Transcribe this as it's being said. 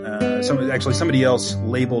somebody else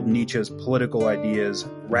labeled Nietzsche's political ideas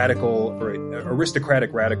radical or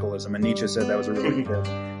aristocratic radicalism, and Nietzsche said that was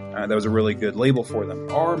a really good label for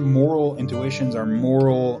them. Our moral intuitions, our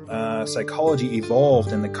moral psychology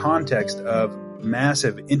evolved in the context of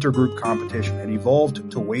massive intergroup competition. It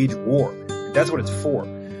evolved to wage war. That's what it's for.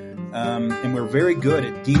 And we're very good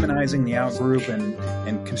at demonizing the outgroup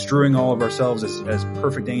and construing all of ourselves as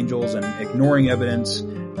perfect angels and ignoring evidence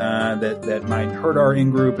that might hurt our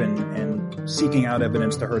in-group and seeking out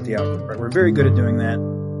evidence to hurt the outgroup. Right? We're very good at doing that.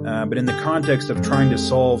 But in the context of trying to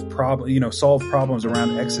solve problems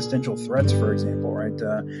around existential threats, for example, right?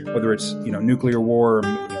 Whether it's, nuclear war or,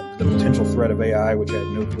 the potential threat of AI, which I had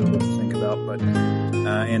no clue what to think about, but,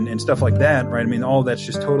 and stuff like that, right? I mean, all of that's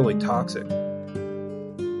just totally toxic.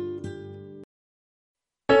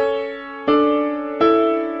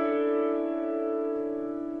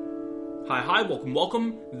 Hi,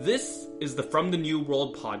 welcome. This is the From the New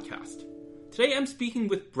World podcast. Today I'm speaking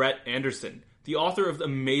with Brett Andersen, the author of the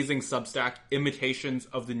amazing Substack Imitations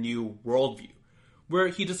of the New Worldview, where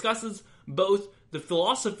he discusses both the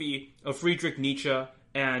philosophy of Friedrich Nietzsche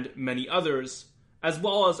and many others, as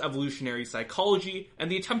well as evolutionary psychology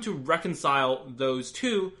and the attempt to reconcile those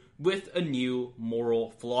two with a new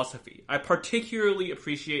moral philosophy. I particularly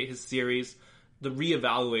appreciate his series, The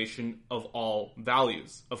Reevaluation of All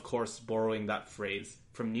Values, of course borrowing that phrase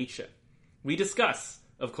from Nietzsche. We discuss,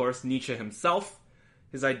 of course, Nietzsche himself,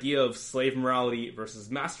 his idea of slave morality versus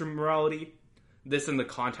master morality, this in the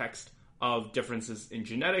context of differences in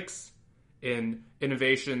genetics, in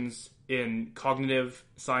innovations in cognitive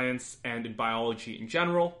science and in biology in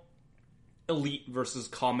general, elite versus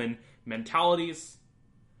common mentalities.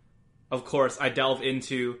 Of course, I delve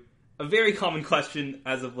into a very common question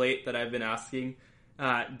as of late that I've been asking,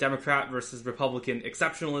 Democrat versus Republican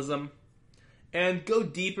exceptionalism, and go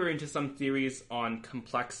deeper into some theories on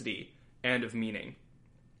complexity and of meaning.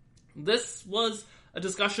 This was a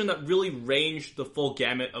discussion that really ranged the full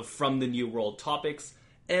gamut of From the New World topics,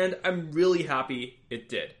 and I'm really happy it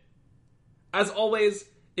did. As always,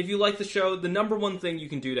 if you like the show, the number one thing you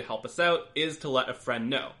can do to help us out is to let a friend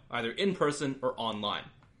know, either in person or online.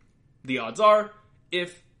 The odds are,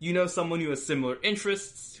 if you know someone who has similar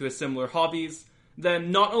interests, who has similar hobbies,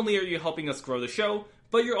 then not only are you helping us grow the show,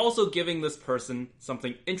 but you're also giving this person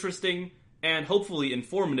something interesting and hopefully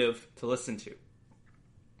informative to listen to.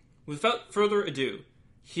 Without further ado,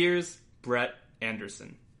 here's Brett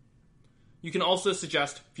Andersen. You can also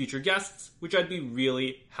suggest future guests, which I'd be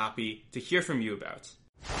really happy to hear from you about.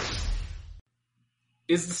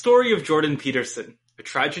 Is the story of Jordan Peterson a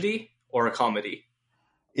tragedy or a comedy?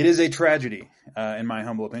 It is a tragedy, in my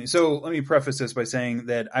humble opinion. So let me preface this by saying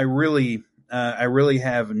that I really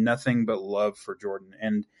have nothing but love for Jordan.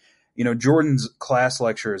 And, Jordan's class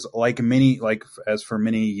lectures, as for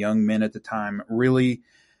many young men at the time, really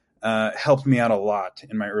helped me out a lot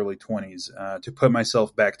in my early 20s to put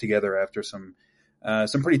myself back together after some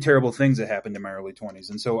pretty terrible things that happened in my early 20s.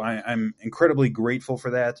 And so I'm incredibly grateful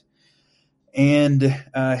for that. And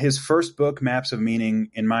his first book, Maps of Meaning,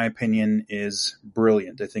 in my opinion, is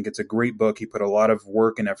brilliant. I think it's a great book. He put a lot of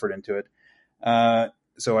work and effort into it.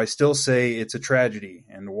 So I still say it's a tragedy.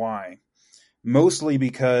 And why? Mostly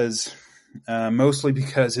because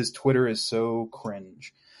his Twitter is so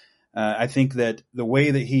cringe. I think that the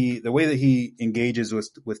way that he engages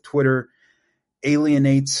with Twitter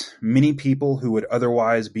alienates many people who would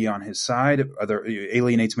otherwise be on his side,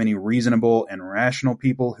 alienates many reasonable and rational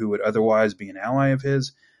people who would otherwise be an ally of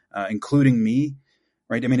his, including me,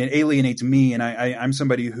 right? I mean, it alienates me, and I'm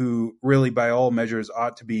somebody who really, by all measures,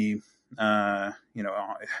 ought to be, a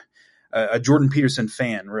Jordan Peterson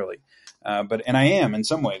fan, really. And I am in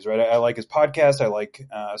some ways, right? I like his podcast. I like,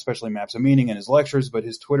 especially Maps of Meaning and his lectures, but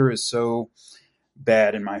his Twitter is so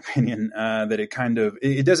bad, in my opinion, that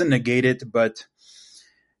it doesn't negate it, but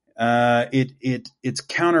it's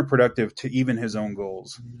counterproductive to even his own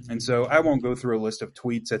goals. And so I won't go through a list of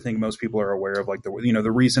tweets. I think most people are aware of, like, the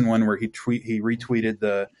recent one where he retweeted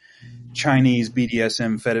the Chinese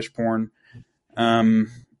BDSM fetish porn.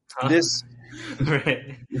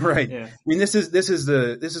 Right. Yeah. I mean, this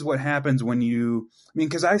is what happens when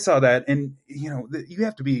because I saw that, and you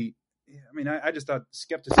have to be. I mean, I just thought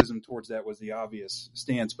skepticism towards that was the obvious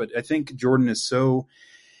stance, but I think Jordan is so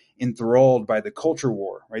enthralled by the culture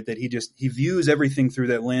war, right, that he views everything through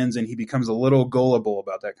that lens, and he becomes a little gullible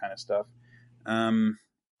about that kind of stuff. And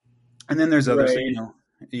then there's others, right.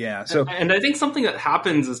 Yeah. So, and I think something that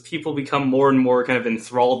happens is people become more and more kind of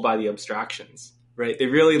enthralled by the abstractions, right? They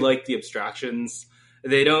really like the abstractions,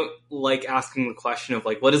 they don't like asking the question of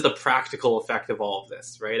like, what is the practical effect of all of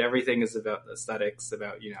this, right? Everything is about aesthetics,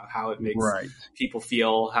 about, you know, how it makes Right. people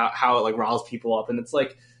feel, how it like riles people up. And it's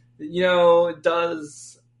like,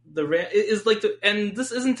 does is like and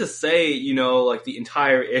this isn't to say, like the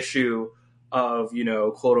entire issue of,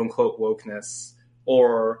 quote unquote wokeness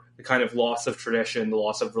or the kind of loss of tradition, the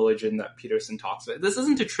loss of religion that Peterson talks about. This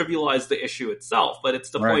isn't to trivialize the issue itself, but it's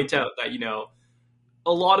to point out that,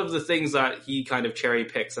 a lot of the things that he kind of cherry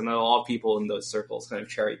picks and that a lot of people in those circles kind of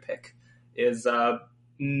cherry pick is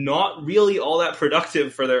not really all that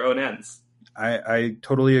productive for their own ends. I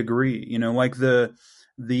totally agree. Like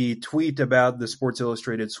the tweet about the Sports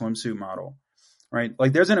Illustrated swimsuit model, right?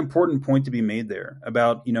 Like there's an important point to be made there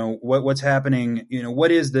about, what's happening, what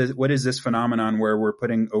is this phenomenon where we're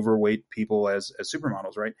putting overweight people as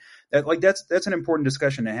supermodels, right? That's an important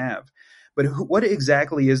discussion to have. But what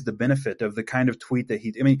exactly is the benefit of the kind of tweet that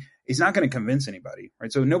he's not going to convince anybody, right?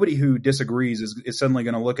 So nobody who disagrees is suddenly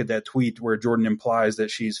going to look at that tweet where Jordan implies that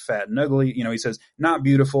she's fat and ugly. He says not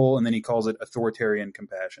beautiful, and then he calls it authoritarian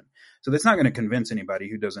compassion. So that's not going to convince anybody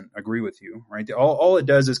who doesn't agree with you, right? All it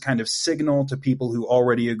does is kind of signal to people who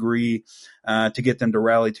already agree to get them to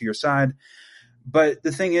rally to your side. But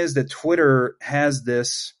the thing is that Twitter has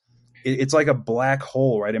this, it's like a black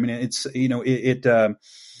hole, right? I mean, it's,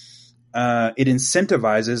 it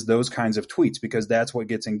incentivizes those kinds of tweets because that's what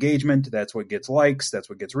gets engagement, that's what gets likes, that's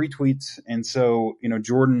what gets retweets. And so,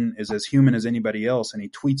 Jordan is as human as anybody else, and he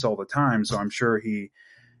tweets all the time. So I'm sure he,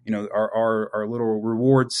 our little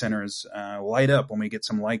reward centers light up when we get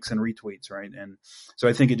some likes and retweets, right? And so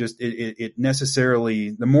I think it necessarily,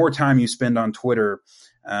 the more time you spend on Twitter,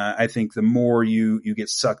 I think the more you get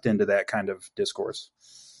sucked into that kind of discourse.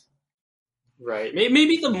 Right.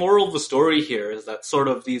 Maybe the moral of the story here is that sort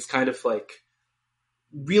of these kind of like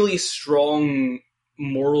really strong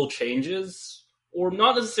moral changes, or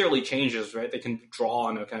not necessarily changes, right? They can draw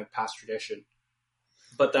on a kind of past tradition,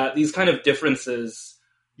 but that these kind of differences,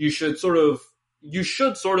 you should sort of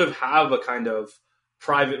have a kind of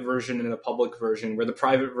private version and a public version, where the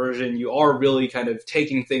private version, you are really kind of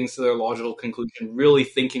taking things to their logical conclusion, really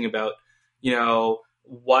thinking about,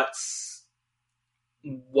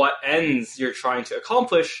 what ends you're trying to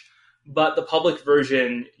accomplish. But the public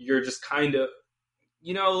version, you're just kind of,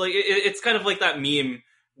 like it's kind of like that meme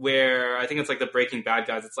where I think it's like the Breaking Bad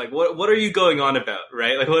guys. It's like, what are you going on about,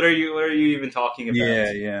 right? Like, what are you even talking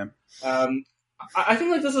about? Yeah. I think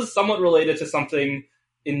like this is somewhat related to something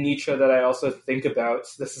in Nietzsche that I also think about.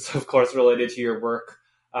 This is of course related to your work,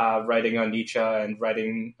 writing on Nietzsche and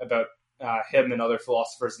writing about him and other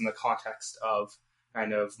philosophers in the context of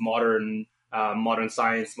kind of modern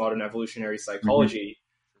science, modern evolutionary psychology.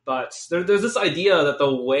 Mm-hmm. But there's this idea that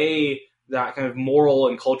the way that kind of moral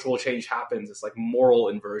and cultural change happens is like moral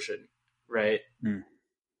inversion, right? Mm.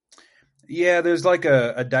 Yeah, there's like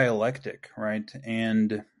a dialectic, right?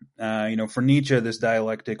 And, for Nietzsche, this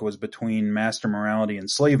dialectic was between master morality and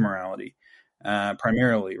slave morality,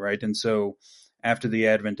 primarily, right? And so after the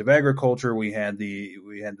advent of agriculture, we had the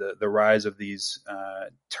rise of these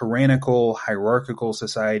tyrannical, hierarchical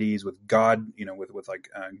societies with God, with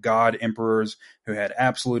God emperors who had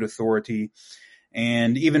absolute authority.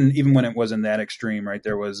 And even when it wasn't that extreme, right,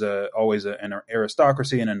 there was always an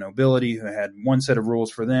aristocracy and a nobility who had one set of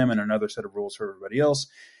rules for them and another set of rules for everybody else.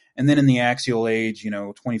 And then in the axial age,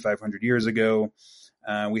 2,500 years ago,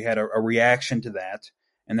 we had a reaction to that.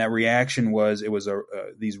 And that reaction was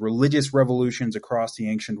these religious revolutions across the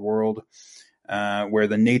ancient world, where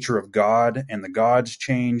the nature of God and the gods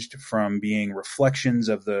changed from being reflections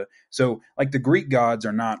of so like the Greek gods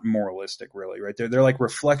are not moralistic really, right? They're like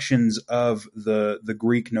reflections of the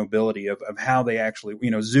Greek nobility of how they actually,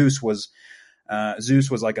 Zeus was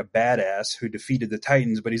like a badass who defeated the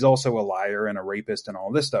Titans, but he's also a liar and a rapist and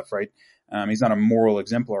all this stuff, right? He's not a moral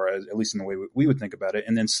exemplar, at least in the way we would think about it.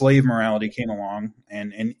 And then slave morality came along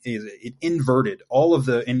and it inverted all of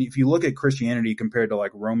and if you look at Christianity compared to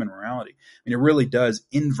like Roman morality, I mean, it really does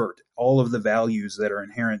invert all of the values that are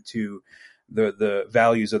inherent to the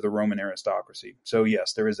values of the Roman aristocracy. So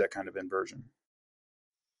yes, there is that kind of inversion.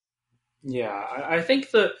 Yeah, I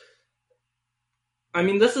think this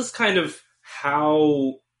is kind of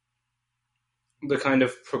how the kind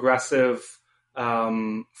of progressive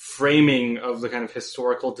framing of the kind of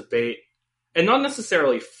historical debate, and not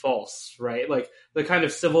necessarily false, right? Like the kind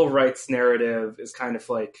of civil rights narrative is kind of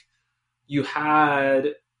like you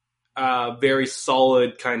had a very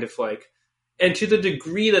solid kind of like, and to the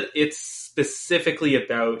degree that it's specifically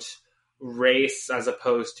about race as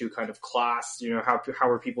opposed to kind of class, how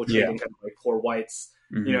are people treating kind of like poor whites,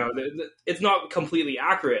 mm-hmm. It's not completely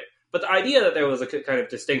accurate. But the idea that there was a kind of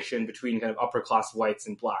distinction between kind of upper class whites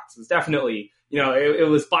and blacks was definitely, it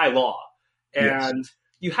was by law. And Yes.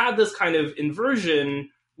 you had this kind of inversion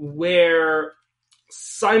where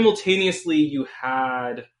simultaneously you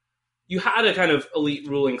had a kind of elite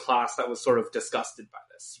ruling class that was sort of disgusted by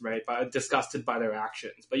this, right? Disgusted by their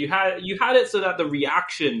actions. But you had it so that the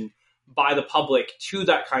reaction by the public to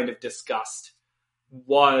that kind of disgust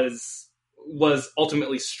was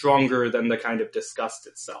ultimately stronger than the kind of disgust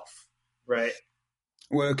itself, right?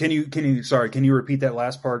 Well, can you repeat that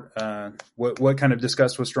last part? What kind of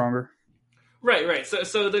disgust was stronger? Right.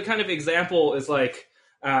 So the kind of example is like,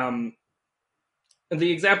 the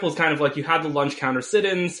example is kind of like you had the lunch counter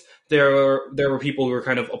sit-ins. There were people who were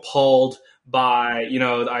kind of appalled by,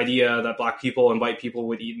 the idea that black people and white people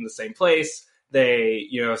would eat in the same place. They,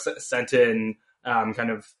 sent in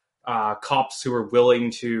cops who were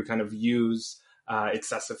willing to kind of use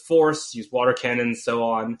excessive force, use water cannons, so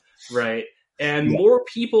on, right? And more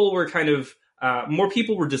people were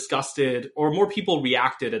disgusted, or more people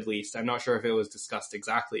reacted, at least. I'm not sure if it was discussed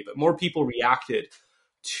exactly, but more people reacted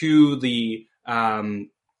to the kind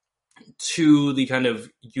of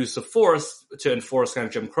use of force to enforce kind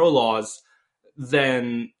of Jim Crow laws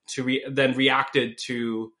than reacted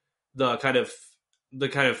to the kind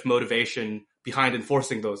of motivation behind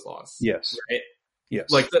enforcing those laws. Yes. Right.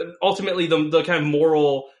 Yes. Like ultimately the kind of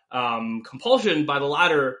moral compulsion by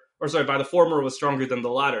the former was stronger than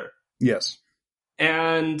the latter. Yes.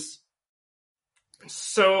 And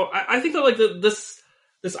so I think that like this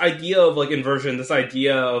idea of like inversion, this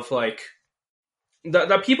idea of like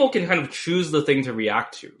that people can kind of choose the thing to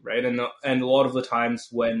react to, right? And a lot of the times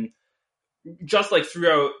when just like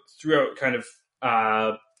throughout kind of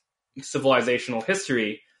civilizational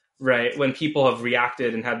history, right, when people have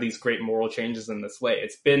reacted and had these great moral changes in this way,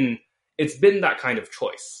 it's been that kind of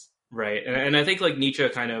choice, right? And I think like Nietzsche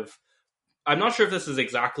kind of, I'm not sure if this is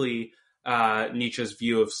exactly Nietzsche's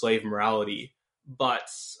view of slave morality, but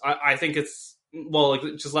I think it's, well, like,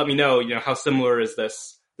 just let me know, how similar is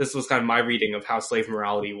this? This was kind of my reading of how slave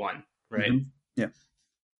morality won, right? Mm-hmm. Yeah.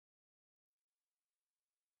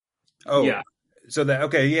 Oh, yeah. So that,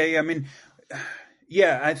 okay. Yeah. I mean,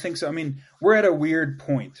 yeah, I think so. I mean, we're at a weird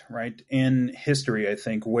point, right, in history, I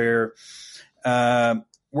think, where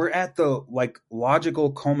we're at the like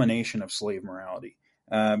logical culmination of slave morality,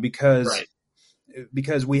 because Right.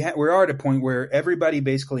 we're at a point where everybody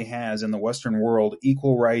basically has in the Western world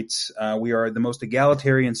equal rights. We are the most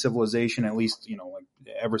egalitarian civilization, at least like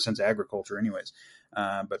ever since agriculture, anyways.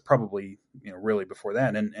 But probably really before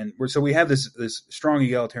that, and so we have this strong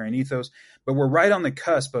egalitarian ethos, but we're right on the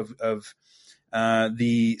cusp of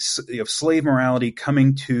slave morality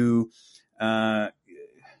coming to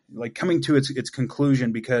its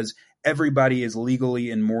conclusion, because everybody is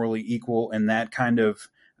legally and morally equal, and that kind of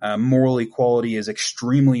moral equality is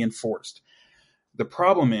extremely enforced. The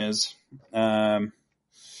problem is, I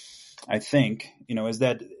think, is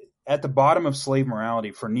that at the bottom of slave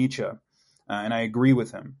morality for Nietzsche, and I agree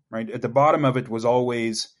with him, right? At the bottom of it was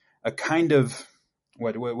always a kind of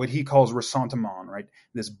what he calls ressentiment, right?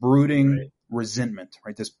 This brooding resentment,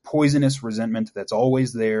 right? This poisonous resentment that's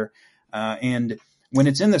always there. And when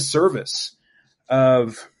it's in the service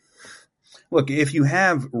of, look, if you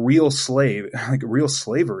have real slavery,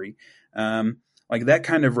 like that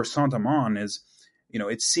kind of ressentiment is,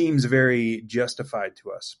 it seems very justified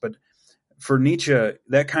to us. But for Nietzsche,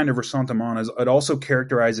 that kind of ressentiment it also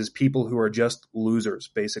characterizes people who are just losers,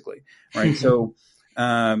 basically, right? So,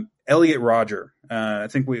 Elliot Rodger, I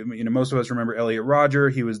think most of us remember Elliot Rodger.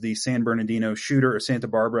 He was the San Bernardino shooter, or Santa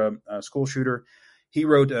Barbara school shooter. He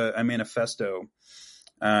wrote a manifesto,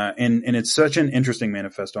 and it's such an interesting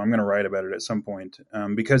manifesto. I'm going to write about it at some point,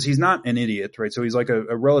 because he's not an idiot, right? So he's like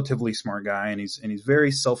a relatively smart guy, and he's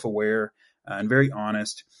very self-aware and very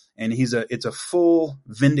honest. And it's a full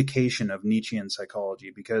vindication of Nietzschean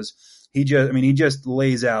psychology, because he just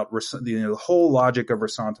lays out the whole logic of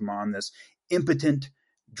ressentiment, this impotent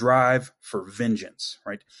drive for vengeance,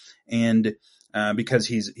 right? And because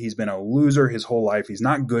he's been a loser his whole life, he's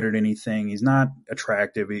not good at anything, he's not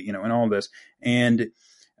attractive, and all this. And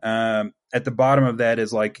at the bottom of that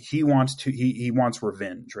is like he wants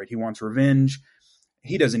revenge, right? He wants revenge.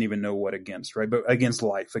 He doesn't even know what against, right? But against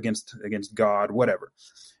life, against God, whatever.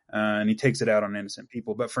 And he takes it out on innocent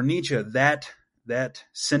people. But for Nietzsche, that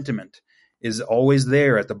sentiment is always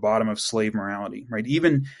there at the bottom of slave morality, right?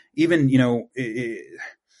 Even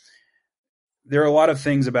there are a lot of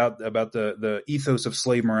things about the ethos of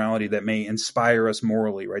slave morality that may inspire us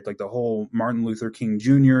morally, right? Like the whole Martin Luther King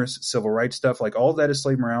Jr. civil rights stuff, like all of that is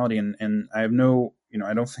slave morality. And I have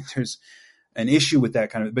I don't think there's an issue with that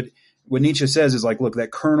kind of, but what Nietzsche says is like, look,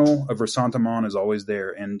 that kernel of ressentiment is always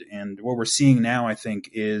there. And what we're seeing now, I think,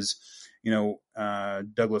 is,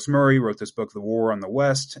 Douglas Murray wrote this book, The War on the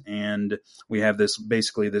West, and we have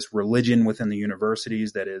basically this religion within the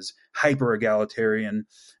universities that is hyper egalitarian,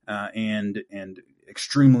 and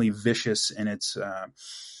extremely vicious in its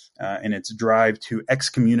drive to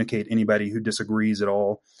excommunicate anybody who disagrees at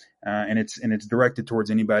all. And it's directed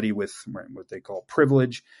towards anybody with what they call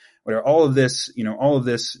privilege. Where all of this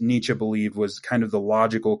Nietzsche believed was kind of the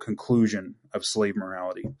logical conclusion of slave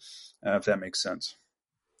morality, if that makes sense.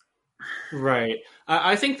 Right.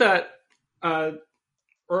 I think that,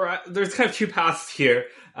 there's kind of two paths here.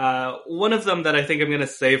 One of them that I think I'm going to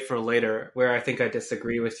save for later, where I think I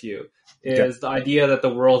disagree with you, is the idea that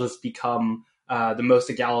the world has become the most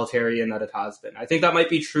egalitarian that it has been. I think that might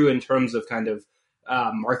be true in terms of kind of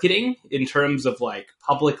marketing, in terms of like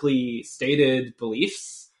publicly stated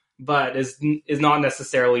beliefs, but is not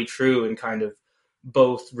necessarily true in kind of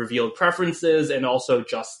both revealed preferences and also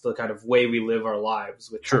just the kind of way we live our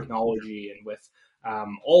lives with technology and with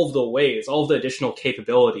all of the additional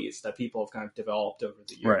capabilities that people have kind of developed over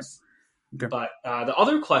the years. Right. Okay. But the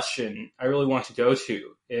other question I really want to go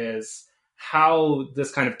to is how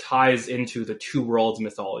this kind of ties into the two worlds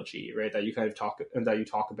mythology, right? That you talk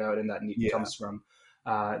about, and that comes from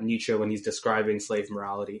Nietzsche when he's describing slave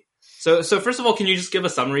morality. So first of all, can you just give a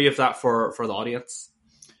summary of that for the audience?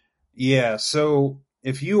 Yeah. So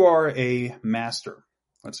if you are a master,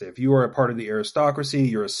 let's say if you are a part of the aristocracy,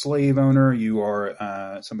 you're a slave owner, you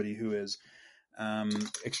are somebody who is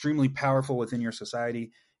extremely powerful within your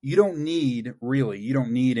society, you don't need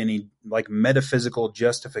any like metaphysical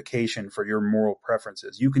justification for your moral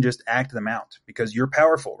preferences. You can just act them out because you're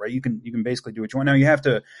powerful, right? You can basically do what you want. Now you have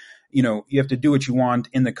to do what you want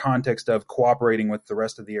in the context of cooperating with the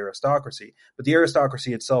rest of the aristocracy. But the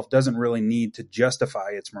aristocracy itself doesn't really need to justify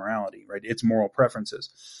its morality, right? Its moral preferences.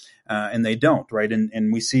 And they don't, right?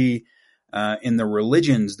 And we see in the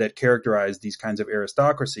religions that characterize these kinds of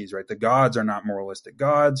aristocracies, right? The gods are not moralistic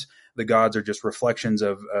gods. The gods are just reflections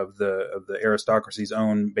of the aristocracy's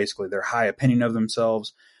own, basically their high opinion of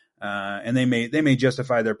themselves. And they may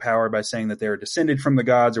justify their power by saying that they are descended from the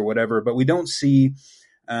gods or whatever, but we don't see,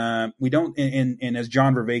 and as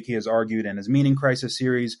John Vervaeke has argued in his Meaning Crisis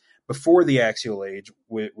series, before the Axial Age,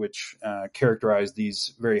 which characterized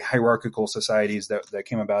these very hierarchical societies that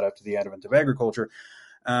came about after the advent of agriculture,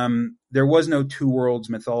 there was no two worlds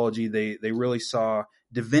mythology. They really saw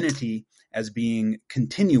divinity as being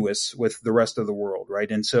continuous with the rest of the world, right?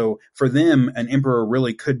 And so for them, an emperor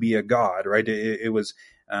really could be a god, right? It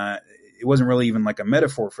wasn't really even like a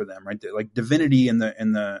metaphor for them, right? Like divinity in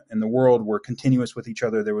the world were continuous with each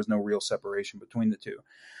other. There was no real separation between the two.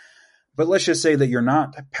 But let's just say that you're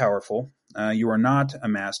not powerful. You are not a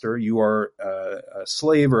master. You are a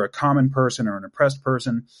slave or a common person or an oppressed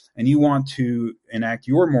person, and you want to enact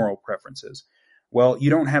your moral preferences. Well, you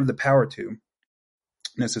don't have the power to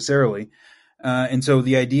necessarily. And so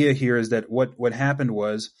the idea here is that what happened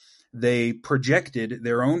was they projected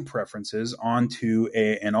their own preferences onto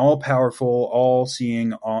an all-powerful,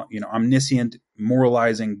 all-seeing, omniscient,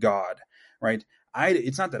 moralizing God, right?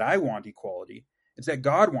 It's not that I want equality. It's that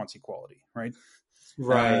God wants equality, right?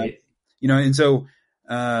 Right. And so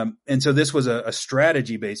this was a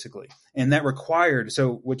strategy basically, and that required.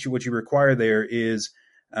 So what you require there is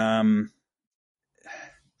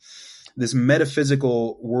this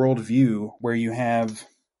metaphysical worldview where you have,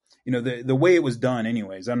 the way it was done.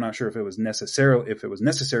 Anyways, I'm not sure if it was necessary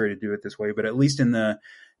to do it this way, but at least in the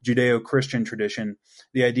Judeo-Christian tradition,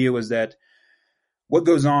 the idea was that what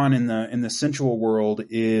goes on in the sensual world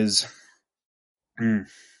is.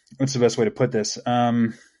 What's the best way to put this?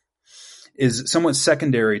 Is somewhat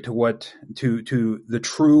secondary to the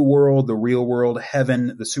true world, the real world,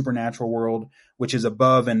 heaven, the supernatural world, which is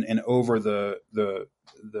above and over the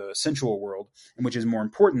sensual world, and which is more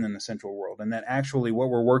important than the sensual world. And that actually what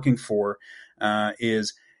we're working for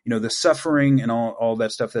is, the suffering and all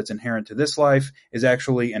that stuff that's inherent to this life is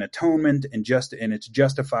actually an atonement, and it's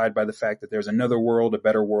justified by the fact that there's another world, a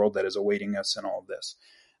better world that is awaiting us, and all of this.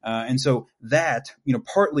 And so that,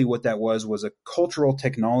 partly what that was a cultural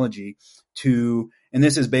technology and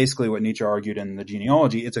this is basically what Nietzsche argued in the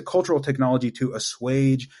genealogy. It's a cultural technology to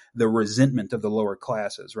assuage the resentment of the lower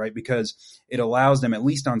classes, right? Because it allows them, at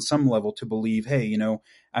least on some level, to believe, hey,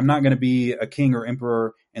 I'm not going to be a king or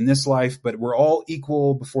emperor in this life, but we're all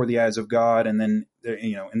equal before the eyes of God. And then,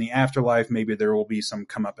 in the afterlife, maybe there will be some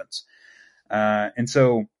comeuppance. And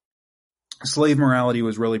so slave morality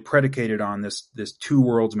was really predicated on this two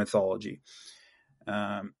worlds mythology.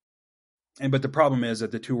 but the problem is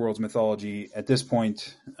that the two worlds mythology at this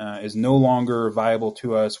point is no longer viable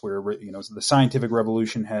to us. Where the scientific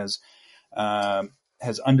revolution has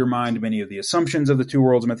undermined many of the assumptions of the two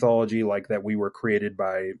worlds mythology, like that we were created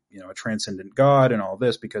by a transcendent God and all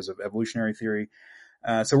this because of evolutionary theory.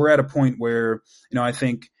 So we're at a point where I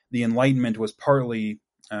think the Enlightenment was partly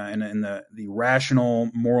and the rational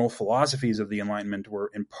moral philosophies of the Enlightenment were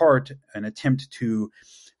in part an attempt to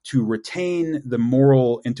retain the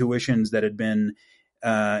moral intuitions that had been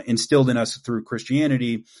instilled in us through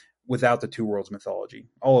Christianity without the two worlds mythology.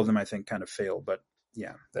 All of them, I think, kind of failed, but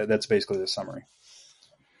yeah, that's basically the summary.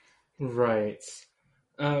 Right.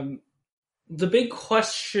 The big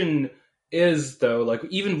question is, though, like,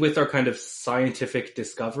 even with our kind of scientific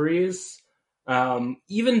discoveries,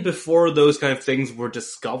 even before those kind of things were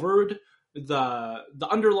discovered, the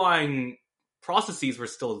underlying processes were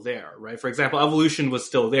still there, right? For example, evolution was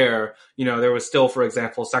still there. There was still, for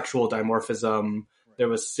example, sexual dimorphism. There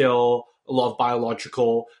was still a lot of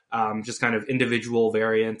biological, just kind of individual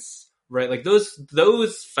variants. Right, like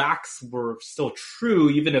those facts were still true,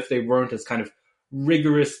 even if they weren't as kind of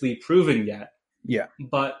rigorously proven yet. Yeah.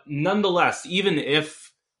 But nonetheless, even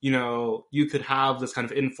if you could have this kind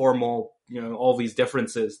of informal, all these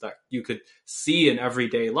differences that you could see in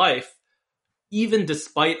everyday life, even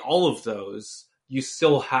despite all of those, you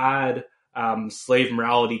still had slave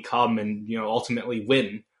morality come and ultimately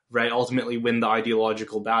win. Right, ultimately win the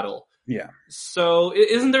ideological battle. Yeah. So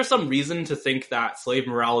isn't there some reason to think that slave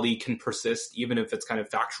morality can persist even if its kind of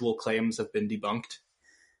factual claims have been debunked?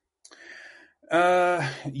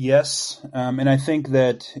 Yes. And I think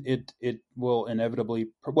that it will inevitably,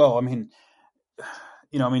 well,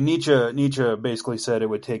 Nietzsche basically said it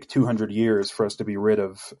would take 200 years for us to be rid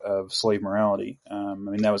of slave morality.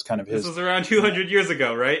 That was kind of his. This was around 200 years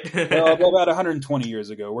ago, right? Well, about 120 years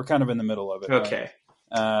ago. We're kind of in the middle of it. Okay.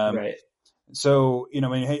 Right. So,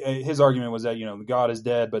 his argument was that, God is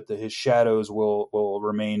dead, but his shadows will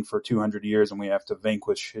remain for 200 years and we have to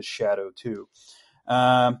vanquish his shadow too.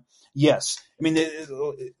 Yes.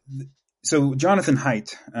 So Jonathan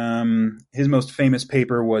Haidt, his most famous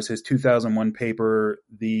paper was his 2001 paper,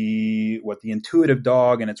 the intuitive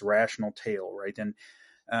dog and its rational tail, right? And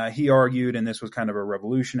he argued, and this was kind of a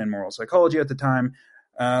revolution in moral psychology at the time,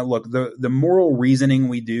 look, the moral reasoning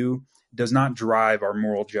we do does not drive our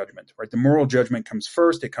moral judgment, right? The moral judgment comes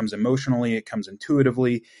first, it comes emotionally, it comes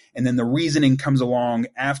intuitively, and then the reasoning comes along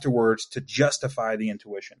afterwards to justify the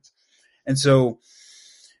intuitions. And so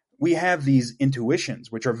we have these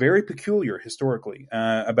intuitions, which are very peculiar historically,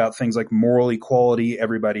 about things like moral equality,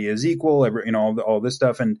 everybody is equal, all this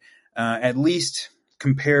stuff. And at least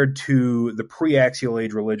compared to the pre-axial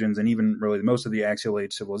age religions and even really most of the axial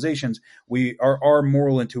age civilizations, our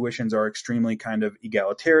moral intuitions are extremely kind of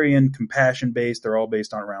egalitarian, compassion based. They're all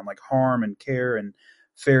based on around like harm and care and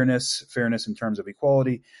fairness in terms of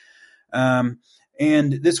equality. And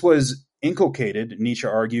this was inculcated, Nietzsche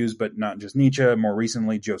argues, but not just Nietzsche. More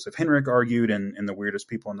recently, Joseph Henrich argued, and the weirdest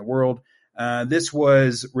people in the world. This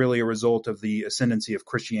was really a result of the ascendancy of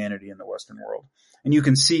Christianity in the Western world. And you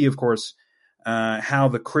can see, of course, how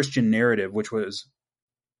the Christian narrative, which was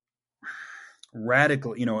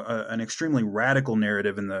radical, an extremely radical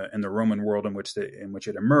narrative in the Roman world in which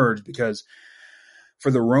it emerged, because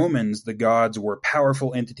for the Romans, the gods were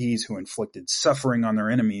powerful entities who inflicted suffering on their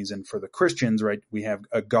enemies, and for the Christians, right, we have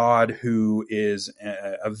a god who is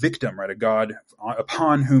a victim, right, a god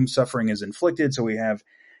upon whom suffering is inflicted. So we have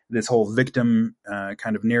this whole victim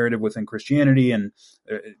kind of narrative within Christianity, and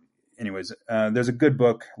anyways, there's a good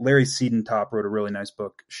book. Larry Siedentop wrote a really nice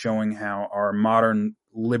book showing how our modern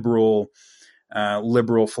liberal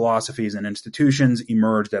philosophies and institutions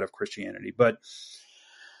emerged out of Christianity. But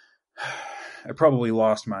I probably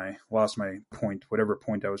lost my point, whatever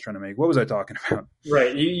point I was trying to make. What was I talking about?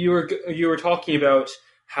 Right. You were talking about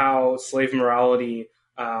how slave morality.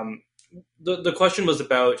 The question was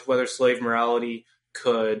about whether slave morality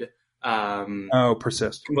could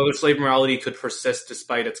persist. Whether slave morality could persist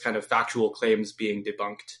despite its kind of factual claims being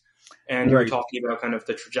debunked. And you were talking about kind of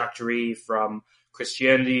the trajectory from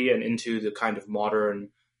Christianity and into the kind of modern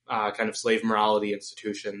kind of slave morality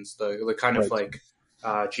institutions, the kind of like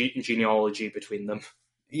genealogy between them.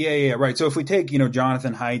 Yeah, right. So if we take,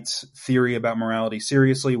 Jonathan Haidt's theory about morality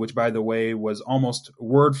seriously, which by the way was almost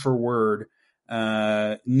word for word,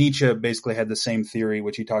 Nietzsche basically had the same theory,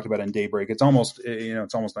 which he talked about in Daybreak. It's almost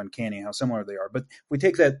uncanny how similar they are. But if we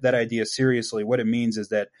take that idea seriously, what it means is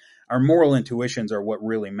that our moral intuitions are what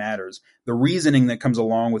really matters. The reasoning that comes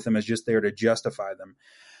along with them is just there to justify them.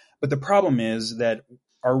 But the problem is that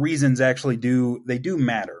our reasons actually do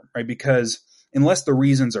matter, right? Because unless the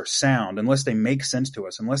reasons are sound, unless they make sense to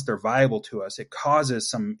us, unless they're viable to us, it causes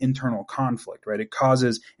some internal conflict, right? It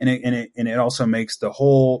causes, and it also makes the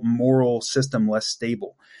whole moral system less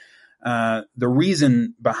stable. The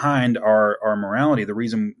reason behind our morality, the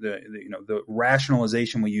reason, the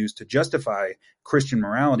rationalization we use to justify Christian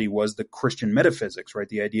morality was the Christian metaphysics, right?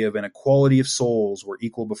 The idea of an equality of souls, we're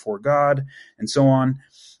equal before God, and so on.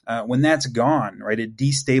 When that's gone, right, it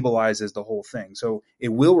destabilizes the whole thing. So it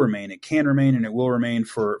will remain, it can remain, and it will remain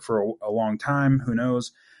for a long time. Who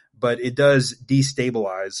knows? But it does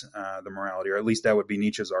destabilize the morality, or at least that would be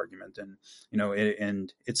Nietzsche's argument. And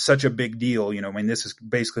and it's such a big deal. I mean, this is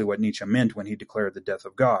basically what Nietzsche meant when he declared the death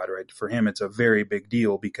of God, right? For him, it's a very big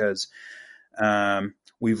deal because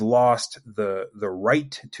we've lost the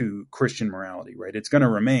right to Christian morality, right? It's going to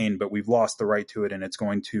remain, but we've lost the right to it, and it's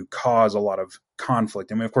going to cause a lot of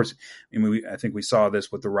conflict. I mean, of course, I think we saw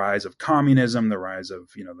this with the rise of communism, the rise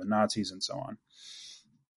of the Nazis, and so on.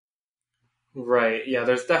 Right. Yeah,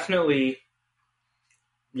 it's definitely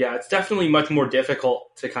much more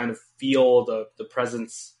difficult to kind of feel the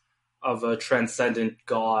presence of a transcendent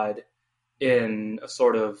God in a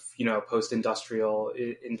sort of, post-industrial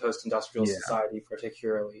society,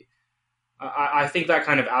 particularly. I think that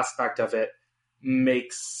kind of aspect of it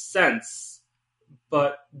makes sense,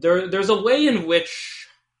 but there's a way in which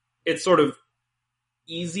it's sort of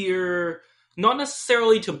easier, not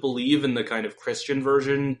necessarily to believe in the kind of Christian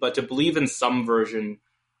version, but to believe in some version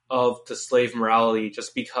of the slave morality,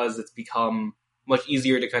 just because it's become much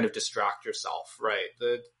easier to kind of distract yourself, right?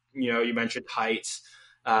 You mentioned height.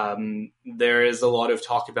 There is a lot of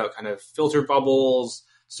talk about kind of filter bubbles,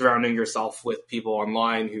 surrounding yourself with people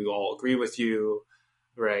online who all agree with you,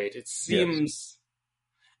 right? It seems,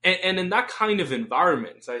 yes. And in that kind of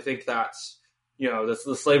environment, I think that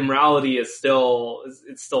the slave morality is still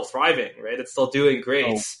thriving, right? It's still doing great.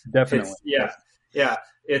 Oh, definitely.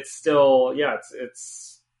 It's still,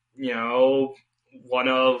 it's one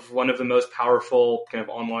of the most powerful kind of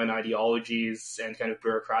online ideologies and kind of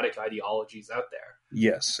bureaucratic ideologies out there.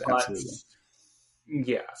 Yes, absolutely.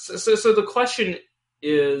 So the question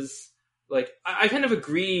is, like, I kind of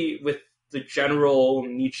agree with the general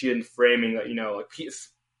Nietzschean framing that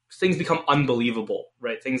things become unbelievable,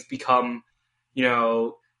 right? Things become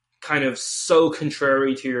kind of so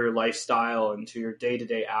contrary to your lifestyle and to your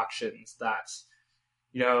day-to-day actions that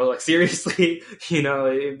seriously,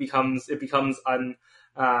 it becomes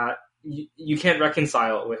you can't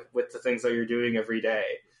reconcile it with the things that you're doing every day.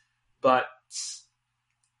 But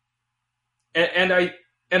and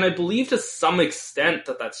I believe to some extent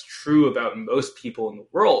that that's true about most people in the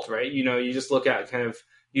world, right? You just look at kind of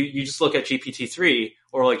you just look at GPT-3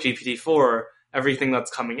 or like GPT-4, everything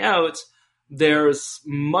that's coming out. There's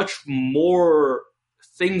much more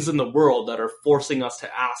things in the world that are forcing us to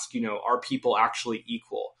ask, are people actually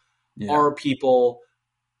equal? Yeah. Are people,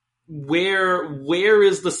 where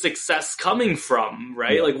is the success coming from,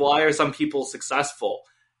 right? Yeah. Like, why are some people successful?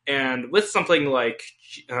 And with something like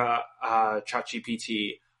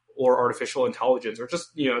ChatGPT or artificial intelligence, or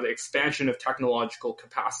just, the expansion of technological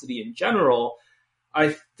capacity in general,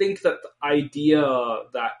 I think that the idea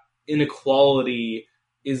that inequality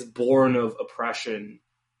is born of oppression,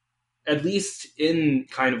 at least in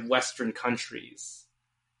kind of Western countries,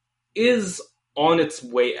 is on its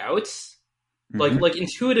way out. Mm-hmm. Like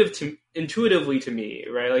intuitively to me,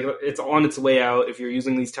 right? Like, it's on its way out if you're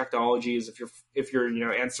using these technologies, if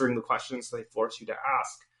you're answering the questions they force you to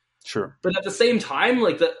ask. Sure. But at the same time,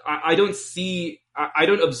 like, I don't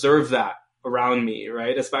observe that around me,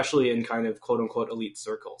 right? Especially in kind of quote unquote elite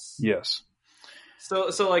circles. Yes.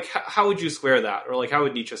 So like, how would you square that? Or like, how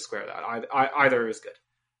would Nietzsche square that? Either is good.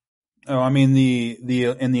 Oh, I mean,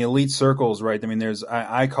 in the elite circles, right? I mean,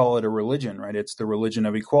 I call it a religion, right? It's the religion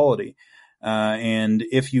of equality. And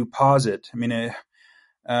if you posit, I mean,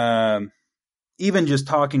 even just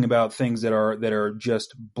talking about things that are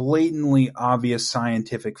just blatantly obvious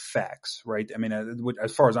scientific facts, right? I mean,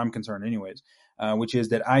 as far as I'm concerned anyways, which is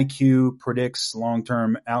that IQ predicts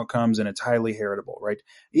long-term outcomes and it's highly heritable, right?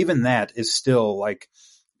 Even that is still like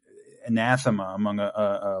anathema among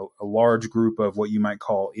a large group of what you might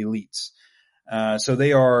call elites. So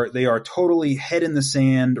they are totally head in the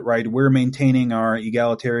sand, right? We're maintaining our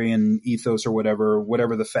egalitarian ethos or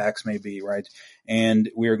whatever the facts may be, right? And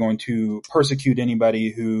we are going to persecute anybody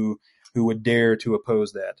who would dare to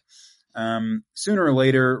oppose that. Sooner or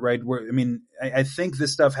later, right? I think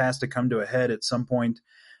this stuff has to come to a head at some point.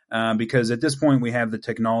 Because at this point we have the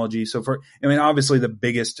technology. So obviously the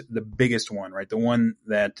biggest one, right? The one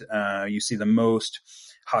that, you see the most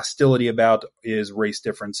hostility about is race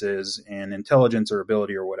differences and intelligence or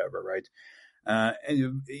ability or whatever, right?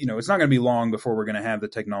 It's not going to be long before we're going to have the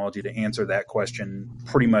technology to answer that question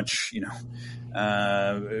pretty much,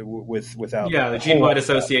 without the gene-wide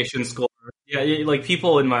association score. Yeah, like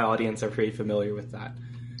people in my audience are pretty familiar with that.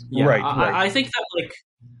 Yeah, right. I think that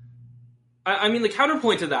I mean, the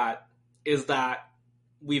counterpoint to that is that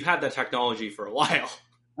we've had that technology for a while.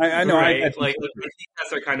 I know, right? Like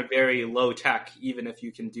tests are kind of very low tech, even if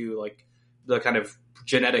you can do like the kind of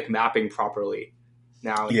genetic mapping properly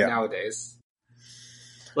nowadays.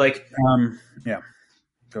 Like,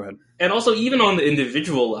 go ahead. And also, even on the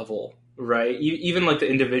individual level, right? Even like the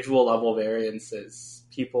individual level variances,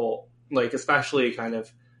 people like, especially kind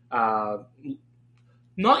of,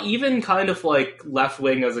 not even kind of like left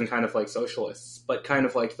wing as in kind of like socialists, but kind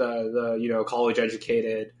of like the college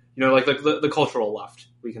educated, like the cultural left,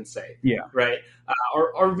 we can say, right,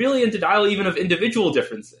 are really in denial even of individual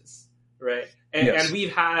differences, right? And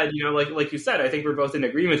we've had, like you said, I think we're both in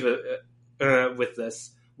agreement with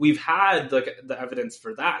this. We've had the evidence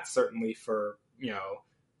for that, certainly for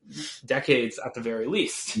decades at the very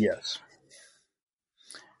least. Yes.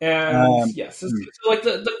 And so like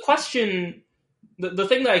the question, the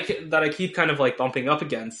thing that I keep kind of like bumping up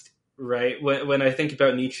against, right, when I think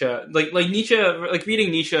about Nietzsche, like Nietzsche, like reading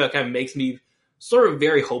Nietzsche kind of makes me sort of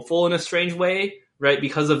very hopeful in a strange way, right,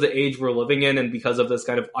 because of the age we're living in and because of this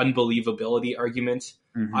kind of unbelievability argument.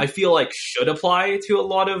 Mm-hmm. I feel like should apply to a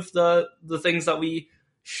lot of the things that we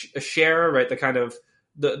share, right, the kind of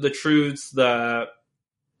the truths, the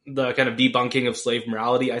kind of debunking of slave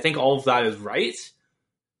morality. I think all of that is right,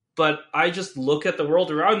 but I just look at the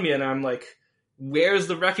world around me and I'm like, where's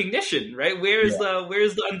the recognition, right? Where's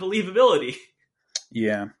the unbelievability?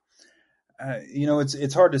 Yeah.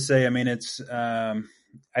 It's hard to say. I mean,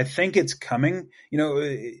 I think it's coming.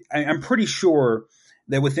 I'm pretty sure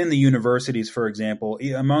that within the universities, for example,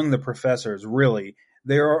 among the professors, really,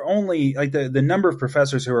 there are only like the number of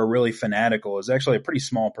professors who are really fanatical is actually a pretty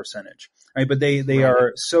small percentage, right? But they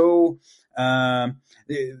are so.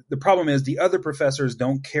 The problem is the other professors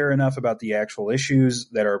don't care enough about the actual issues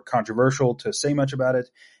that are controversial to say much about it.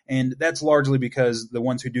 And that's largely because the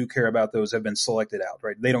ones who do care about those have been selected out,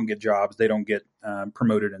 right? They don't get jobs, they don't get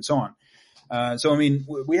promoted and so on. So, I mean,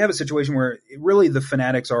 we have a situation where really the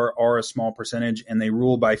fanatics are a small percentage and they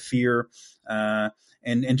rule by fear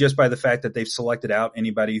and just by the fact that they've selected out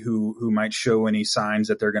anybody who might show any signs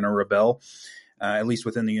that they're going to rebel, at least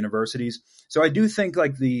within the universities. So I do think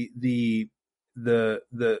like the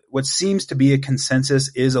what seems to be a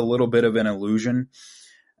consensus is a little bit of an illusion.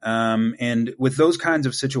 And with those kinds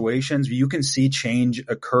of situations, you can see change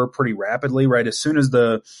occur pretty rapidly, right? As soon as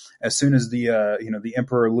the emperor, as soon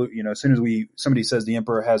as somebody says the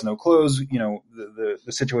emperor has no clothes, the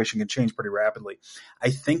situation can change pretty rapidly. I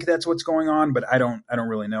think that's what's going on, but I don't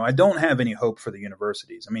really know. I don't have any hope for the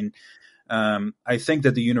universities. I mean, I think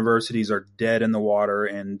that the universities are dead in the water,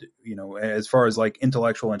 and as far as like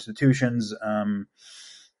intellectual institutions,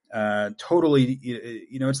 totally,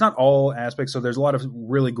 it's not all aspects. So there's a lot of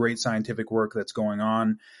really great scientific work that's going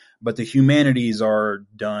on, but the humanities are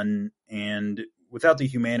done, and without the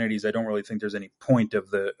humanities, I don't really think there's any point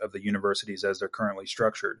of the universities as they're currently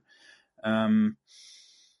structured.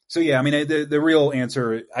 So yeah, I mean, the real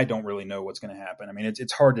answer, I don't really know what's going to happen. I mean,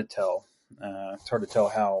 it's hard to tell. It's hard to tell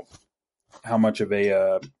how much of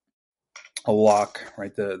a lock,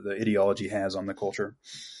 right, the ideology has on the culture.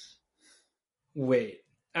 Wait,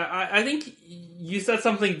 I think you said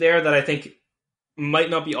something there that I think might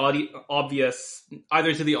not be obvious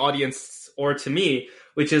either to the audience or to me,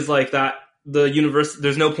 which is like that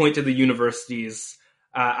there's no point to the universities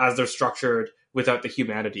as they're structured without the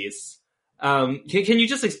humanities. Can you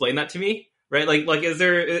just explain that to me? Right, like is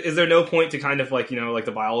there no point to kind of like like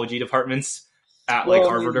the biology departments at like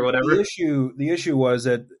Harvard or whatever? The issue was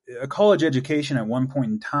that a college education at one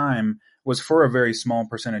point in time was for a very small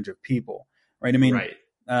percentage of people, right? I mean, right.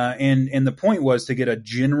 And the point was to get a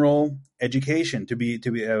general education, to be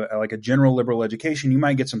like a general liberal education. You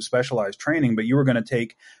might get some specialized training, but you were going to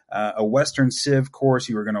take a Western Civ course.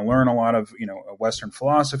 You were going to learn a lot of Western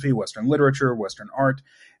philosophy, Western literature, Western art,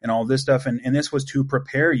 and all this stuff. And this was to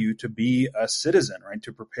prepare you to be a citizen, right?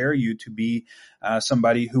 To prepare you to be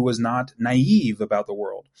somebody who was not naive about the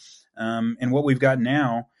world. And what we've got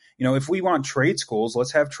now, if we want trade schools,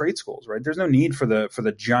 let's have trade schools, right? There's no need for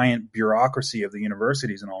the giant bureaucracy of the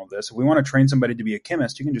universities and all of this. If we want to train somebody to be a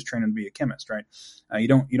chemist, you can just train them to be a chemist, right? You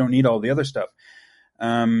don't need all the other stuff.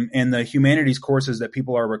 And the humanities courses that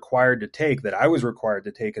people are required to take, that I was required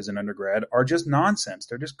to take as an undergrad, are just nonsense.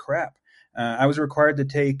 They're just crap. I was required to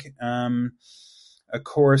take a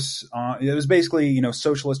course on, it was basically,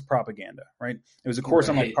 socialist propaganda, right? It was a course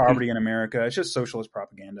on like poverty in America. It's just socialist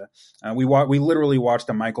propaganda. We literally watched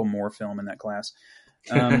a Michael Moore film in that class.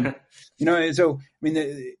 So,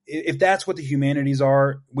 if that's what the humanities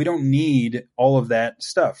are, we don't need all of that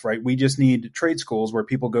stuff, right? We just need trade schools where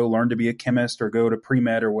people go learn to be a chemist or go to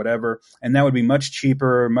pre-med or whatever. And that would be much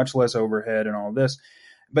cheaper, much less overhead and all of this.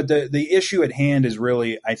 But the issue at hand is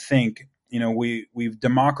really, I think, we've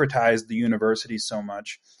democratized the university so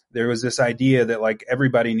much. There was this idea that like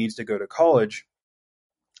everybody needs to go to college.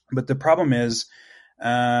 But the problem is,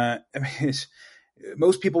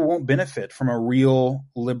 most people won't benefit from a real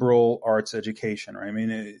liberal arts education, right? I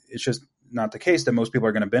mean, it's just not the case that most people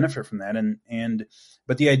are going to benefit from that.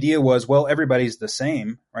 But the idea was, well, everybody's the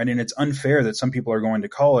same, right? And it's unfair that some people are going to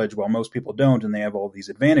college while most people don't, and they have all these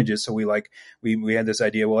advantages. So we had this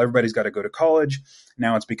idea, well, everybody's got to go to college.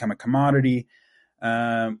 Now it's become a commodity.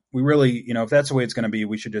 We really, if that's the way it's going to be,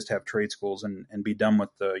 we should just have trade schools and be done with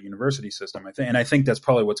the university system, I think. And I think that's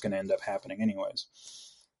probably what's going to end up happening anyways.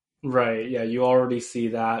 Right. Yeah. You already see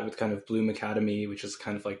that with kind of Bloom Academy, which is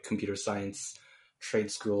kind of like computer science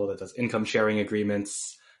trade school that does income sharing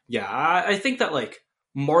agreements. Yeah. I think that like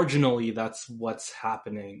marginally that's what's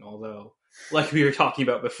happening. Although like we were talking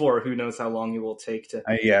about before, who knows how long it will take to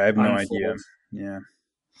I have no idea. Yeah.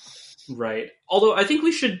 Right. Although I think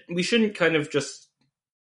we shouldn't kind of just,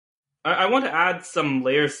 I want to add some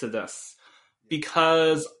layers to this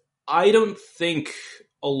because I don't think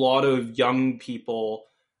a lot of young people,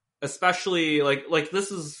 especially like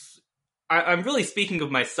this is, I'm really speaking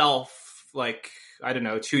of myself, like, I don't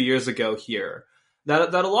know, 2 years ago here,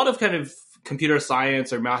 that a lot of kind of computer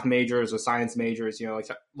science or math majors or science majors,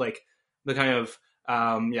 like the kind of,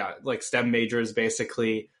 like STEM majors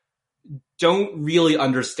basically don't really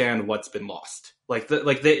understand what's been lost.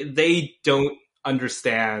 They don't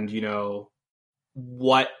understand,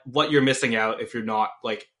 what you're missing out if you're not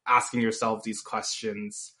like asking yourself these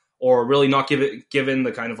questions, or really not given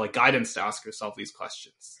the kind of like guidance to ask yourself these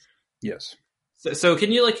questions. Yes. So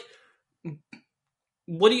can you like,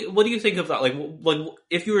 what do you think of that? Like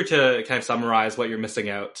if you were to kind of summarize what you're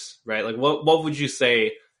missing out, right? Like what would you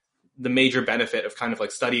say the major benefit of kind of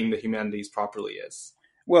like studying the humanities properly is?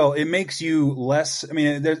 Well, it makes you less. I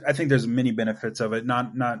mean, I think there's many benefits of it.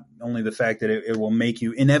 Not only the fact that it will make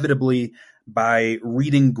you inevitably, by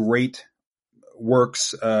reading great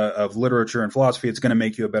works of literature and philosophy, it's going to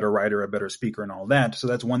make you a better writer, a better speaker, and all that. So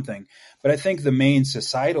that's one thing. But I think the main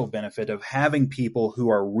societal benefit of having people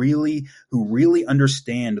who really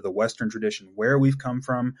understand the Western tradition, where we've come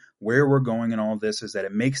from, where we're going, and all this, is that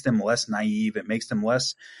it makes them less naive. It makes them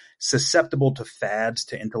less susceptible to fads,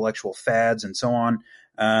 to intellectual fads, and so on.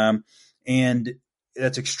 And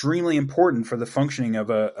that's extremely important for the functioning of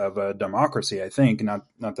a democracy, I think. Not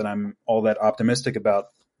that I'm all that optimistic about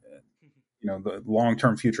the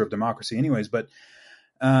long-term future of democracy anyways. But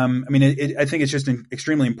I think it's just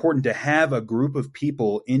extremely important to have a group of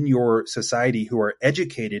people in your society who are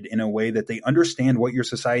educated in a way that they understand what your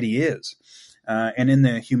society is. And in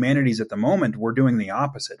the humanities at the moment, we're doing the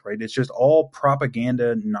opposite, right? It's just all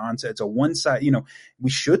propaganda nonsense. It's a one side, we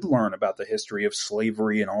should learn about the history of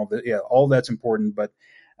slavery and all that. Yeah, all that's important. But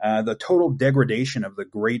the total degradation of the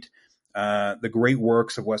great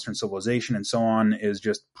works of Western civilization and so on is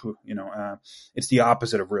just, it's the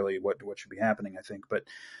opposite of really what should be happening, I think. But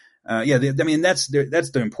that's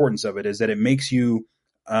the importance of it, is that it makes you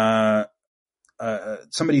somebody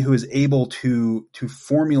who is able to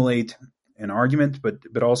formulate an argument,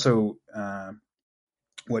 but also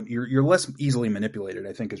what you're less easily manipulated,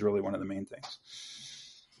 I think, is really one of the main things.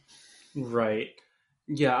 Right.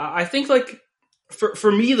 Yeah, I think like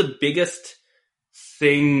for me the biggest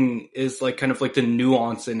thing is like kind of like the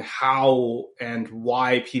nuance in how and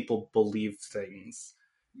why people believe things.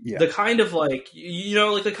 Yeah. The kind of like,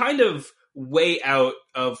 like the kind of way out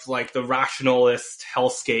of like the rationalist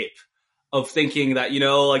hellscape of thinking that,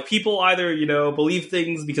 like people either, believe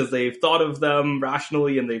things because they've thought of them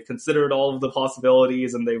rationally and they've considered all of the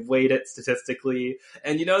possibilities and they've weighed it statistically.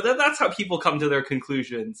 And, that's how people come to their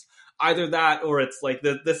conclusions. Either that, or it's like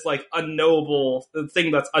this like unknowable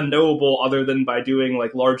thing that's unknowable other than by doing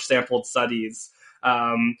like large sampled studies.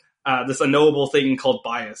 This unknowable thing called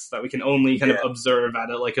bias that we can only kind of observe at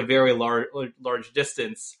a very large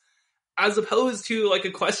distance, as opposed to like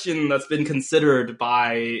a question that's been considered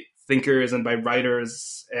by thinkers and by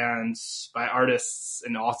writers and by artists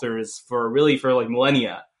and authors for like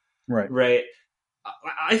millennia. Right.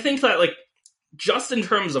 I think that like just in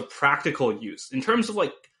terms of practical use, in terms of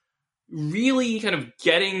like really kind of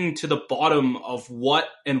getting to the bottom of what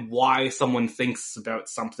and why someone thinks about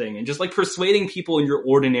something, and just like persuading people in your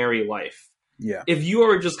ordinary life, Yeah. If you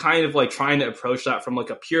are just kind of like trying to approach that from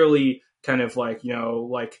like a purely kind of like,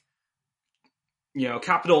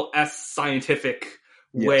 capital S scientific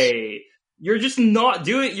Yes. way, you're just not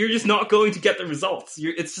going to get the results.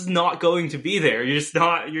 It's just not going to be there. You're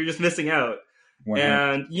just missing out. 100.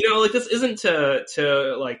 And, like this isn't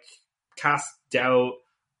to like cast doubt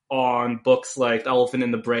on books like The Elephant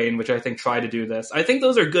in the Brain, which I think try to do this. I think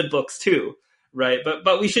those are good books too, right?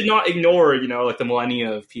 But we should not ignore, like the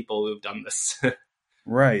millennia of people who've done this.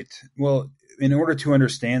 Right. Well, in order to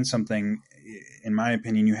understand something, in my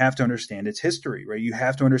opinion, you have to understand its history, right? You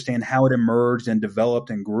have to understand how it emerged and developed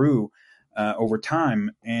and grew over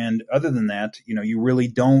time. And other than that, you really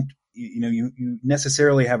don't, you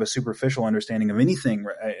necessarily have a superficial understanding of anything,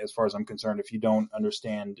 as far as I'm concerned, if you don't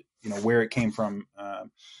understand, where it came from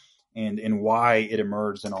and why it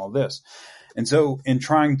emerged and all this. And so in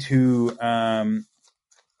trying to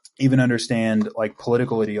even understand like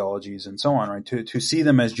political ideologies and so on, right? To see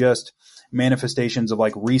them as just manifestations of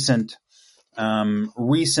like recent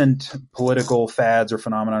political fads or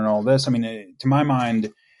phenomena and all this. I mean, to my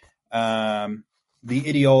mind, the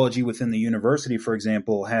ideology within the university, for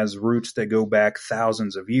example, has roots that go back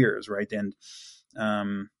thousands of years, right? And,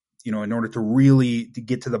 in order to really to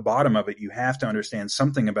get to the bottom of it, you have to understand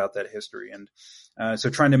something about that history. And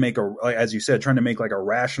so trying to make as you said, trying to make like a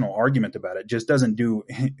rational argument about it just doesn't do,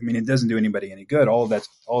 it doesn't do anybody any good. All of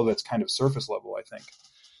that's kind of surface level, I think.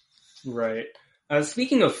 Right.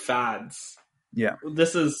 Speaking of fads, yeah,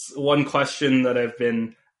 this is one question that I've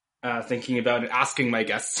been thinking about and asking my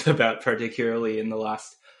guests about, particularly in the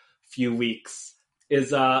last few weeks,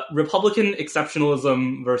 is Republican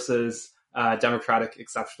exceptionalism versus Democratic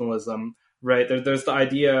exceptionalism, right? There's the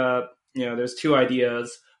idea, there's two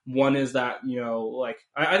ideas. One is that,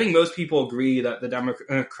 I think most people agree that the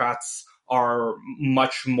Democrats are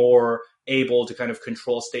much more able to kind of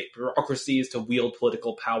control state bureaucracies, to wield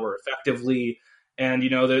political power effectively. And,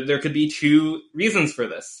 there could be two reasons for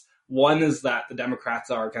this. One is that the Democrats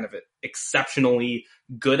are kind of exceptionally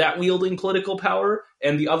good at wielding political power.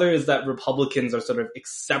 And the other is that Republicans are sort of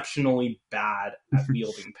exceptionally bad at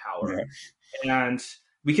wielding power. Yeah. And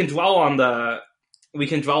we can dwell on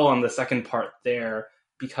the second part there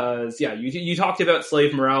because, you talked about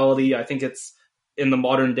slave morality. I think it's in the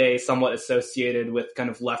modern day somewhat associated with kind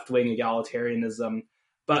of left-wing egalitarianism.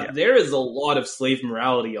 But there is a lot of slave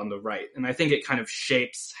morality on the right. And I think it kind of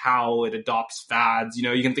shapes how it adopts fads.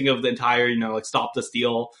 You can think of the entire, like Stop the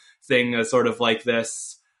Steal thing as sort of like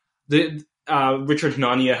this. Richard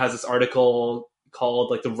Hanania has this article called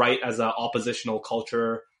like The Right as an Oppositional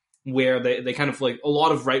Culture, where they kind of like a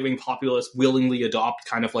lot of right-wing populists willingly adopt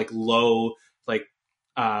kind of like low, like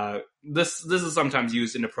this is sometimes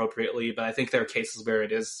used inappropriately, but I think there are cases where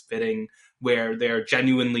it is fitting, where they're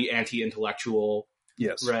genuinely anti-intellectual.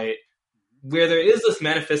 Yes. Right. Where there is this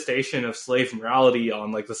manifestation of slave morality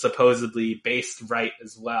on like the supposedly based right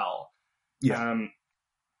as well. Yeah.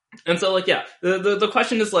 And so like, the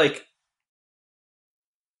question is like,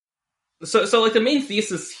 so like the main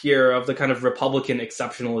thesis here of the kind of Republican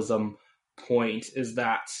exceptionalism point is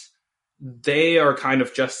that they are kind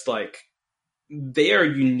of just like, they are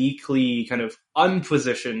uniquely kind of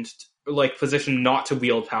unpositioned, like positioned not to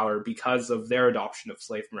wield power because of their adoption of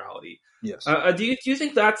slave morality. Yes. Do you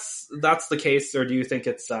think that's the case, or do you think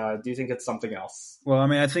it's something else? Well,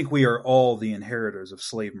 I think we are all the inheritors of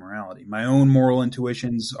slave morality. My own moral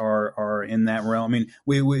intuitions are in that realm.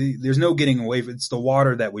 We there's no getting away. It's the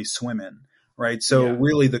water that we swim in, right? So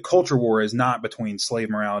really, the culture war is not between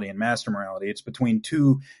slave morality and master morality. It's between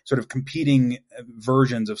two sort of competing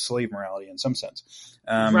versions of slave morality in some sense.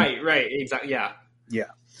 Right. Exactly. Yeah.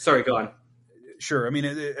 Sorry, go on. Sure.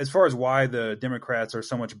 As far as why the Democrats are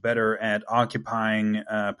so much better at occupying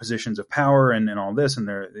positions of power and all this and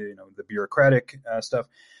their, the bureaucratic stuff.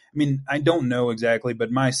 I don't know exactly, but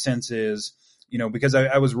my sense is, because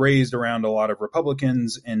I was raised around a lot of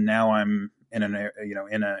Republicans, and now I'm in a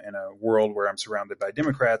world where I'm surrounded by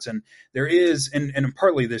Democrats, and there is, and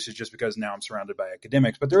partly this is just because now I'm surrounded by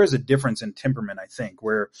academics, but there is a difference in temperament, I think,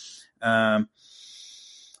 where,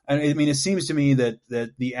 it seems to me that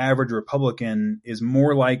the average Republican is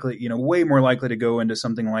more likely, way more likely to go into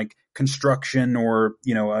something like construction or,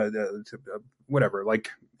 whatever, like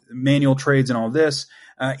manual trades and all this,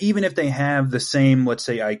 even if they have the same, let's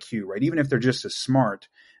say, IQ, right? Even if they're just as smart,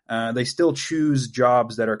 they still choose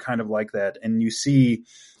jobs that are kind of like that. And you see,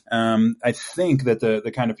 I think that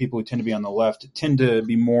the kind of people who tend to be on the left tend to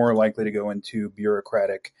be more likely to go into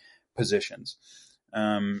bureaucratic positions.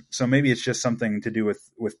 So maybe it's just something to do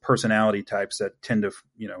with personality types that tend to,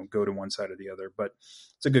 go to one side or the other, but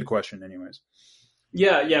it's a good question anyways.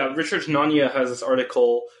 Yeah. Richard Hanania has this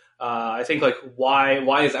article, I think like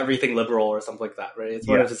why is everything liberal or something like that, right? It's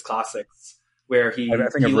one Yeah. of his classics where I think he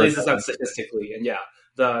I've read lays that this out one. statistically, and yeah,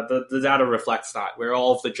 the data reflects that, where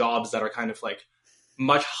all of the jobs that are kind of like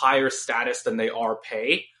much higher status than they are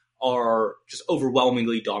pay are just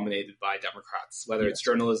overwhelmingly dominated by Democrats, whether it's Yes.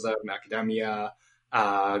 journalism, academia,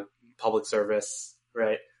 public service,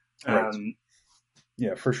 right? Right.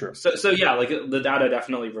 Yeah, for sure. So yeah, like the data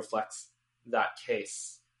definitely reflects that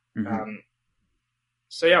case. Mm-hmm.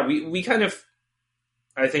 So yeah, we kind of,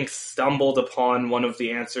 I think, stumbled upon one of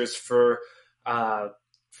the answers for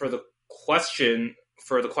the question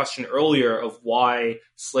earlier of why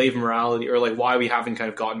slave morality, or like why we haven't kind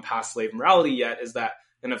of gotten past slave morality yet, is that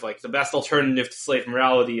kind of like the best alternative to slave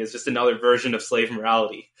morality is just another version of slave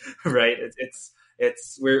morality, right?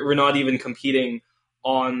 It's we're not even competing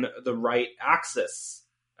on the right axis.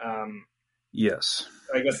 Yes.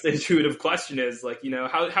 I guess the intuitive question is like,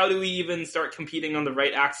 how do we even start competing on the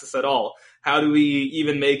right axis at all? How do we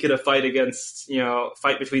even make it a fight against,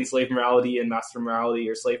 fight between slave morality and master morality,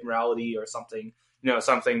 or slave morality or something,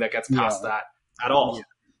 something that gets past that at all? Yeah.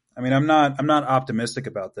 I mean, I'm not optimistic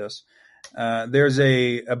about this. There's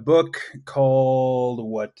a book called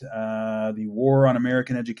The War on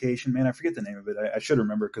American Education. Man, I forget the name of it. I should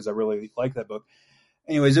remember because I really like that book.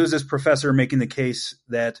 Anyways, it was this professor making the case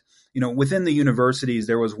that, within the universities,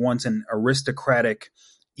 there was once an aristocratic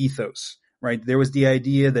ethos, right? There was the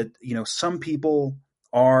idea that, some people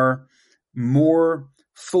are more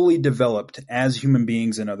fully developed as human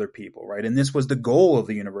beings than other people, right? And this was the goal of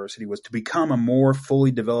the university, was to become a more fully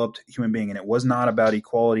developed human being. And it was not about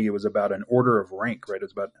equality. It was about an order of rank, right? It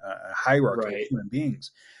was about a hierarchy of human beings.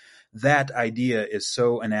 That idea is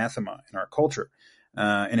so anathema in our culture.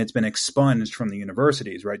 And it's been expunged from the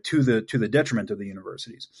universities, right, to the detriment of the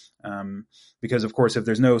universities, because of course, if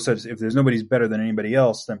there's nobody's better than anybody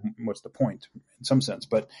else, then what's the point, in some sense?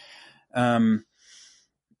 But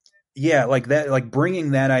yeah, like that, like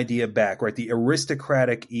bringing that idea back, right? The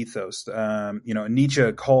aristocratic ethos.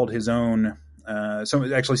 Nietzsche called his own.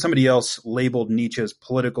 Somebody else labeled Nietzsche's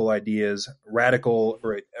political ideas radical,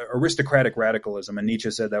 right? Aristocratic radicalism, and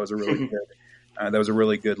Nietzsche said that was a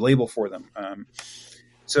really good label for them.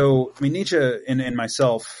 So, I mean, Nietzsche and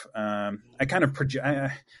myself, I kind of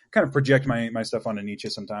project my stuff onto Nietzsche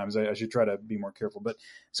sometimes. I should try to be more careful. But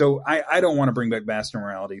so I don't want to bring back master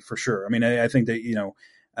morality for sure. I mean, I think that,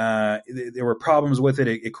 there were problems with it.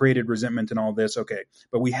 It created resentment and all this. Okay.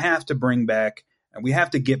 But we have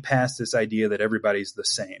to get past this idea that everybody's the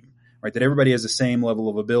same. Right, that everybody has the same level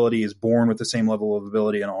of ability, is born with the same level of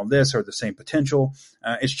ability and all this, or the same potential.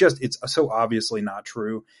 It's so obviously not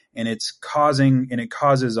true. And it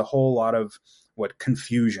causes a whole lot of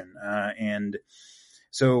confusion. And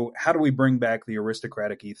so how do we bring back the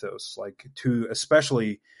aristocratic ethos?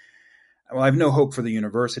 Especially, well, I have no hope for the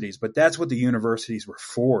universities, but that's what the universities were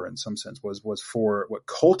for, in some sense, was for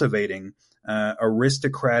cultivating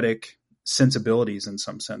aristocratic sensibilities, in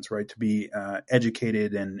some sense, right? To be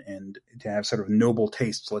educated and to have sort of noble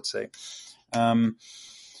tastes, let's say. The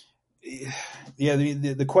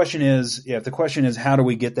question is, how do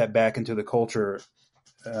we get that back into the culture?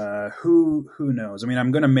 Who knows? I mean,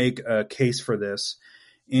 I'm going to make a case for this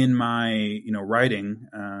in my, writing,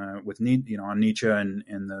 with on Nietzsche and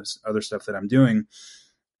the other stuff that I'm doing.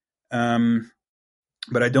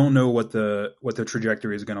 But I don't know what the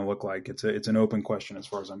trajectory is going to look like. It's an open question as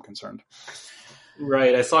far as I'm concerned.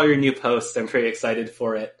 Right. I saw your new post. I'm pretty excited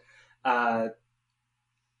for it.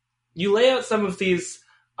 You lay out some of these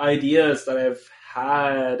ideas that I've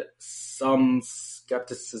had some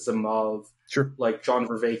skepticism of, sure, like John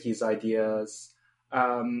Vervaeke's ideas.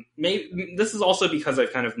 Maybe this is also because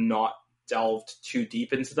I've kind of not delved too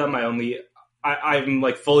deep into them. I'm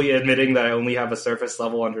like fully admitting that I only have a surface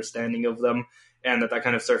level understanding of them, and that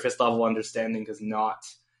kind of surface level understanding has not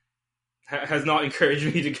encouraged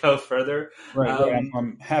me to go further. Right.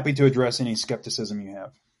 I'm happy to address any skepticism you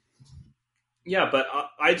have. Yeah, but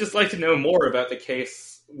I just like to know more about the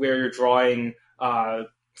case where you're drawing,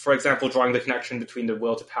 for example, drawing the connection between the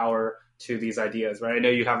will to power to these ideas, right? I know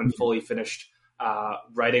you haven't fully finished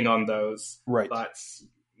writing on those, right? But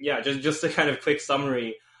yeah, just a kind of quick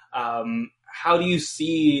summary. How do you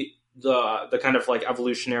see the kind of like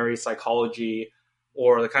evolutionary psychology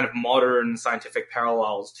or the kind of modern scientific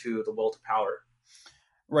parallels to the will to power?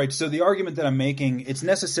 Right. So the argument that I'm making, it's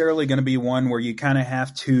necessarily going to be one where you kind of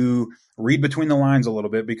have to read between the lines a little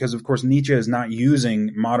bit, because of course Nietzsche is not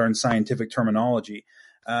using modern scientific terminology.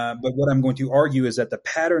 But what I'm going to argue is that the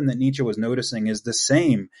pattern that Nietzsche was noticing is the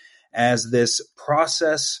same as this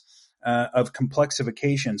process of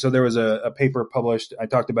complexification. So there was a paper published, I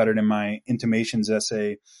talked about it in my Intimations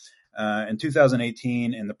essay, in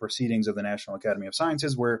 2018 in the Proceedings of the National Academy of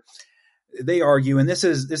Sciences, where they argue, and this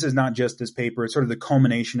is not just this paper, it's sort of the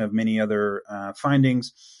culmination of many other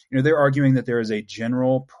findings. They're arguing that there is a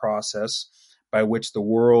general process by which the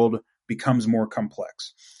world becomes more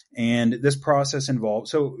complex. And this process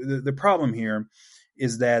involves, so the problem here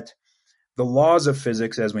is that the laws of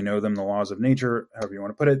physics, as we know them, the laws of nature, however you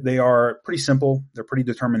want to put it, they are pretty simple. They're pretty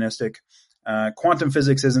deterministic. Quantum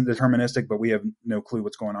physics isn't deterministic, but we have no clue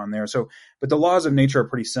what's going on there. But the laws of nature are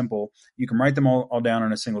pretty simple. You can write them all down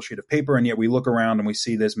on a single sheet of paper, and yet we look around and we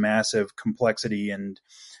see this massive complexity, and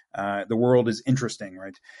the world is interesting,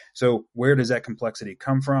 right? So where does that complexity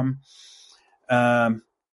come from?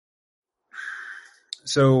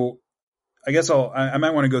 So I guess I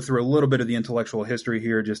might want to go through a little bit of the intellectual history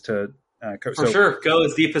here just to sure. Go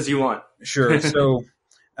as deep as you want. Sure. So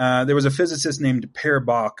there was a physicist named Per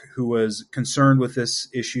Bach who was concerned with this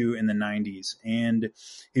issue in the 90s, and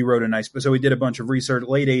he wrote so he did a bunch of research,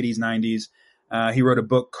 late 80s, 90s. He wrote a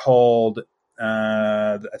book called,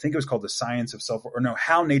 I think it was called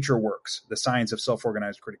How Nature Works, The Science of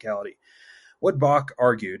Self-Organized Criticality. What Bach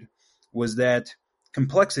argued was that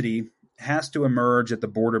complexity has to emerge at the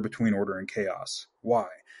border between order and chaos. Why?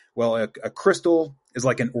 Well, a crystal is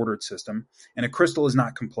like an ordered system, and a crystal is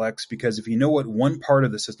not complex because if you know what one part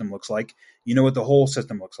of the system looks like, you know what the whole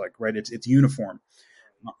system looks like, right? It's uniform.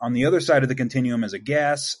 On the other side of the continuum is a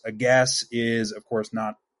gas. A gas is, of course,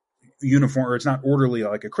 not uniform, or it's not orderly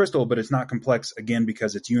like a crystal, but it's not complex, again,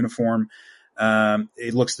 because it's uniform.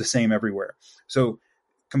 It looks the same everywhere. So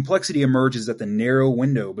complexity emerges at the narrow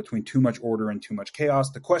window between too much order and too much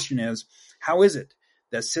chaos. The question is, how is it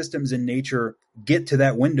that systems in nature get to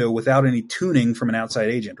that window without any tuning from an outside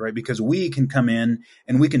agent, right? Because we can come in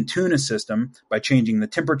and we can tune a system by changing the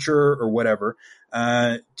temperature or whatever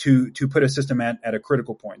to put a system at a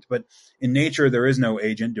critical point. But in nature, there is no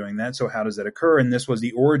agent doing that. So how does that occur? And this was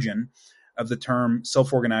the origin of the term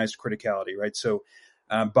self-organized criticality, right? So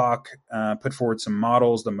Bach put forward some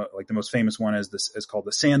models. The most famous one is called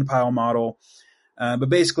the sand pile model. But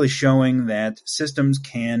basically showing that systems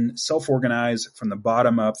can self-organize from the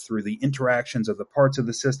bottom up through the interactions of the parts of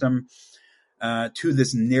the system to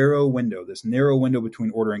this narrow window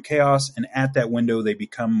between order and chaos. And at that window, they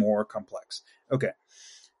become more complex. Okay,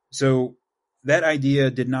 so that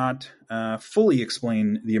idea did not fully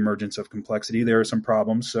explain the emergence of complexity. There are some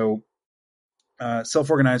problems. So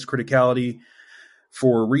self-organized criticality,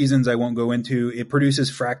 for reasons I won't go into, it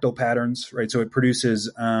produces fractal patterns, right? So it produces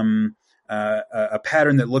a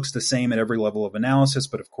pattern that looks the same at every level of analysis,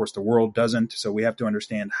 but of course the world doesn't. So we have to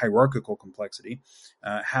understand hierarchical complexity,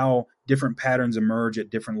 how different patterns emerge at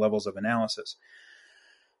different levels of analysis.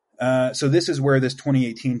 So this is where this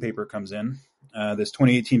 2018 paper comes in, this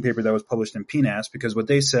 2018 paper that was published in PNAS, because what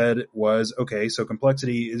they said was, okay, so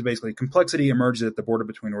complexity emerges at the border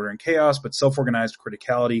between order and chaos, but self-organized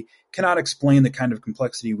criticality cannot explain the kind of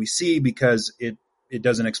complexity we see because it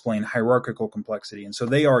doesn't explain hierarchical complexity. And so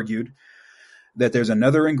they argued that there's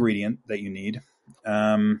another ingredient that you need.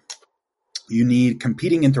 You need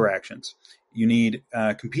competing interactions. You need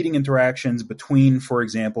competing interactions between, for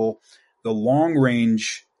example, the long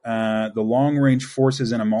range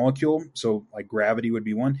forces in a molecule. So like gravity would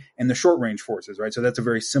be one, and the short range forces, right? So that's a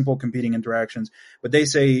very simple competing interactions. But they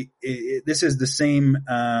say this is the same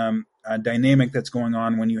dynamic that's going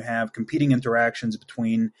on when you have competing interactions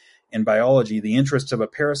between, in biology, the interests of a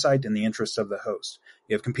parasite and the interests of the host.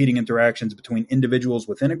 You have competing interactions between individuals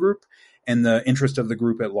within a group and the interest of the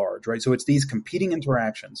group at large, right? So it's these competing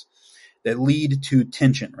interactions that lead to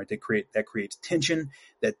tension, right? That creates tension.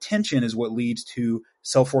 That tension is what leads to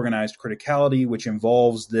self-organized criticality, which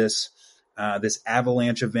involves this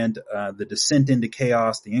avalanche event, the descent into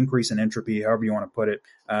chaos, the increase in entropy, however you want to put it,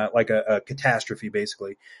 like a catastrophe,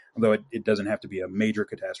 basically. Although it doesn't have to be a major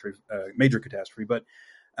catastrophe, but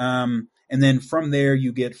and then from there,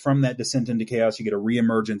 from that descent into chaos, you get a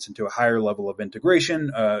reemergence into a higher level of integration,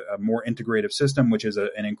 a more integrative system, which is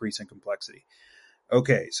an increase in complexity.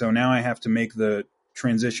 Okay, so now I have to make the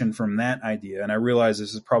transition from that idea, and I realize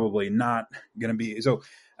this is probably not going to be so.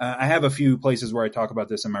 I have a few places where I talk about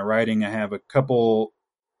this in my writing. I have a couple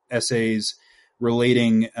essays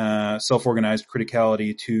relating self-organized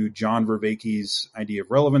criticality to John Vervaeke's idea of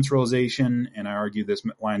relevance realization, and I argue this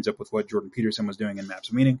lines up with what Jordan Peterson was doing in Maps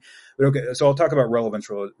of Meaning. But okay, so I'll talk about relevance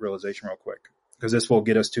realization real quick, because this will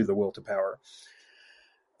get us to the will to power.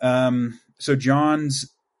 So John's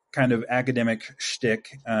kind of academic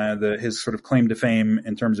shtick, his sort of claim to fame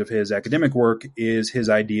in terms of his academic work is his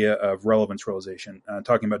idea of relevance realization,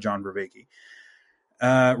 talking about John Vervaeke.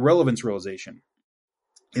 Relevance realization.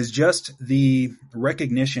 is just the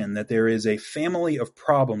recognition that there is a family of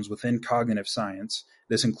problems within cognitive science.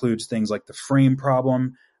 This includes things like the frame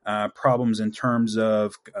problem, problems in terms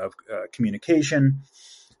of communication.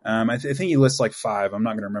 I think he lists like 5. I'm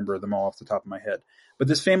not going to remember them all off the top of my head. But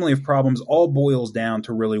this family of problems all boils down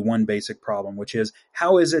to really one basic problem, which is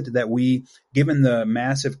how is it that we, given the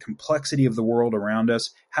massive complexity of the world around us,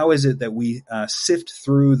 how is it that we sift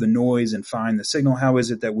through the noise and find the signal? How is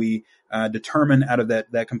it that we determine out of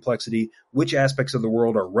that complexity which aspects of the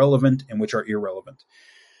world are relevant and which are irrelevant?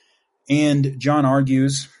 And John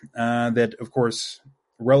argues that, of course,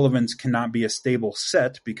 relevance cannot be a stable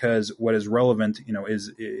set because what is relevant,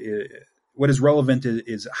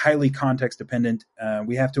 is highly context dependent.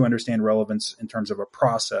 We have to understand relevance in terms of a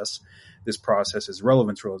process. This process is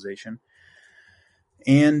relevance realization.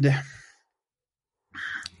 And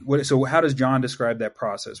so how does John describe that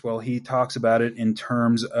process? Well, he talks about it in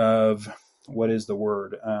terms of, what is the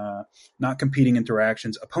word? Not competing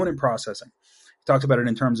interactions, opponent processing. He talks about it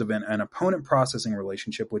in terms of an opponent processing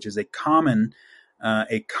relationship, which is a common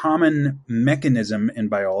mechanism in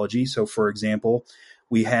biology. So, for example,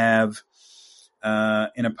 we have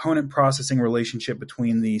an opponent processing relationship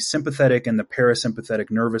between the sympathetic and the parasympathetic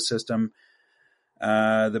nervous system.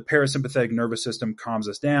 The parasympathetic nervous system calms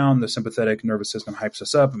us down. The sympathetic nervous system hypes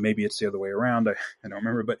us up. Maybe it's the other way around. I don't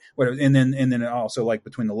remember, but whatever. And then also like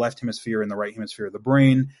between the left hemisphere and the right hemisphere of the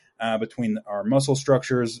brain, between our muscle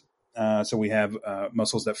structures. So we have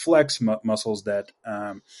muscles that flex, muscles that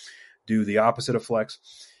do the opposite of flex.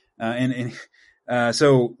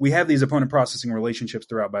 So we have these opponent processing relationships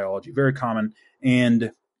throughout biology, very common.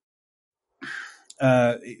 And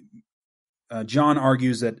John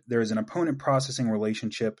argues that there is an opponent processing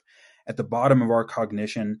relationship at the bottom of our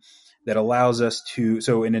cognition that allows us to.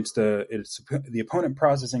 So, and it's the opponent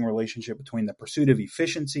processing relationship between the pursuit of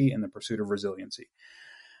efficiency and the pursuit of resiliency.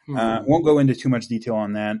 Won't go into too much detail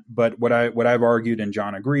on that, but what I've argued, and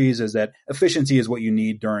John agrees, is that efficiency is what you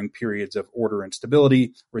need during periods of order and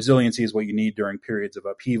stability. Resiliency is what you need during periods of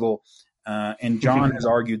upheaval. And John has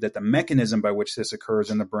argued that the mechanism by which this occurs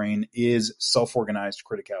in the brain is self-organized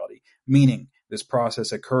criticality, meaning this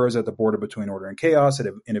process occurs at the border between order and chaos. It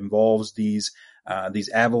involves these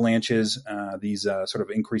avalanches, these sort of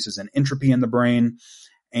increases in entropy in the brain,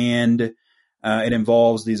 and it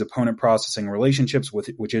involves these opponent processing relationships,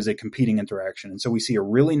 which is a competing interaction. And so we see a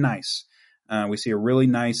really nice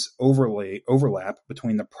overlap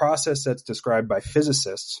between the process that's described by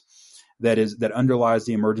physicists that underlies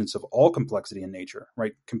the emergence of all complexity in nature,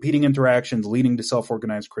 right? Competing interactions leading to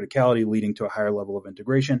self-organized criticality, leading to a higher level of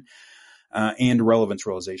integration, and relevance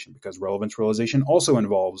realization, because relevance realization also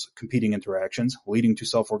involves competing interactions leading to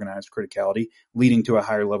self-organized criticality, leading to a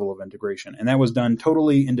higher level of integration. And that was done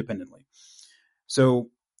totally independently.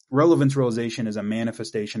 So relevance realization is a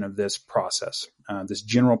manifestation of this process, this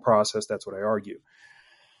general process. That's what I argue.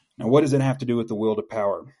 Now, what does it have to do with the will to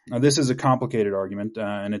power? Now, this is a complicated argument,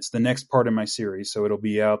 and it's the next part of my series, so it'll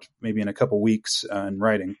be out maybe in a couple weeks in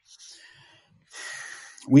writing.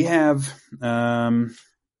 We have a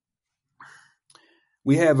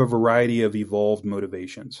variety of evolved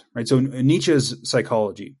motivations, right? So Nietzsche's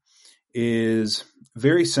psychology is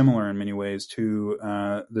very similar in many ways to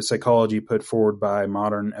the psychology put forward by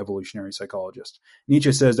modern evolutionary psychologists.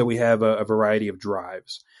 Nietzsche says that we have a variety of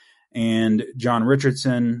drives. And John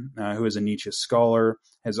Richardson, who is a Nietzsche scholar,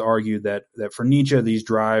 has argued that for Nietzsche, these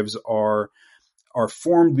drives are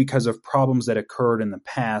formed because of problems that occurred in the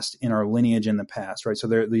past, in our lineage in the past, right? So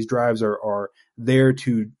these drives are there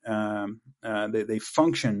to they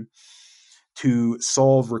function to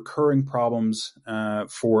solve recurring problems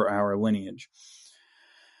for our lineage.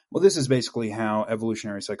 Well, this is basically how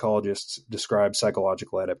evolutionary psychologists describe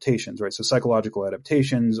psychological adaptations, right? So psychological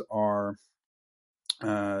adaptations are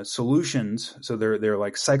solutions. So they're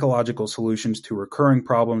like psychological solutions to recurring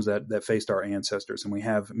problems that faced our ancestors. And we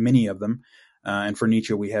have many of them. And for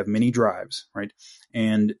Nietzsche, we have many drives, right?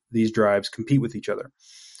 And these drives compete with each other.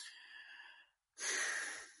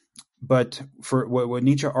 But for what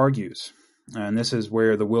Nietzsche argues, and this is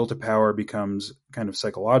where the will to power becomes kind of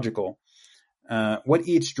psychological, what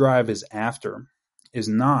each drive is after is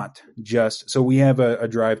not just, so we have a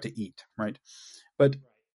drive to eat, right? But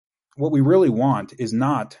what we really want is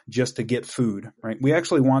not just to get food, right? We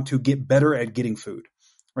actually want to get better at getting food,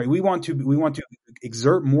 right? We want to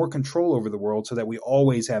exert more control over the world so that we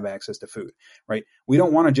always have access to food, right? We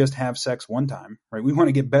don't want to just have sex one time, right? We want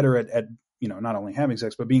to get better at not only having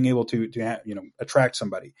sex, but being able to attract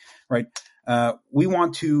somebody, right? We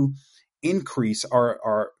want to increase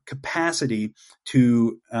our capacity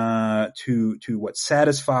to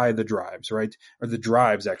satisfy the drives, right? Or the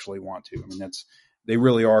drives actually want to. I mean, they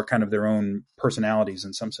really are kind of their own personalities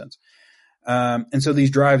in some sense. And so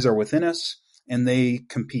these drives are within us, and they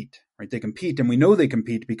compete, right? They compete, and we know they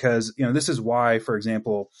compete because, this is why, for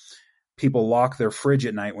example, people lock their fridge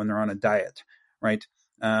at night when they're on a diet, right?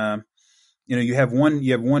 You have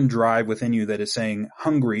one drive within you that is saying,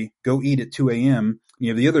 hungry, go eat at 2 a.m. You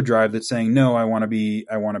have the other drive that's saying, no, I want to be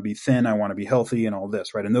thin, I want to be healthy, and all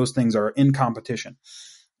this, right? And those things are in competition.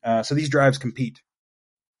 So these drives compete,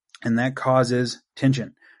 and that causes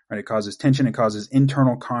tension, right? It causes tension. It causes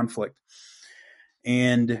internal conflict.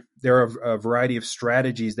 And there are a variety of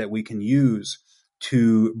strategies that we can use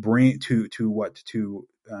to bring to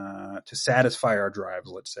satisfy our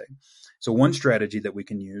drives, let's say. So one strategy that we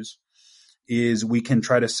can use is we can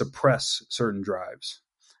try to suppress certain drives.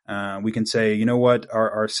 We can say, you know what,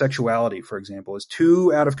 our sexuality, for example, is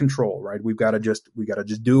too out of control, right? We got to just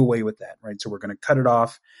do away with that, right? So we're going to cut it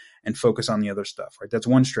off and focus on the other stuff, right? That's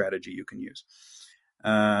one strategy you can use.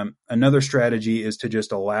 Another strategy is to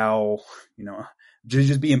just allow,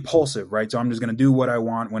 just be impulsive, right? So I'm just going to do what I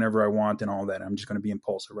want whenever I want and all that. I'm just going to be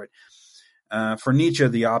impulsive, right? For Nietzsche,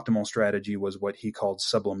 the optimal strategy was what he called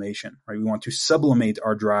sublimation, right? We want to sublimate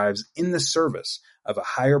our drives in the service of a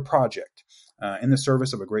higher project, in the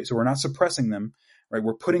service of so we're not suppressing them, right?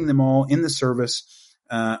 We're putting them all in the service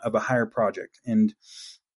of a higher project. And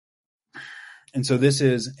so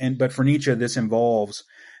but for Nietzsche, this involves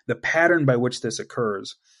the pattern by which this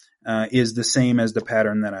occurs is the same as the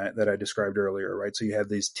pattern that I described earlier, right? So you have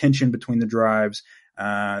this tension between the drives.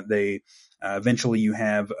 Eventually you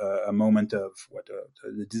have a moment of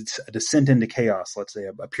a descent into chaos, let's say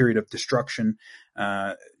a period of destruction.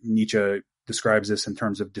 Nietzsche describes this in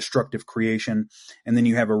terms of destructive creation. And then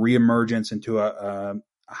you have a reemergence into a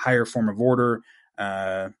higher form of order.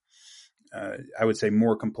 I would say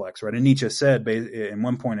more complex, right? And Nietzsche said, at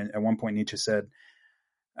one point Nietzsche said,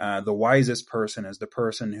 the wisest person is the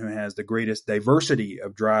person who has the greatest diversity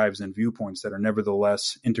of drives and viewpoints that are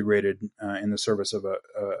nevertheless integrated in the service of a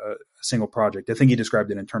single project. I think he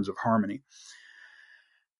described it in terms of harmony.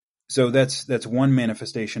 So that's one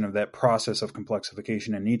manifestation of that process of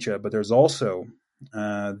complexification in Nietzsche. But there's also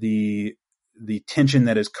the tension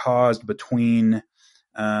that is caused between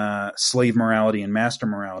slave morality and master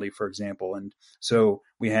morality, for example. And so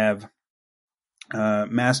we have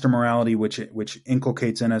master morality, which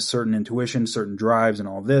inculcates in us certain intuition, certain drives, and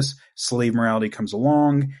all of this. Slave morality comes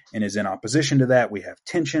along and is in opposition to that. We have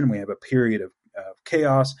tension. We have a period of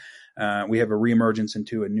chaos. We have a reemergence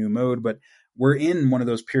into a new mode. But we're in one of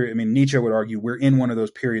those periods. I mean, Nietzsche would argue we're in one of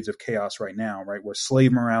those periods of chaos right now, right, where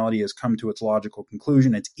slave morality has come to its logical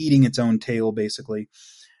conclusion. It's eating its own tail, basically.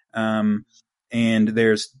 And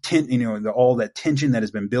there's all that tension that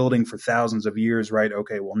has been building for thousands of years, right?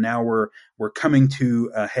 Okay, well now we're coming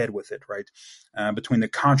to a head with it, right? Between the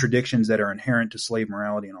contradictions that are inherent to slave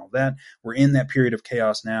morality and all that, we're in that period of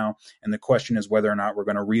chaos now, and the question is whether or not we're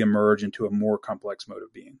going to reemerge into a more complex mode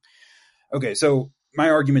of being. Okay, so my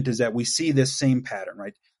argument is that we see this same pattern,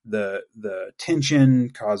 right? The tension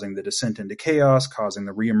causing the descent into chaos, causing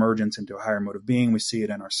the reemergence into a higher mode of being. We see it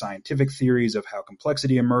in our scientific theories of how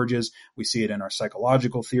complexity emerges. We see it in our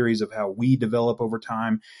psychological theories of how we develop over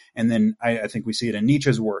time. And then I think we see it in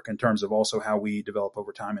Nietzsche's work in terms of also how we develop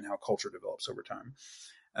over time and how culture develops over time.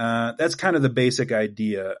 That's kind of the basic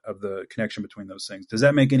idea of the connection between those things. Does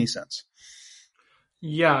that make any sense?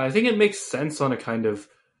 Yeah, I think it makes sense on a kind of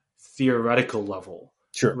theoretical level.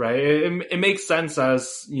 Sure. Right. It makes sense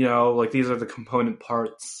as, like these are the component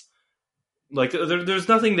parts. Like there's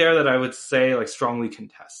nothing there that I would say like strongly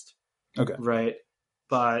contest. Okay. Right.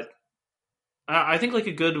 But I think like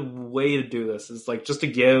a good way to do this is like just to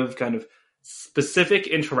give kind of specific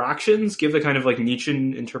interactions, give the kind of like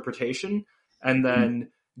Nietzschean interpretation, and then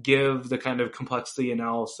give the kind of complexity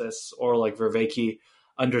analysis or like Vervaeke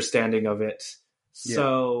understanding of it. Yeah.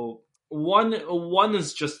 So one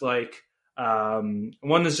is just like,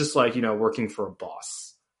 working for a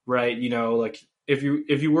boss, right? Like if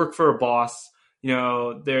you work for a boss,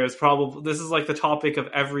 there's probably, this is like the topic of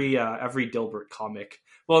every Dilbert comic.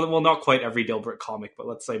 Well, not quite every Dilbert comic, but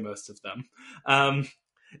let's say most of them.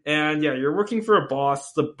 And yeah, you're working for a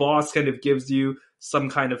boss. The boss kind of gives you some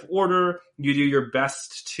kind of order. You do your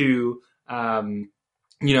best to, you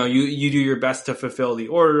do your best to fulfill the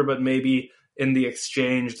order, but maybe in the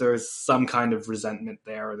exchange, there's some kind of resentment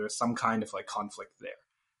there, or there's some kind of like conflict there,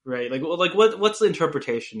 right? Like what's the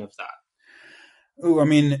interpretation of that? Oh, I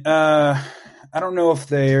mean, I don't know if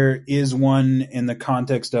there is one in the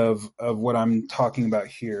context of what I'm talking about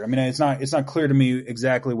here. I mean, it's not clear to me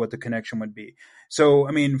exactly what the connection would be. So,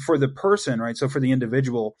 I mean, for the person, right? So for the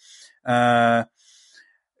individual,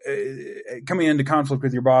 coming into conflict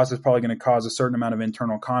with your boss is probably going to cause a certain amount of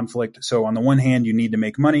internal conflict. So on the one hand, you need to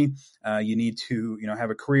make money. You need to, have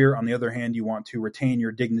a career. On the other hand, you want to retain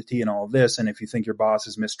your dignity and all of this. And if you think your boss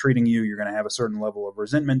is mistreating you, you're going to have a certain level of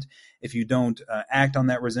resentment. If you don't act on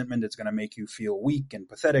that resentment, it's going to make you feel weak and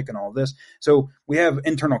pathetic and all of this. So we have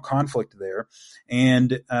internal conflict there.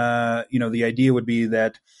 And, the idea would be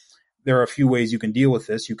that there are a few ways you can deal with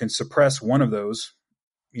this. You can suppress one of those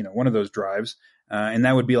drives. And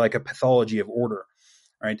that would be like a pathology of order,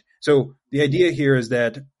 right? So the idea here is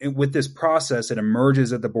that with this process, it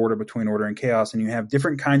emerges at the border between order and chaos, and you have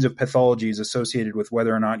different kinds of pathologies associated with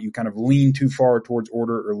whether or not you kind of lean too far towards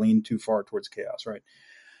order or lean too far towards chaos, right?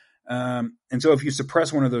 And so if you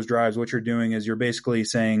suppress one of those drives, what you're doing is you're basically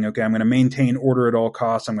saying, okay, I'm going to maintain order at all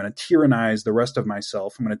costs. I'm going to tyrannize the rest of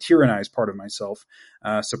myself. I'm going to tyrannize part of myself,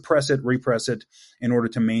 suppress it, repress it in order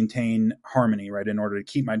to maintain harmony, right? In order to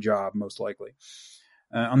keep my job, most likely.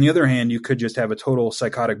 On the other hand, you could just have a total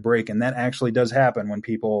psychotic break. And that actually does happen when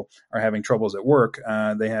people are having troubles at work.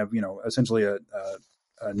 They have, essentially a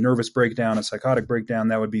nervous breakdown, a psychotic breakdown.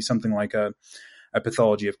 That would be something like a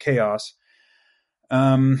pathology of chaos.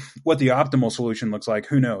 What the optimal solution looks like,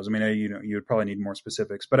 who knows? I mean, you would probably need more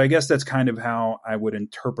specifics, but I guess that's kind of how I would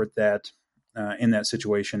interpret that in that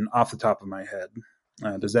situation off the top of my head.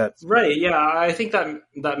 Does that? Right. Yeah. I think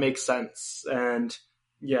that makes sense. And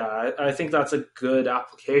yeah, I think that's a good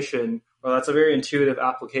application, or that's a very intuitive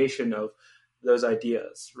application of those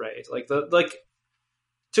ideas, right?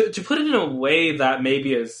 To put it in a way that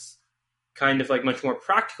maybe is kind of like much more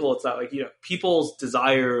practical, it's that people's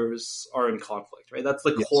desires are in conflict, right? That's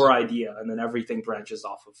the core idea, and then everything branches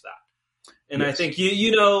off of that. And I think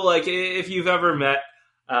if you've ever met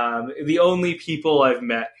the only people I've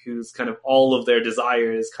met whose kind of all of their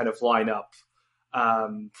desires kind of line up,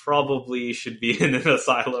 probably should be in an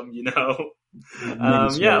asylum, of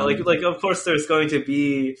course there's going to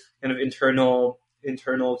be kind of internal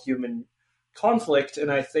human conflict, and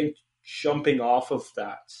I think jumping off of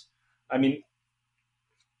that, I mean,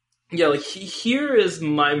 here is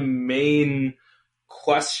my main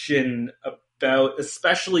question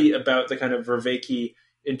especially about the kind of Vervaeke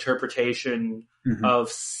interpretation of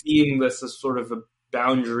seeing this as sort of a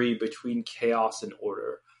boundary between chaos and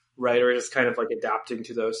order, right? Or just kind of like adapting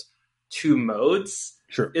to those two modes.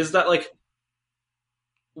 Sure. Is that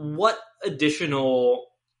what additional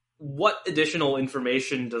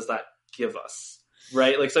information does that give us?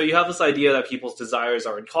 Right? So you have this idea that people's desires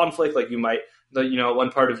are in conflict. Like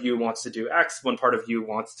one part of you wants to do X, one part of you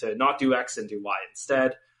wants to not do X and do Y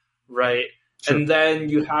instead. Right. Sure. And then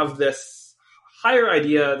you have this higher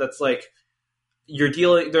idea that's there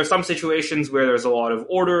are some situations where there's a lot of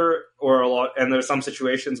order and there's some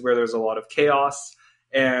situations where there's a lot of chaos,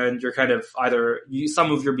 and you're kind of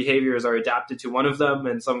some of your behaviors are adapted to one of them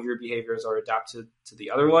and some of your behaviors are adapted to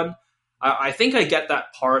the other one. I think I get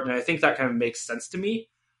that part, and I think that kind of makes sense to me,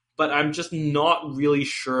 but I'm just not really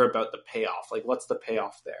sure about the payoff. What's the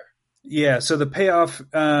payoff there? Yeah, so the payoff,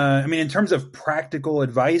 in terms of practical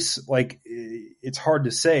advice, it's hard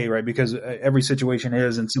to say, right? Because every situation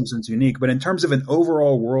is in some sense unique. But in terms of an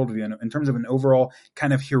overall worldview, in terms of an overall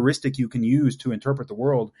kind of heuristic you can use to interpret the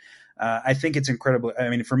world, I think it's incredible.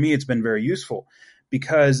 For me, it's been very useful,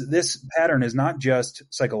 because this pattern is not just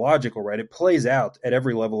psychological, right? It plays out at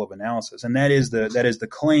every level of analysis. And that is the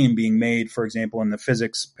claim being made, for example, in the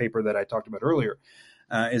physics paper that I talked about earlier,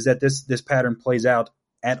 is that this pattern plays out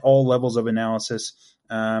at all levels of analysis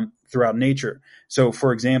throughout nature. So,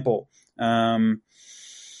 for example,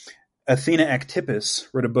 Athena Actippus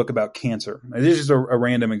wrote a book about cancer. This is a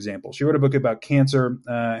random example. She wrote a book about cancer,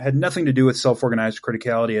 had nothing to do with self-organized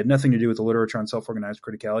criticality, had nothing to do with the literature on self-organized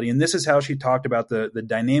criticality. And this is how she talked about the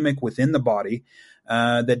dynamic within the body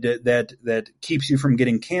that keeps you from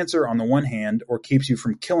getting cancer on the one hand, or keeps you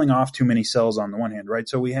from killing off too many cells on the one hand, right?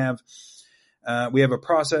 So we have a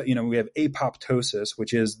process, we have apoptosis,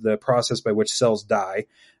 which is the process by which cells die.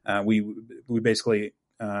 We basically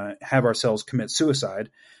have our cells commit suicide.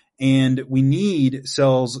 And we need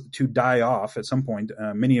cells to die off at some point,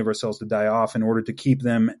 many of our cells to die off in order to keep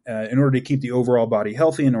them, in order to keep the overall body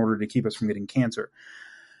healthy, in order to keep us from getting cancer.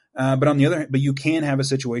 But on the other hand, you can have a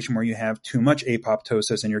situation where you have too much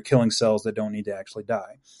apoptosis and you're killing cells that don't need to actually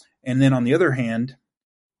die. And then on the other hand,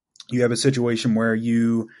 you have a situation where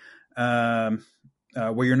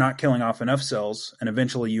where you're not killing off enough cells, and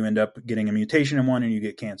eventually you end up getting a mutation in one and you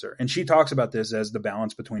get cancer. And she talks about this as the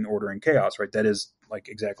balance between order and chaos, right? That is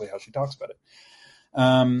exactly how she talks about it.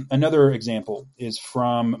 Another example is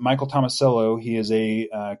from Michael Tomasello. He is an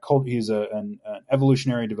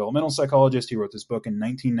evolutionary developmental psychologist. He wrote this book in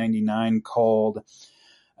 1999 called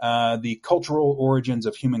The Cultural Origins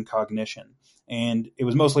of Human Cognition. And it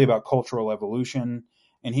was mostly about cultural evolution.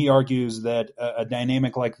 And he argues that a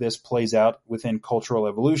dynamic like this plays out within cultural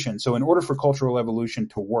evolution. So in order for cultural evolution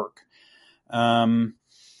to work,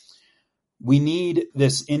 we need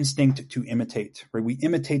this instinct to imitate, right? We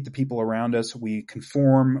imitate the people around us. We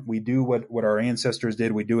conform. We do what our ancestors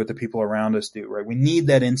did. We do what the people around us do, right? We need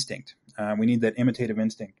that instinct. We need that imitative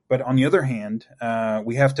instinct. But on the other hand,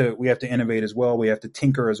 we have to innovate as well. We have to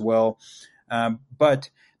tinker as well. But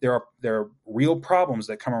there are real problems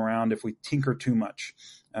that come around if we tinker too much.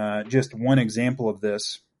 Just one example of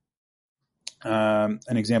this, an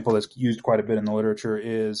example that's used quite a bit in the literature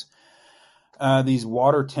is these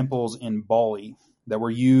water temples in Bali that were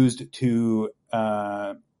used to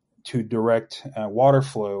direct water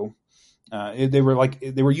flow. They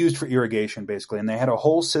were used for irrigation basically, and they had a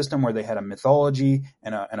whole system where they had a mythology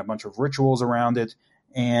and a bunch of rituals around it,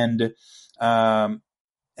 and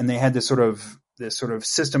they had this sort of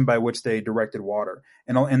system by which they directed water.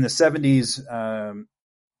 And in the 70s,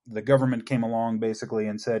 the government came along basically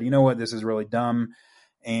and said, you know what, this is really dumb,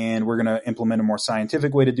 and we're going to implement a more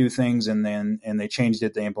scientific way to do things. And they changed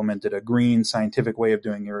it. They implemented a green scientific way of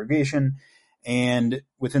doing irrigation. And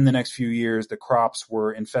within the next few years, the crops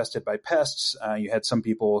were infested by pests. You had some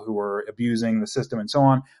people who were abusing the system and so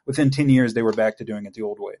on. Within 10 years, they were back to doing it the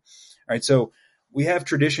old way. All right. So we have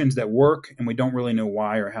traditions that work, and we don't really know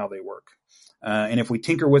why or how they work. And if we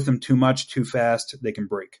tinker with them too much, too fast, they can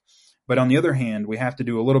break. But on the other hand, we have to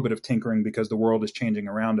do a little bit of tinkering because the world is changing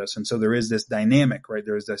around us. And so there is this dynamic, right?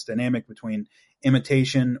 There is this dynamic between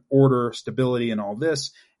imitation, order, stability, and all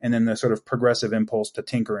this, and then the sort of progressive impulse to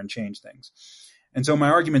tinker and change things. And so my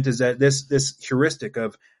argument is that this heuristic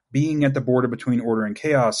of being at the border between order and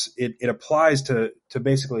chaos, it applies to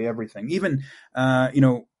basically everything. Even,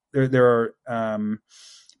 there are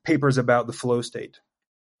papers about the flow state,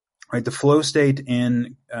 right? The flow state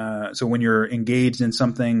so when you're engaged in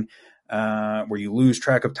something, where you lose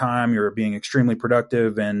track of time, you're being extremely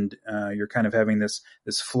productive, and you're kind of having this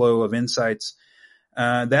flow of insights.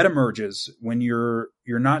 That emerges when you're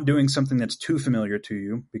not doing something that's too familiar to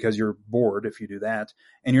you because you're bored if you do that,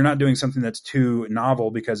 and you're not doing something that's too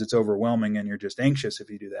novel because it's overwhelming and you're just anxious if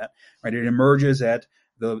you do that. Right? It emerges at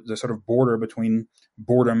the sort of border between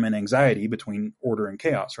boredom and anxiety, between order and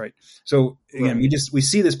chaos, right? So again, we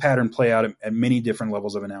see this pattern play out at many different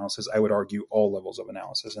levels of analysis. I would argue all levels of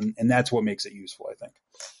analysis, and that's what makes it useful, I think.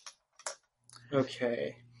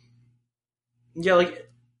 Okay. Yeah, like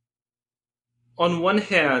on one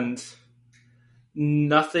hand,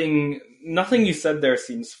 nothing you said there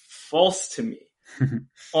seems false to me.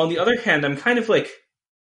 On the other hand, I'm kind of like,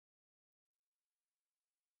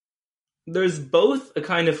 there's both a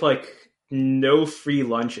kind of like no free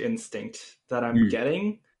lunch instinct that I'm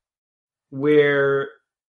getting, where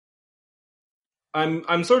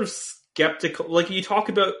I'm sort of skeptical. Like, you talk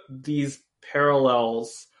about these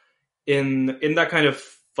parallels in that kind of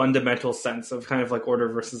fundamental sense of kind of like order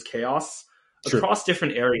versus chaos across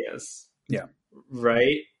different areas. Yeah.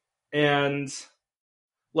 Right. And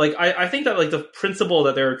like, I think that like the principle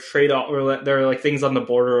that there are trade-off, or that there are like things on the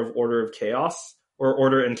border of order of chaos, or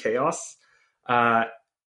order and chaos,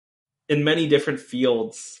 in many different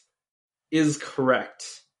fields is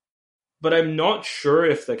correct. But I'm not sure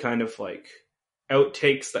if the kind of like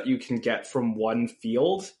outtakes that you can get from one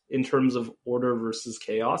field in terms of order versus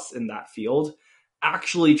chaos in that field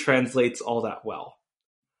actually translates all that well.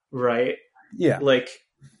 Right? Yeah. Like,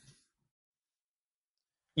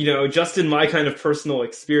 just in my kind of personal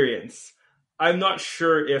experience, I'm not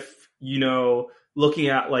sure if, looking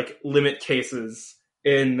at like limit cases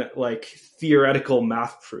in like theoretical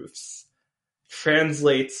math proofs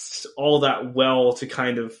translates all that well to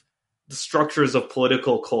kind of the structures of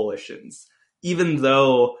political coalitions, even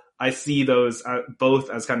though I see those both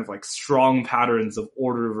as kind of like strong patterns of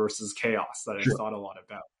order versus chaos that I've thought a lot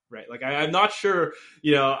about, right? Like, I'm not sure,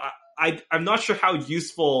 I'm not sure how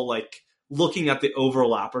useful like looking at the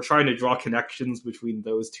overlap or trying to draw connections between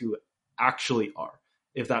those two actually are,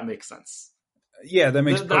 if that makes sense. Yeah, that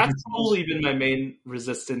makes perfect sense. That's probably been my main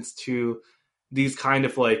resistance to these kind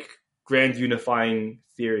of like grand unifying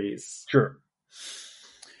theories. Sure.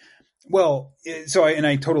 Well,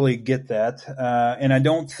 I totally get that. And I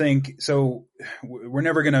don't think, so we're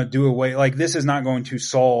never going to do away, like this is not going to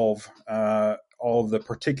solve all of the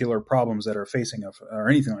particular problems that are facing us or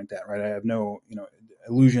anything like that, right? I have no,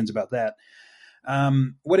 illusions about that.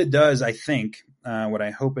 What it does, I think, what I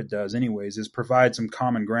hope it does anyways, is provide some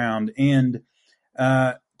common ground and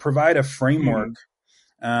provide a framework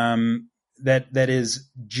that is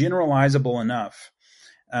generalizable enough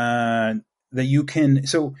that you can.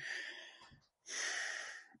 So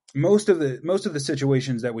most of the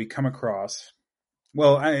situations that we come across,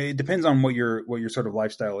 well, it depends on what your sort of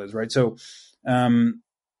lifestyle is, right? So,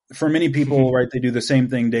 for many people, right, they do the same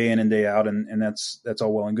thing day in and day out, and that's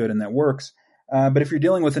all well and good, and that works. But if you're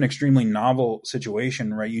dealing with an extremely novel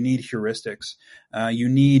situation, right, you need heuristics. You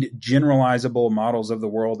need generalizable models of the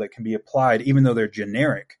world that can be applied, even though they're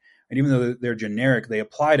generic. And even though they're generic, they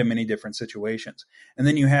apply to many different situations. And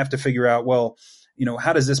then you have to figure out, well,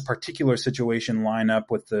 how does this particular situation line up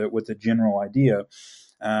with the general idea?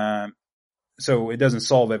 So it doesn't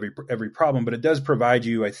solve every problem, but it does provide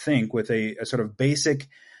you, I think, with a sort of basic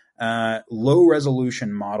low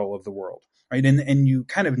resolution model of the world. Right. And you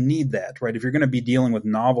kind of need that, right? If you're going to be dealing with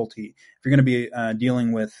novelty, if you're going to be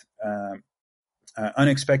dealing with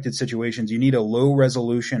unexpected situations, you need a low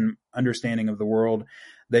resolution understanding of the world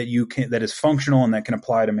that is functional and that can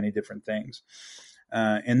apply to many different things.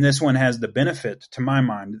 And this one has the benefit, to my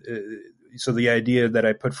mind. So the idea that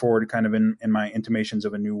I put forward kind of in my Intimations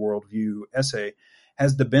of a New Worldview essay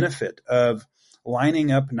has the benefit of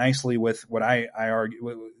lining up nicely with what I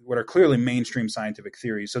argue, what are clearly mainstream scientific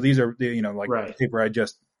theories. So these are, Right. The paper I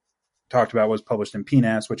just talked about was published in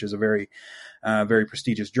PNAS, which is a very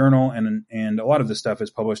prestigious journal, and a lot of this stuff is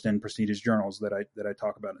published in prestigious journals that I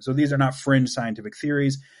talk about. So these are not fringe scientific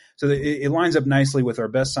theories. So it lines up nicely with our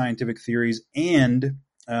best scientific theories, and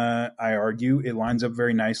I argue it lines up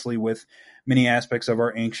very nicely with many aspects of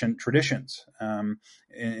our ancient traditions.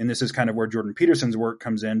 And this is kind of where Jordan Peterson's work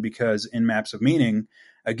comes in, because in Maps of Meaning,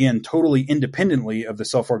 again, totally independently of the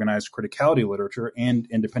self-organized criticality literature and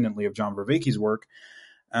independently of John Vervaeke's work,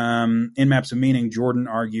 in Maps of Meaning, Jordan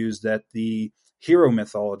argues that the hero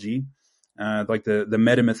mythology, like the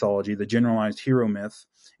meta mythology, the generalized hero myth,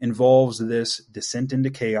 involves this descent into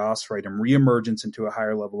chaos, right, and reemergence into a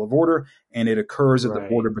higher level of order, and it occurs at the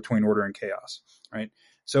border between order and chaos, right?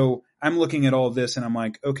 So I'm looking at all of this and I'm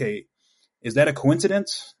like, okay, is that a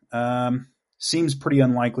coincidence? Seems pretty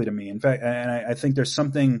unlikely to me. In fact, and I think there's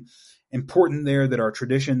something important there that our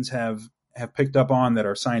traditions have picked up on, that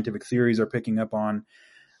our scientific theories are picking up on,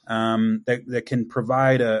 that can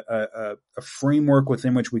provide a framework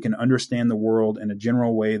within which we can understand the world in a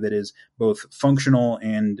general way that is both functional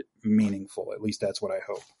and meaningful. At least that's what I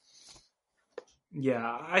hope.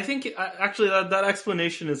 Yeah, I think actually that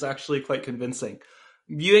explanation is actually quite convincing.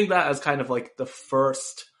 Viewing that as kind of like the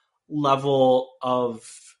first level of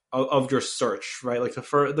your search, right? Like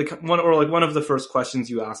one of the first questions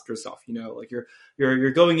you ask yourself. Like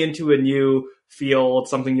you're going into a new field,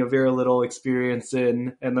 something you have very little experience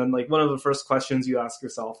in, and then like one of the first questions you ask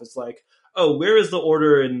yourself is like, oh, where is the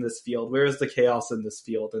order in this field? Where is the chaos in this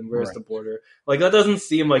field? And where's the border? Like that doesn't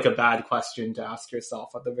seem like a bad question to ask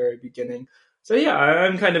yourself at the very beginning. So yeah,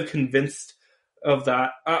 I'm kind of convinced of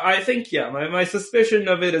that. I think, yeah, my suspicion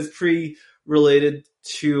of it is related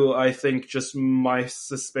to, I think, just my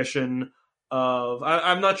suspicion of,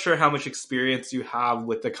 I'm not sure how much experience you have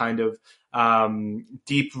with the kind of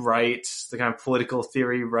deep right, the kind of political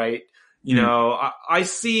theory right. I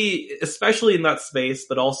see, especially in that space,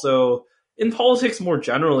 but also in politics more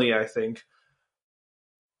generally, I think,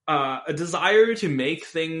 a desire to make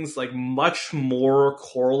things like much more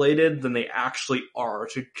correlated than they actually are,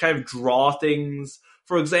 to kind of draw things,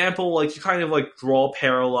 for example, like to kind of like draw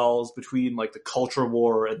parallels between like the culture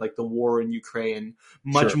war and like the war in Ukraine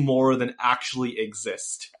much more than actually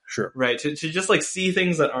exist. Sure. Right. To just like see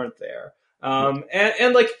things that aren't there.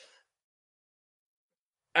 And like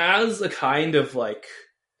as a kind of like,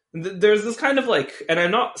 there's this kind of like, and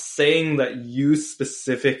I'm not saying that you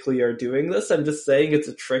specifically are doing this, I'm just saying it's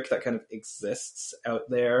a trick that kind of exists out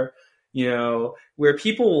there, where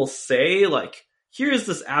people will say like, here's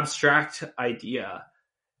this abstract idea,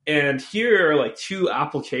 and here are like two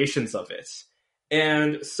applications of it.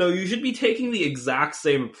 And so you should be taking the exact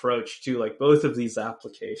same approach to like both of these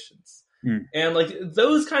applications. And like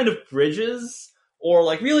those kind of bridges, or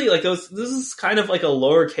like really like this is kind of like a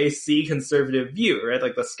lowercase c conservative view, right?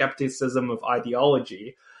 Like the skepticism of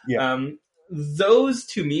ideology. Yeah. Those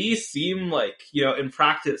to me seem like, in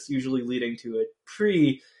practice, usually leading to a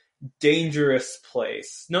pretty dangerous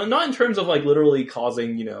place. No, not in terms of like literally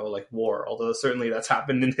causing, like war, although certainly that's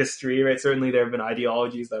happened in history, right? Certainly there have been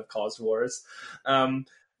ideologies that have caused wars.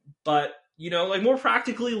 But, like more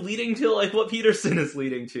practically leading to like what Peterson is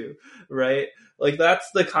leading to, right? Like that's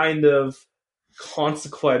the kind of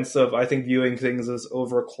consequence of, I think, viewing things as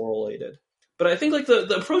over correlated. But I think like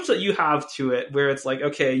the approach that you have to it, where it's like,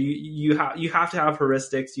 okay, you have to have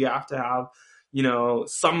heuristics, you have to have,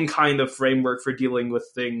 some kind of framework for dealing with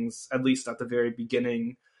things, at least at the very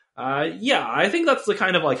beginning. I think that's the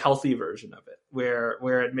kind of like healthy version of it,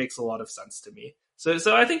 where it makes a lot of sense to me.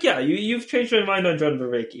 So I think, yeah, you've changed my mind on John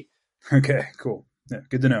Vervaeke. Okay, cool. Yeah,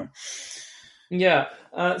 good to know. Yeah.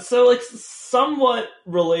 So like somewhat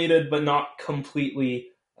related, but not completely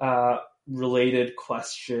related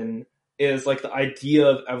question is like the idea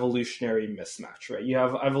of evolutionary mismatch, right? You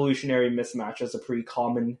have evolutionary mismatch as a pretty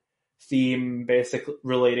common theme, basically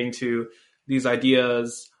relating to these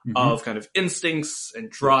ideas of kind of instincts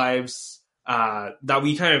and drives that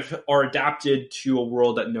we kind of are adapted to a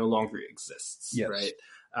world that no longer exists, Yes. right?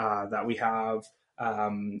 That we have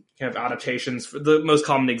kind of adaptations. For the most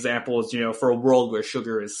common example is, for a world where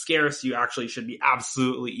sugar is scarce, you actually should be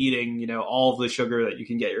absolutely eating, all of the sugar that you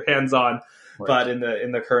can get your hands on. Right. But in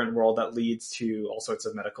the current world, that leads to all sorts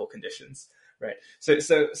of medical conditions, right?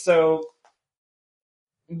 So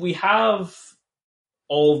we have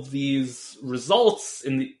all of these results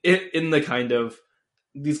in the kind of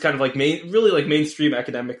these kind of like really like mainstream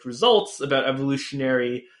academic results about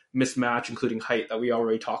evolutionary mismatch, including height, that we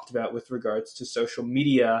already talked about with regards to social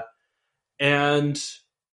media. And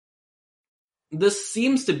this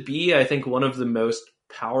seems to be, I think, one of the most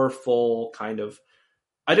powerful kind of,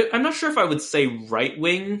 I'm not sure if I would say right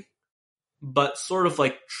wing, but sort of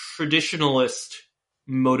like traditionalist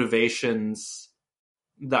motivations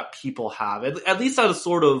that people have, at least at a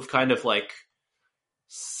sort of kind of like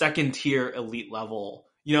second tier elite level,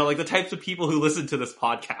 like the types of people who listen to this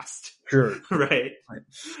podcast. Sure. Right.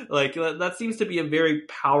 Like that seems to be a very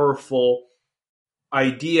powerful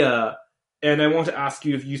idea. And I want to ask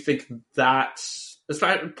you if you think that,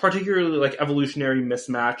 particularly like evolutionary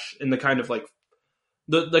mismatch in the kind of like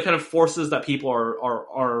the kind of forces that people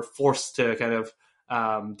are forced to kind of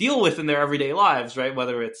deal with in their everyday lives, right?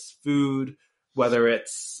 Whether it's food, whether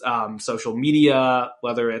it's social media,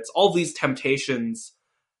 whether it's all these temptations,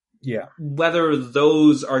 whether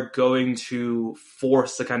those are going to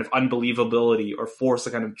force a kind of unbelievability or force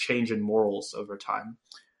a kind of change in morals over time.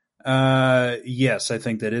 Yes, I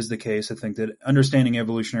think that is the case. I think that understanding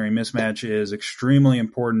evolutionary mismatch is extremely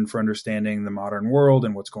important for understanding the modern world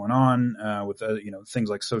and what's going on with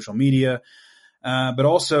things like social media, but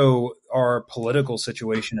also our political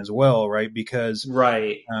situation as well, right? Because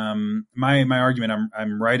right, my argument,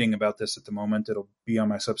 I'm writing about this at the moment. It'll be on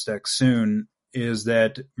my Substack soon. Is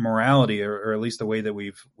that morality, or at least the way that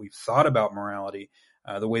we've thought about morality,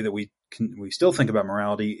 the way that we still think about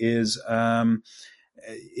morality is a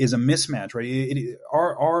mismatch, right?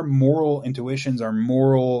 Our moral intuitions, our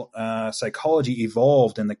moral psychology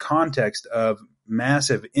evolved in the context of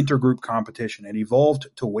massive intergroup competition. It evolved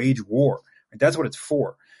to wage war. Right? That's what it's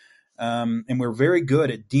for. And we're very good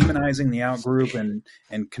at demonizing the outgroup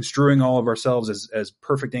and construing all of ourselves as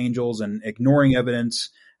perfect angels and ignoring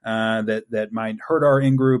evidence that might hurt our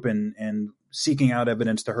in-group and seeking out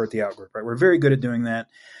evidence to hurt the outgroup. Right? We're very good at doing that.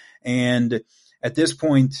 And at this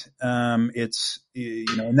point, it's,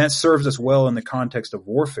 and that serves us well in the context of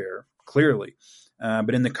warfare, clearly.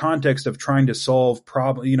 But in the context of trying to solve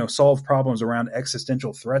problems around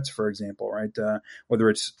existential threats, for example, right? Whether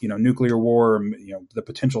it's, nuclear war or, the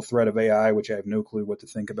potential threat of AI, which I have no clue what to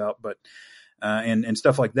think about, but, and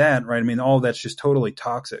stuff like that, right? I mean, all of that's just totally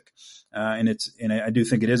toxic. And I do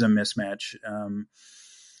think it is a mismatch.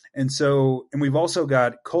 And we've also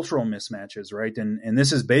got cultural mismatches, right? And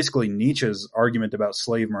this is basically Nietzsche's argument about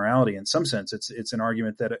slave morality. In some sense, it's an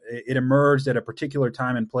argument that it emerged at a particular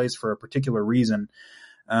time and place for a particular reason.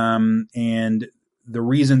 And the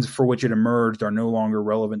reasons for which it emerged are no longer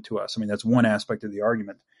relevant to us. I mean, that's one aspect of the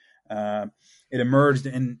argument. It emerged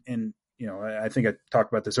in, I think I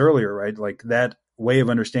talked about this earlier, right? Like that way of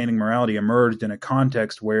understanding morality emerged in a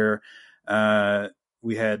context where,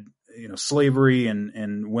 we had, slavery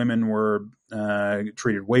and women were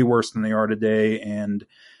treated way worse than they are today, and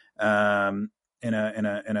in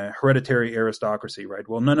a hereditary aristocracy, right?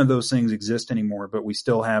 Well, none of those things exist anymore, but we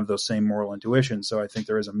still have those same moral intuitions. So I think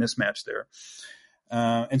there is a mismatch there.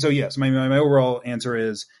 And so yes, my overall answer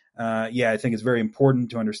is I think it's very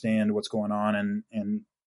important to understand what's going on and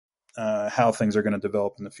how things are going to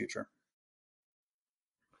develop in the future.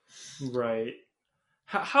 Right.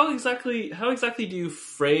 How exactly do you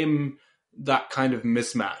frame that kind of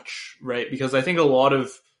mismatch, right? Because I think a lot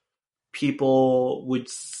of people would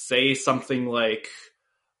say something like,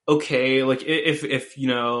 okay, like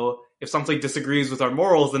if something disagrees with our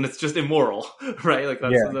morals, then it's just immoral, right? Like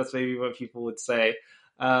that's maybe what people would say.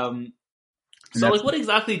 So like, what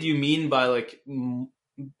exactly do you mean by like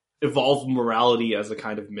evolved morality as a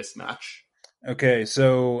kind of mismatch? Okay,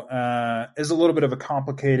 so it's a little bit of a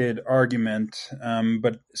complicated argument,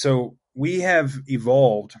 but so we have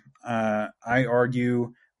evolved, I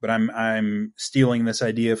argue, but I'm stealing this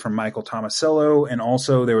idea from Michael Tomasello. And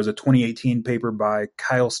also there was a 2018 paper by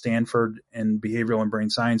Kyle Stanford in Behavioral and Brain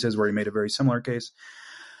Sciences where he made a very similar case.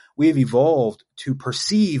 We have evolved to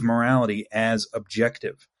perceive morality as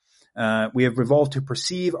objective. We have evolved to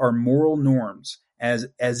perceive our moral norms as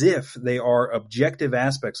if they are objective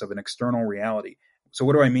aspects of an external reality. So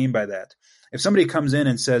what do I mean by that? If somebody comes in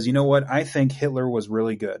and says, you know what, I think Hitler was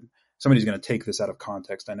really good. Somebody's going to take this out of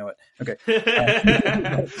context. I know it. Okay.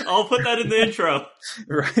 I'll put that in the intro.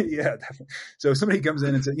 Right. Yeah, definitely. So if somebody comes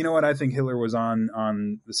in and says, you know what, I think Hitler was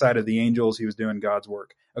on the side of the angels. He was doing God's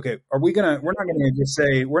work. Okay.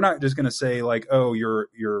 We're not just going to say like, oh,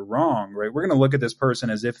 you're wrong, right? We're going to look at this person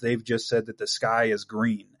as if they've just said that the sky is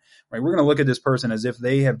green, right? We're going to look at this person as if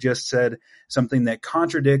they have just said something that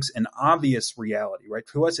contradicts an obvious reality, right?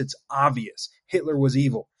 To us, it's obvious. Hitler was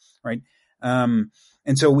evil, right?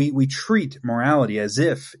 And so we treat morality as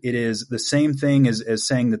if it is the same thing as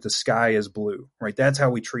saying that the sky is blue, right? That's how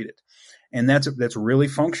we treat it. And that's really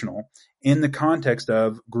functional in the context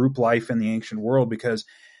of group life in the ancient world, because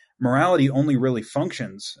morality only really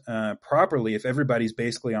functions properly if everybody's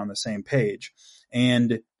basically on the same page.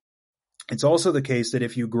 And it's also the case that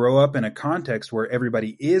if you grow up in a context where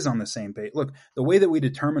everybody is on the same page, look, the way that we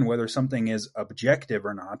determine whether something is objective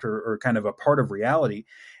or not, or kind of a part of reality,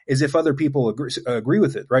 is if other people agree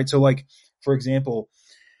with it, right? So like, for example,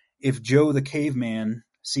 if Joe the caveman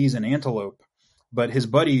sees an antelope, but his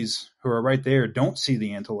buddies who are right there don't see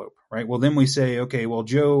the antelope, right? Well, then we say, okay, well,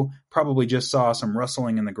 Joe probably just saw some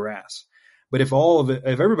rustling in the grass. But if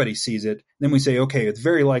everybody sees it, then we say, okay, it's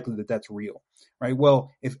very likely that that's real, right?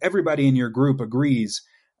 Well, if everybody in your group agrees,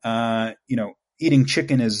 eating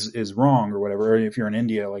chicken is wrong or whatever, or if you're in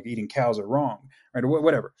India, like eating cows are wrong, right? Or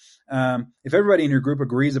whatever. If everybody in your group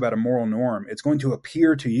agrees about a moral norm, it's going to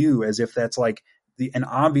appear to you as if that's like an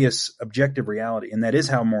obvious objective reality. And that is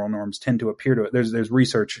how moral norms tend to appear to it. There's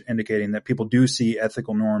research indicating that people do see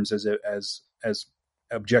ethical norms as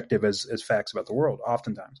objective as facts about the world,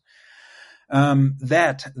 oftentimes.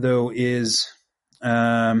 That though is,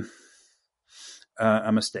 a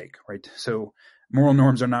mistake, right? So moral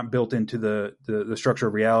norms are not built into the structure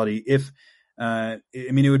of reality.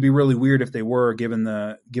 It would be really weird if they were, given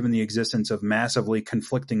the existence of massively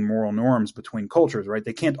conflicting moral norms between cultures, right?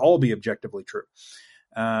 They can't all be objectively true.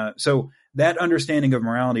 So that understanding of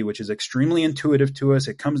morality, which is extremely intuitive to us,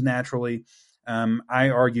 it comes naturally. I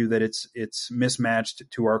argue that it's mismatched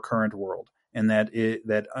to our current world, and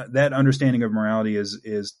that understanding of morality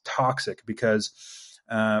is toxic because,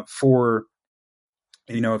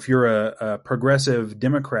 if you're a progressive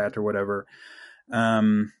Democrat or whatever,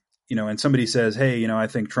 and somebody says, hey, I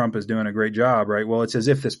think Trump is doing a great job, right? Well, it's as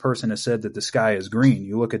if this person has said that the sky is green.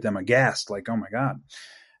 You look at them aghast, like, oh my God.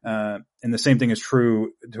 And the same thing is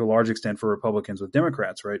true to a large extent for Republicans with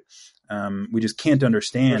Democrats, right? We just can't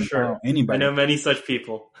understand how anybody. I know many such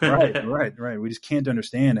people. Right. We just can't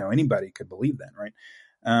understand how anybody could believe that, right?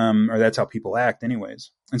 Or that's how people act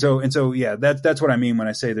anyways. And so, yeah, that's what I mean when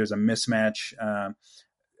I say there's a mismatch.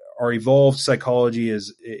 Our evolved psychology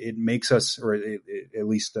it makes us, or it at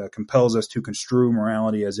least compels us to construe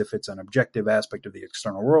morality as if it's an objective aspect of the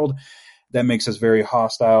external world. That makes us very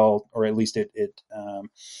hostile, or at least it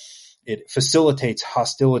facilitates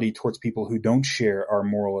hostility towards people who don't share our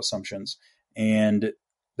moral assumptions. And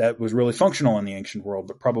that was really functional in the ancient world,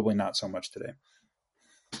 but probably not so much today.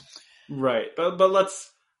 Right. But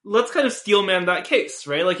let's kind of steelman that case,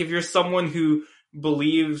 right? Like if you're someone who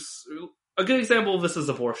believes, a good example of this is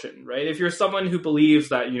abortion, right? If you're someone who believes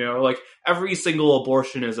that, like every single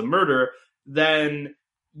abortion is a murder, then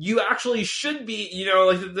you actually should be,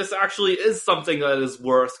 like this actually is something that is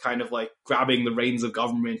worth kind of like grabbing the reins of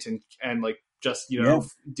government and like just,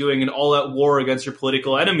 doing an all out war against your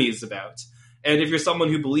political enemies about. And if you're someone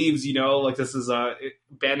who believes, like this is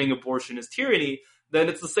banning abortion is tyranny, then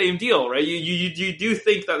it's the same deal, right? You do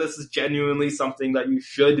think that this is genuinely something that you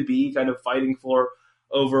should be kind of fighting for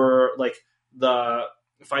over the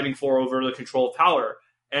control of power.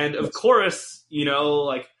 And of course,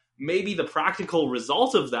 like maybe the practical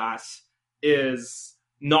result of that is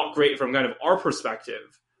not great from kind of our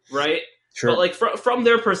perspective, right? Sure. But like from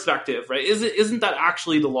their perspective, right? Isn't that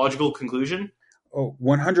actually the logical conclusion? Oh,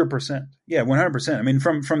 100%. Yeah, 100%. I mean,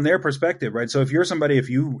 from their perspective, right? So if you're somebody, if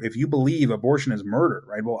you believe abortion is murder,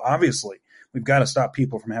 right? Well, obviously we've got to stop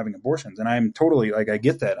people from having abortions. And I'm totally I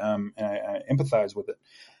get that. And I empathize with it.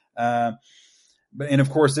 And of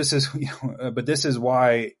course this is, but this is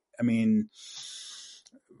why, I mean,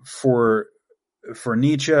 for for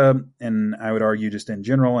Nietzsche, and I would argue just in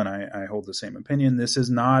general, and I hold the same opinion, this is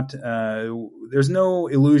not, there's no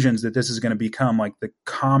illusions that this is going to become like the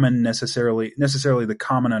common, necessarily the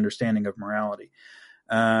common understanding of morality,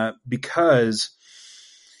 because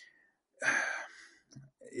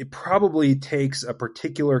it probably takes a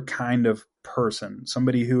particular kind of person,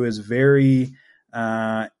 somebody who is very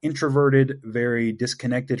introverted, very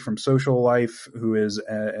disconnected from social life, who is,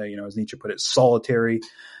 as Nietzsche put it, solitary,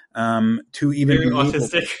 to even very be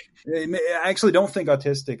autistic. I actually don't think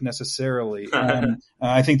autistic necessarily.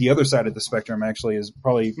 I think the other side of the spectrum actually is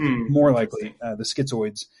probably more likely the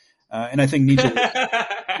schizoids, and I think Nietzsche was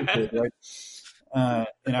schizoid, right?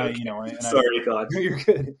 Sorry, God. You're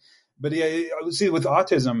good. But yeah, see, with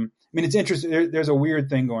autism, I mean, it's interesting. There's a weird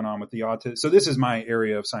thing going on with the autism. So this is my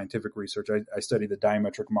area of scientific research. I study the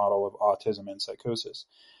diametric model of autism and psychosis.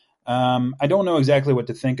 I don't know exactly what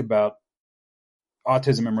to think about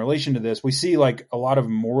autism in relation to this. We see like a lot of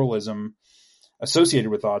moralism associated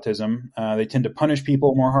with autism. They tend to punish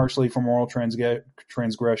people more harshly for moral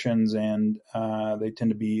transgressions, and they tend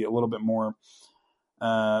to be a little bit more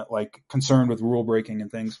like concerned with rule breaking and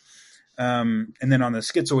things. And then on the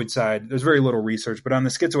schizoid side, there's very little research, but on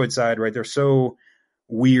the schizoid side, right, they're so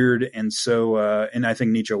weird and so, and I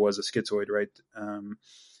think Nietzsche was a schizoid, right?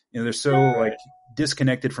 They're so like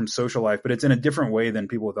disconnected from social life, but it's in a different way than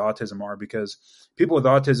people with autism are, because people with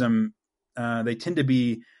autism, they tend to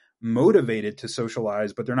be motivated to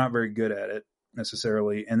socialize, but they're not very good at it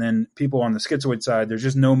necessarily. And then people on the schizoid side, there's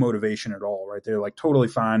just no motivation at all, right? They're like totally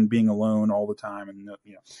fine being alone all the time. And,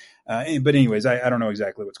 but anyways, I don't know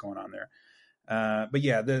exactly what's going on there. But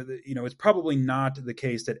yeah, it's probably not the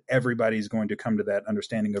case that everybody's going to come to that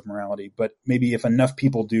understanding of morality, but maybe if enough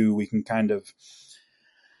people do, we can kind of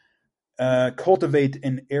cultivate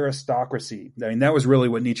an aristocracy. I mean, that was really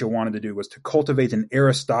what Nietzsche wanted to do, was to cultivate an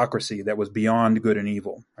aristocracy that was beyond good and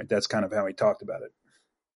evil, right? That's kind of how he talked about it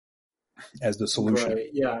as the solution. Right,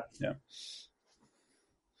 yeah. Yeah.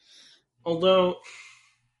 Although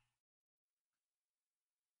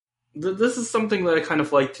this is something that I kind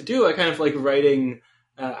of like to do. I kind of like writing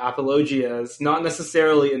apologias, not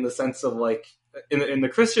necessarily in the sense of like in the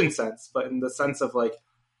Christian sense, but in the sense of like,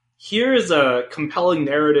 here is a compelling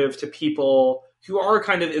narrative to people who are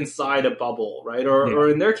kind of inside a bubble, right? Or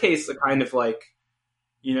in their case, a kind of like,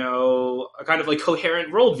 a kind of like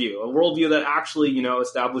coherent worldview, a worldview that actually,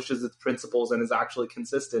 establishes its principles and is actually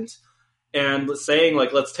consistent. And saying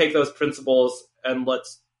like, let's take those principles and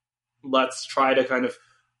let's try to kind of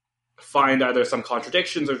find either some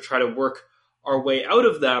contradictions or try to work our way out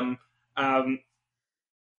of them.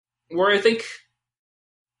 Where I think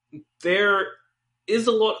there is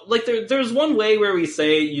a lot, like there's one way where we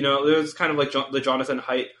say, there's kind of like the Jonathan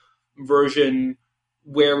Haidt version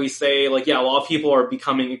where we say like, yeah, a lot of people are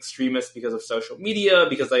becoming extremists because of social media,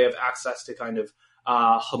 because they have access to kind of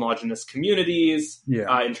homogenous communities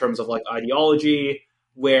in terms of like ideology,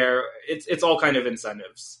 where it's all kind of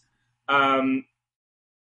incentives. And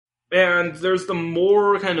there's the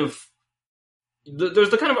more kind of there's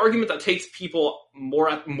the kind of argument that takes people more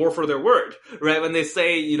for their word, right? When they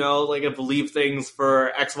say, like I believe things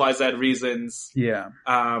for X, Y, Z reasons. Yeah.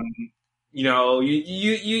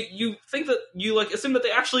 You think that you like assume that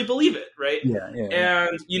they actually believe it, right? Yeah.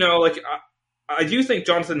 And I do think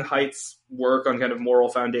Jonathan Haidt's work on kind of moral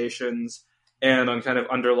foundations and on kind of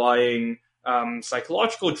underlying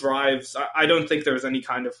psychological drives, I don't think there's any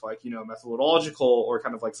kind of like, methodological or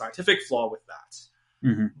kind of like scientific flaw with that.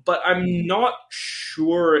 Mm-hmm. But I'm not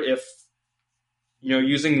sure if,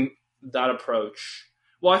 using that approach.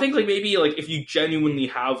 Well, I think like maybe like if you genuinely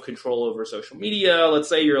have control over social media, let's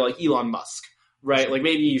say you're like Elon Musk, right? Like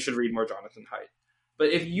maybe you should read more Jonathan Haidt. But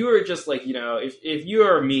if you're just like, if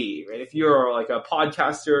you're me, right? If you're like a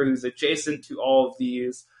podcaster who's adjacent to all of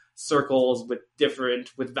these circles with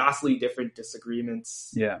vastly different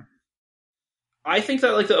disagreements. Yeah. I think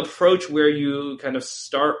that like the approach where you kind of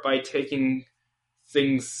start by taking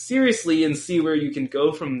things seriously and see where you can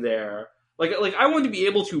go from there. Like I want to be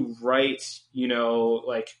able to write,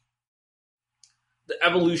 like the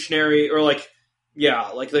evolutionary or like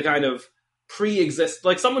the kind of pre-exist,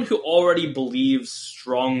 like someone who already believes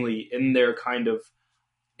strongly in their kind of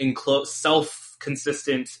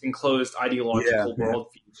self-consistent, enclosed ideological worldview.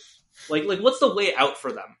 Like what's the way out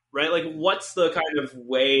for them, right? Like what's the kind of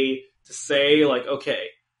way to say like, okay,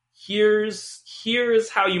 here's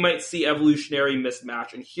how you might see evolutionary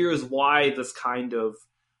mismatch, and here's why this kind of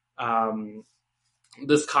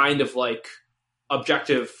like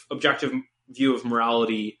objective view of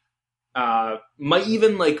morality might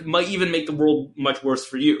even make the world much worse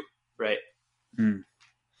for you, right?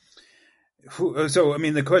 So, I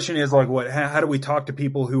mean, the question is like, what? How do we talk to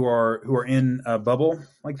people who are in a bubble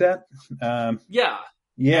like that? Yeah.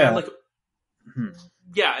 Yeah. And like, Hmm.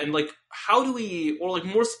 yeah, and like, how do we, or like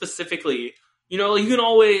more specifically, like you can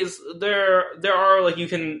always there are like you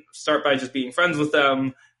can start by just being friends with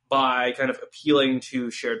them by kind of appealing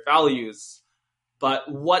to shared values.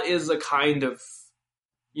 But what is a kind of,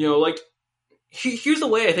 like, here's the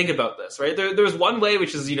way I think about this, right? There's one way,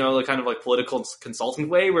 which is, the kind of like political consultant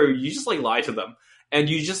way, where you just like lie to them and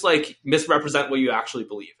you just like misrepresent what you actually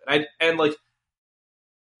believe. And like,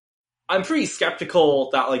 I'm pretty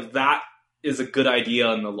skeptical that like that is a good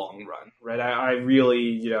idea in the long run, right? I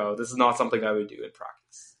really, this is not something I would do in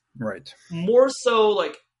practice. Right. More so,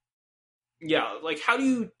 like, yeah, like how do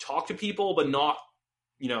you talk to people but not,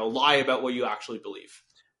 lie about what you actually believe?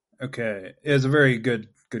 Okay, it's a very good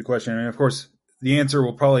question, and of course, the answer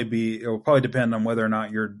will probably be it will probably depend on whether or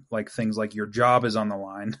not you're like things like your job is on the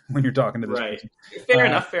line when you're talking to this Right. person. Fair Uh,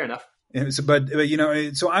 enough. Fair enough. so, but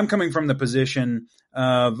so I'm coming from the position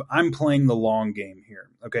of I'm playing the long game here.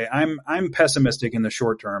 Okay, I'm pessimistic in the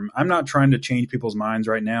short term. I'm not trying to change people's minds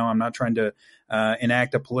right now. I'm not trying to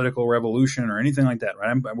enact a political revolution or anything like that.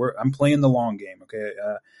 Right? I'm playing the long game. Okay,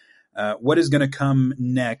 what is going to come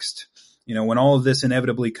next? When all of this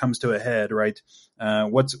inevitably comes to a head, right?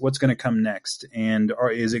 What's going to come next, and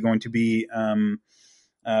is it going to be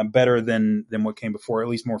better than what came before, at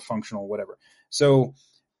least more functional, whatever? So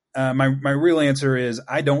my real answer is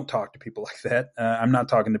I don't talk to people like that. I'm not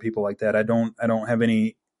talking to people like that. I don't have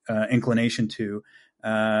any inclination to.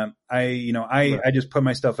 I just put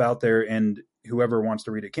my stuff out there, and whoever wants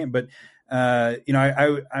to read it can. But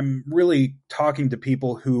I'm really talking to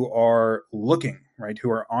people who are looking, right,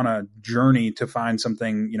 who are on a journey to find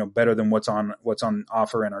something better than what's on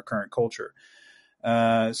offer in our current culture.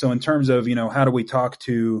 So in terms of how do we talk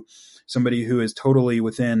to somebody who is totally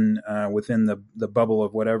within the bubble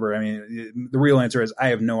of whatever, I mean, the real answer is I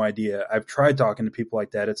have no idea. I've tried talking to people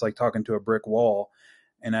like that. It's like talking to a brick wall.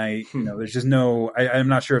 And there's just I'm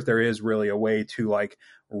not sure if there is really a way to like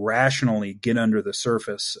rationally get under the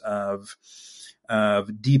surface of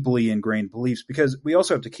deeply ingrained beliefs, because we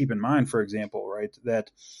also have to keep in mind, for example, right,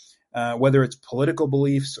 that whether it's political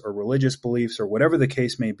beliefs or religious beliefs or whatever the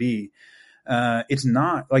case may be, it's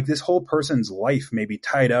not like this whole person's life may be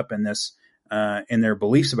tied up in this, in their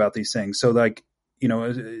beliefs about these things. So like,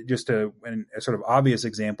 just a sort of obvious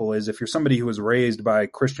example is if you're somebody who was raised by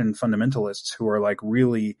Christian fundamentalists who are like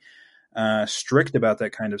really strict about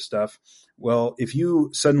that kind of stuff. Well, if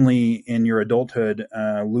you suddenly in your adulthood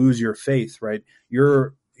lose your faith, right,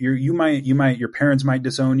 your parents might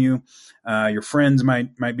disown you, your friends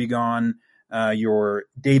might be gone. Your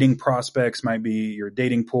dating prospects your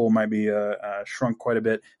dating pool might be shrunk quite a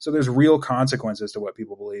bit. So there's real consequences to what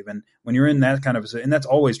people believe. And when you're in that kind of and that's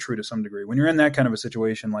always true to some degree, when you're in that kind of a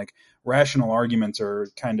situation, like rational arguments are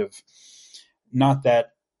kind of not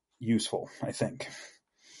that useful, I think.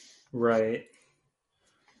 Right.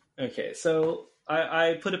 Okay, so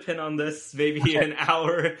I put a pin on this maybe an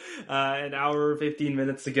hour 15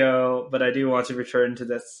 minutes ago, but I do want to return to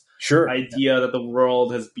this idea that the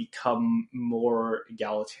world has become more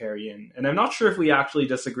egalitarian. And I'm not sure if we actually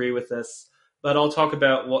disagree with this, but I'll talk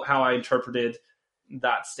about how I interpreted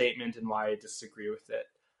that statement and why I disagree with it.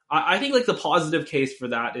 I think like the positive case for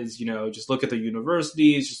that is, just look at the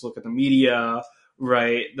universities, just look at the media,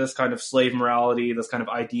 right? This kind of slave morality, this kind of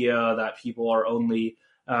idea that people are only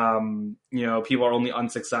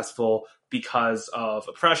unsuccessful because of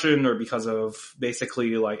oppression or because of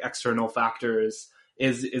basically like external factors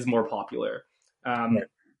is more popular. Right.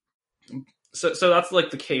 So that's like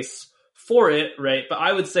the case for it, right? But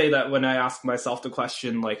I would say that when I ask myself the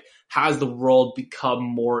question, like, has the world become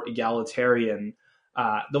more egalitarian?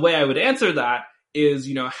 The way I would answer that is,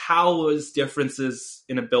 how was differences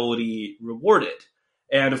in ability rewarded?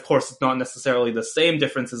 And of course, it's not necessarily the same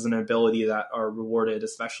differences in ability that are rewarded,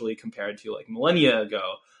 especially compared to like millennia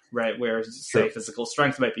ago, right? Where, say, physical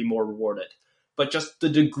strength might be more rewarded. But just the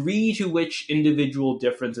degree to which individual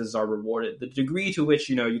differences are rewarded, the degree to which,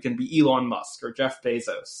 you can be Elon Musk or Jeff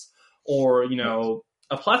Bezos or,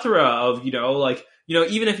 a plethora of,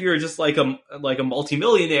 even if you're just like a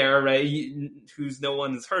multimillionaire, right, who's no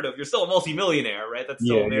one's heard of, you're still a multimillionaire, right? That's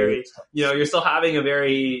still you're still having a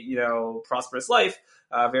very, prosperous life,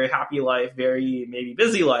 very happy life, very maybe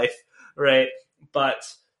busy life, right?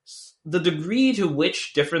 But the degree to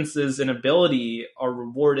which differences in ability are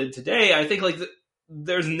rewarded today, I think like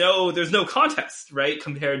there's no contest, right?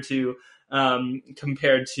 Compared to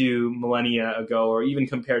millennia ago or even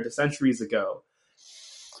compared to centuries ago.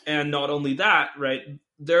 And not only that, right,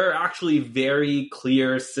 there are actually very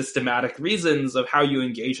clear systematic reasons of how you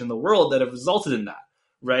engage in the world that have resulted in that,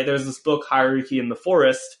 right? There's this book, Hierarchy in the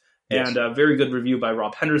Forest, Yes. and a very good review by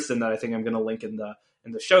Rob Henderson that I think I'm going to link in the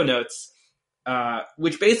show notes,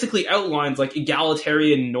 which basically outlines like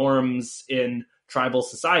egalitarian norms in tribal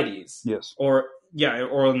societies. Yes. Or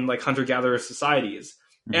in like hunter-gatherer societies.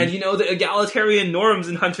 And the egalitarian norms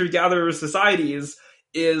in hunter-gatherer societies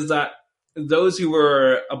is that those who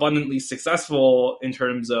were abundantly successful in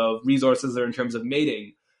terms of resources or in terms of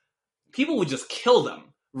mating, people would just kill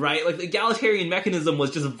them, right? Like the egalitarian mechanism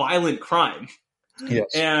was just violent crime.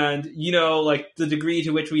 Yes. And, like the degree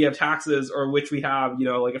to which we have taxes or which we have,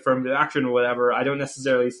 like affirmative action or whatever, I don't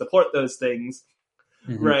necessarily support those things,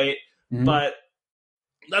 right? But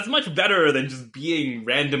that's much better than just being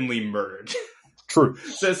randomly murdered. True.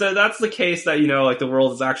 So that's the case that, like the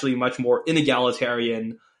world is actually much more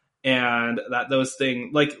inegalitarian, and that those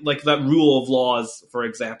things, like that rule of laws, for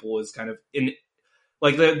example, is kind of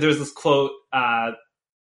there's this quote,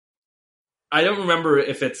 I don't remember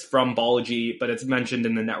if it's from Balaji, but it's mentioned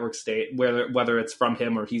in the Network State, whether it's from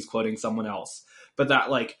him or he's quoting someone else, but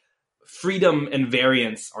that like freedom and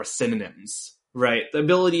variance are synonyms, right? The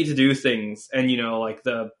ability to do things and, like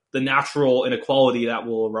the natural inequality that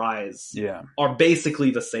will arise are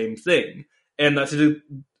basically the same thing. And that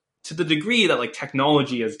to the degree that like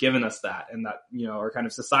technology has given us that, and that, our kind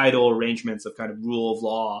of societal arrangements of kind of rule of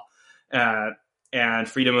law, and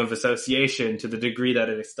freedom of association, to the degree that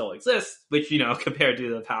it still exists, which, compared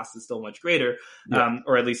to the past is still much greater,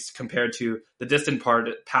 or at least compared to the distant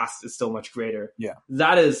past is still much greater. Yeah.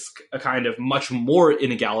 That is a kind of much more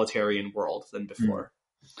inegalitarian world than before.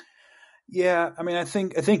 Yeah, I mean, I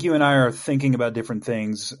think you and I are thinking about different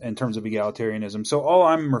things in terms of egalitarianism. So all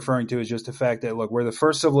I'm referring to is just the fact that, look, we're the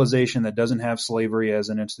first civilization that doesn't have slavery as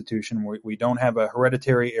an institution. We don't have a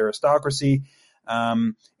hereditary aristocracy.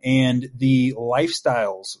 And the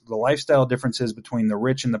lifestyle differences between the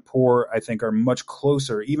rich and the poor, I think, are much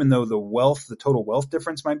closer, even though the total wealth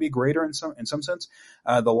difference might be greater in some sense.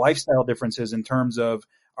 The lifestyle differences in terms of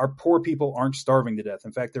our poor people aren't starving to death.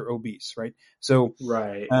 In fact, they're obese, right? So,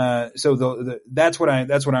 right. That's what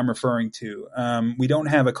I'm referring to. We don't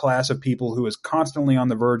have a class of people who is constantly on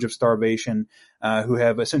the verge of starvation, who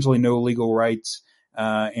have essentially no legal rights,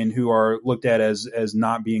 and who are looked at as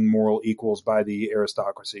not being moral equals by the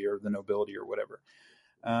aristocracy or the nobility or whatever.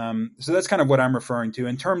 So that's kind of what I'm referring to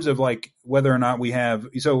in terms of like whether or not we have.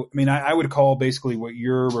 So, I mean, I would call basically what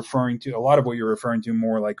you're referring to, a lot of what you're referring to,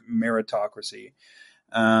 more like meritocracy.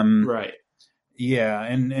 Right. Yeah.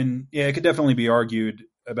 And yeah, it could definitely be argued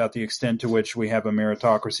about the extent to which we have a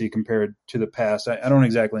meritocracy compared to the past. I don't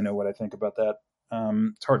exactly know what I think about that.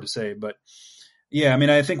 It's hard to say, but yeah, I mean,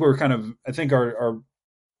 I think our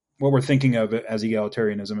what we're thinking of as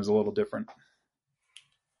egalitarianism is a little different.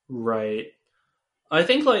 Right. I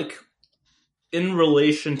think like in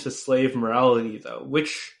relation to slave morality though,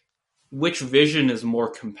 which vision is more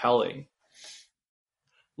compelling?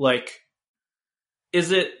 Like,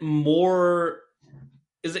 is it a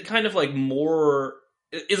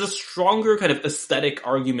stronger kind of aesthetic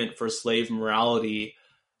argument for slave morality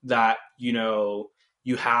that, you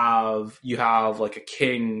have like a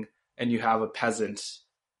king and you have a peasant,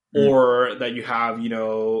 or that you have,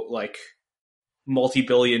 like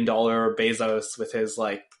multi-billion-dollar Bezos with his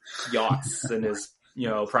like yachts and his,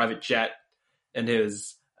 private jet and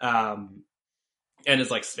his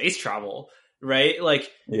like space travel, right? Like,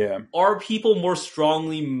 yeah, are people more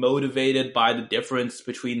strongly motivated by the difference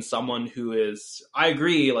between someone who is, I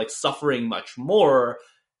agree, like suffering much more,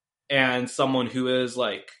 and someone who is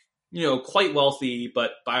like, quite wealthy,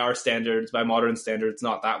 but by our standards, by modern standards,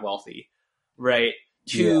 not that wealthy, right?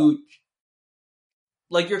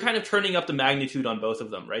 Like, you're kind of turning up the magnitude on both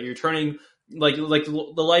of them, right? You're turning like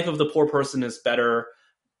the life of the poor person is better,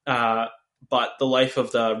 but the life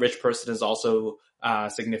of the rich person is also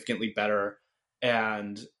significantly better.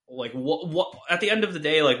 And like, what at the end of the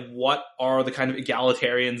day, like, what are the kind of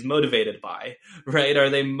egalitarians motivated by, right? Are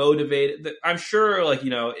they motivated? I'm sure, like,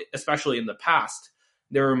 especially in the past,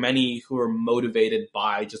 there were many who were motivated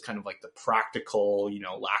by just kind of like the practical,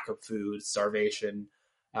 lack of food, starvation.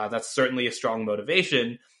 That's certainly a strong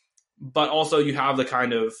motivation, but also you have the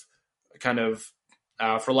kind of,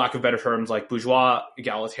 for lack of better terms, like bourgeois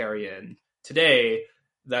egalitarian today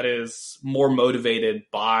that is more motivated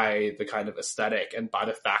by the kind of aesthetic and by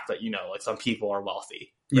the fact that, like some people are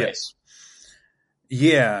wealthy. Right? Yes.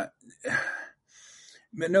 Yeah.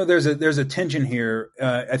 No, there's a tension here.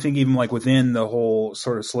 I think even like within the whole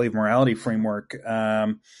sort of slave morality framework,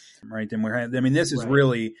 right? And this is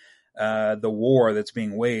really, the war that's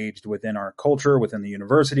being waged within our culture, within the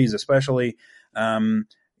universities, especially.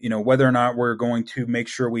 Whether or not we're going to make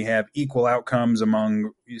sure we have equal outcomes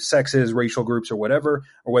among sexes, racial groups, or whatever,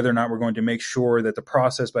 or whether or not we're going to make sure that the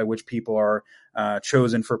process by which people are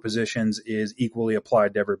chosen for positions is equally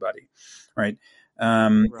applied to everybody, right?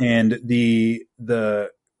 Right. And the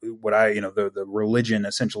religion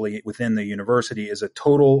essentially within the university is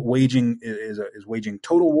waging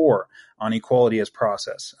total war on equality as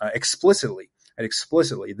process, explicitly.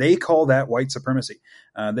 They call that white supremacy.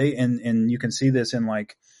 And you can see this in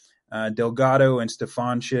like Delgado and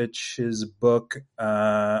Stefanchic's book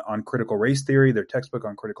on critical race theory, their textbook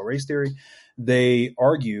on critical race theory. They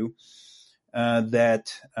argue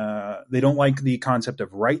that they don't like the concept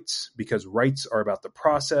of rights because rights are about the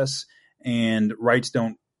process, and rights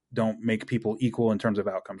don't make people equal in terms of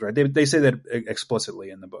outcomes, right? They say that explicitly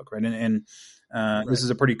in the book, right? And right. This is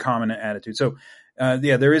a pretty common attitude. So,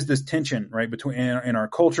 there is this tension, right, between in our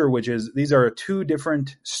culture, which is these are two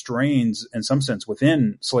different strains in some sense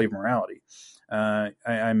within slave morality.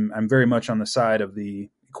 I'm very much on the side of the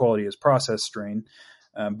equality as process strain,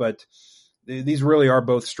 but these really are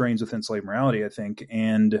both strains within slave morality, I think.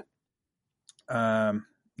 And I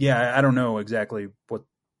don't know exactly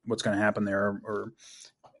what's going to happen there, or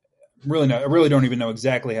really I really don't even know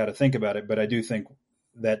exactly how to think about it. But I do think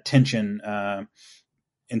that tension,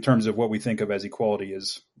 in terms of what we think of as equality,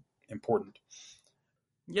 is important.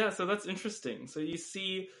 Yeah, so that's interesting. So you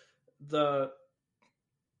see that's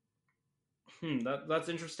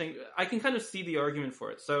interesting. I can kind of see the argument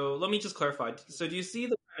for it. So let me just clarify. So do you see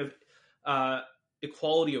the kind of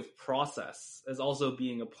equality of process as also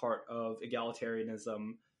being a part of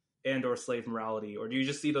egalitarianism and or slave morality, or do you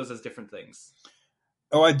just see those as different things?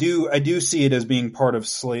 Oh, I do see it as being part of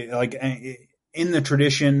slave, like in the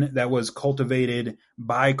tradition that was cultivated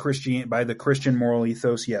by the Christian moral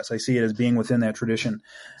ethos. Yes, I see it as being within that tradition.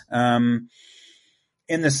 In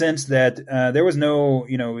the sense that there was no,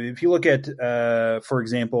 if you look at, for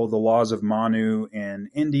example, the laws of Manu in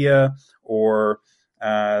India, or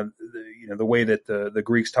the way that the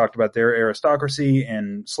Greeks talked about their aristocracy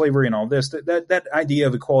and slavery and all this, that idea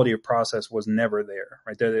of equality of process was never there,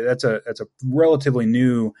 right? That's a relatively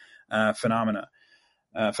new phenomenon.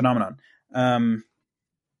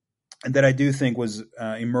 That I do think was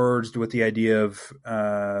emerged with the idea of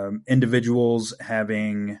individuals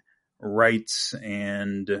having rights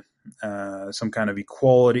and some kind of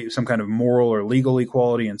equality, some kind of moral or legal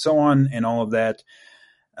equality, and so on, and all of that.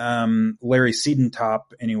 Larry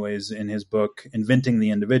Siedentop, anyways, in his book Inventing the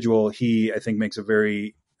Individual, he, I think, makes a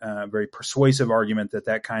very very persuasive argument that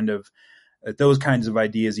those kinds of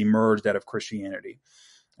ideas emerged out of Christianity,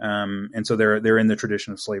 and so they're in the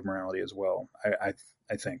tradition of slave morality as well. I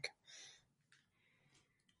think.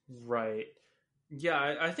 Right.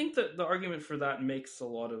 Yeah, I think that the argument for that makes a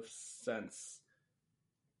lot of sense.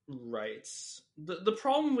 Right. The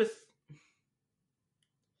problem with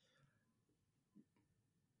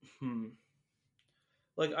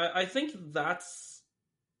like I think that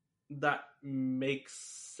makes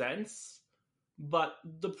sense, but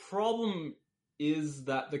the problem is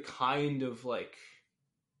that the kind of like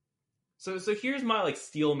so here's my like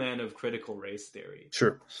steel man of critical race theory.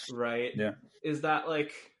 Sure. Right? Yeah. Is that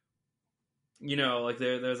like like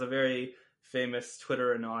there's a very famous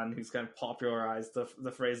Twitter anon who's kind of popularized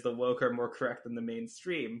the phrase "the woke are more correct than the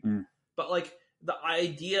mainstream," but like the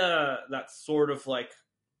idea that sort of like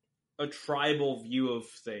a tribal view of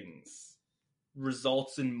things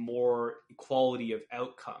results in more equality of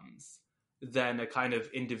outcomes than a kind of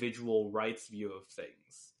individual rights view of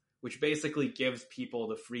things, which basically gives people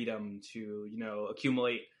the freedom to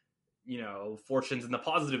accumulate fortunes in the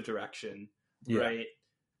positive direction, right?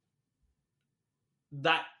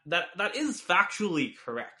 That is factually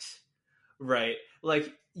correct, right?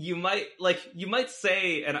 Like you might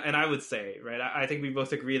say, and I would say, right, I think we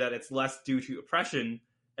both agree that it's less due to oppression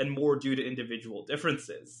and more due to individual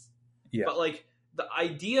differences. Yeah. But like the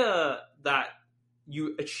idea that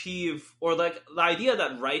you achieve, or like the idea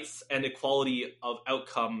that rights and equality of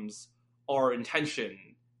outcomes are in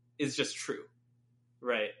tension is just true,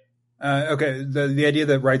 right? Okay. The idea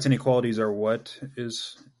that rights and equalities are what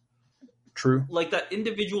is true? Like that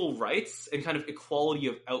individual rights and kind of equality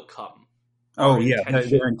of outcome. Oh yeah,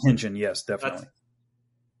 their intention. Yes, definitely.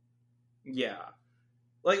 Yeah.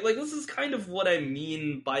 Like this is kind of what I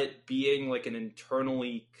mean by it being like an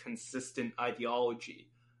internally consistent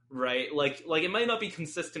ideology, right? Like it might not be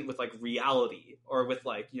consistent with like reality or with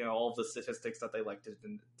like, all of the statistics that they like to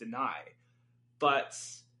deny. But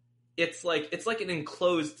it's like an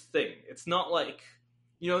enclosed thing. It's not like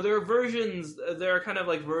there are kind of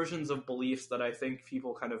like versions of beliefs that I think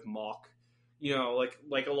people kind of mock,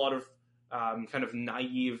 like a lot of kind of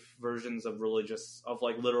naive versions of literalist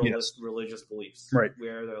Yes. religious beliefs, Right.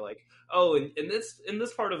 where they're like, oh, in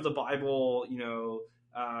this part of the Bible,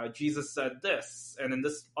 Jesus said this, and in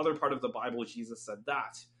this other part of the Bible, Jesus said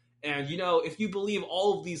that. And if you believe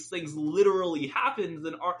all of these things literally happened,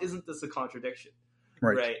 then isn't this a contradiction,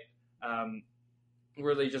 Right. right?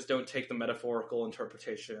 Where they just don't take the metaphorical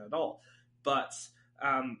interpretation at all. But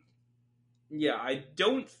yeah, I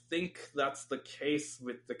don't think that's the case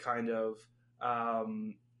with the kind of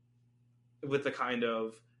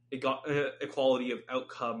equality of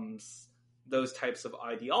outcomes, those types of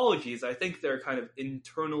ideologies. I think they're kind of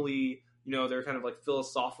internally, they're kind of like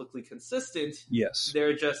philosophically consistent. Yes.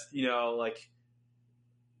 They're just,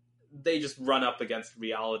 they just run up against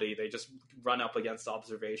reality. They just run up against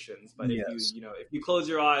observations. But Yes. if you close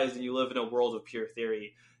your eyes and you live in a world of pure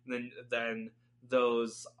theory, then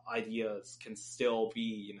those ideas can still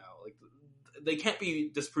be, they can't be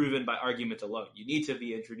disproven by argument alone. You need to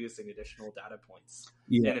be introducing additional data points.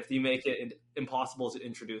 Yeah. And if you make it impossible to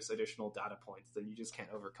introduce additional data points, then you just can't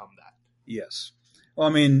overcome that. Yes. Well,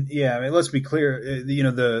 I mean, let's be clear.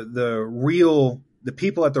 The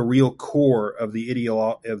people at the real core of the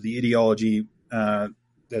ideology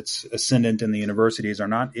that's ascendant in the universities are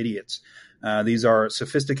not idiots. These are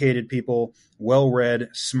sophisticated people, well-read,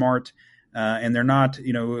 smart, and they're not.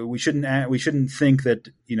 We shouldn't think that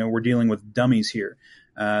we're dealing with dummies here.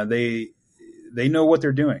 They know what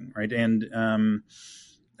they're doing, right? And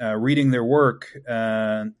reading their work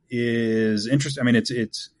is interesting. I mean,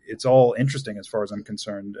 it's all interesting as far as I'm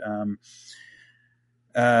concerned.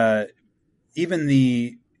 Even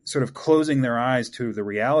the sort of closing their eyes to the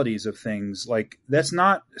realities of things, like that's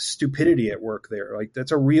not stupidity at work there. Like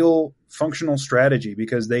that's a real functional strategy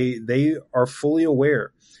because they are fully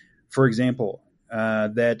aware, for example,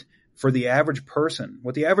 that for the average person,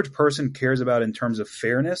 what the average person cares about in terms of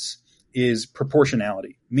fairness is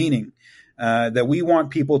proportionality, meaning that we want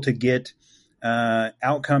people to get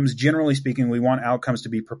outcomes. Generally speaking, we want outcomes to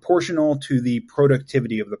be proportional to the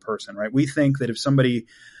productivity of the person, right? We think that if somebody,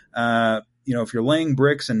 if you're laying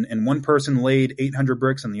bricks and one person laid 800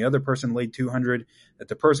 bricks and the other person laid 200, that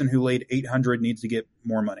the person who laid 800 needs to get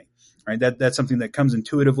more money, right? That's something that comes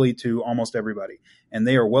intuitively to almost everybody. And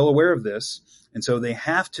they are well aware of this. And so they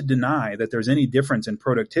have to deny that there's any difference in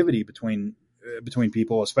productivity between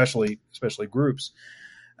people, especially groups,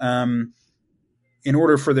 in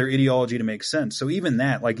order for their ideology to make sense. So even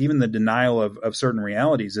that, like even the denial of certain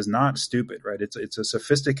realities is not stupid, right? It's a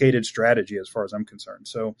sophisticated strategy as far as I'm concerned.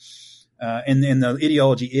 So, and the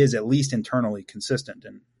ideology is at least internally consistent.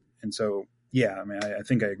 And so, yeah, I mean, I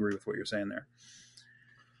think I agree with what you're saying there.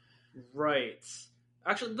 Right.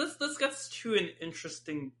 Actually, this gets to an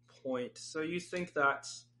interesting point. So you think that,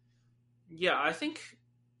 I think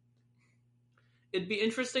it'd be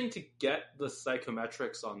interesting to get the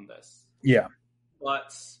psychometrics on this. Yeah.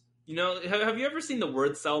 But, have you ever seen the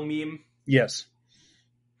word cell meme? Yes.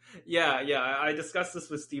 Yeah, I discussed this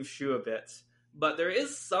with Steve Shu a bit. But there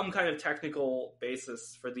is some kind of technical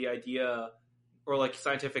basis for the idea, or like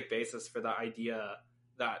scientific basis for the idea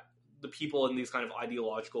that the people in these kind of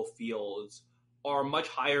ideological fields are much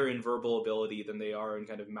higher in verbal ability than they are in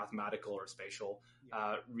kind of mathematical or spatial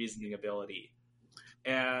reasoning ability.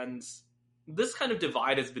 And this kind of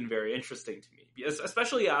divide has been very interesting to me,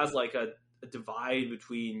 especially as like a divide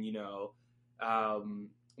between,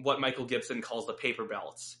 what Michael Gibson calls the paper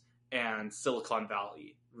belts and Silicon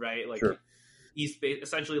Valley, right? Like sure.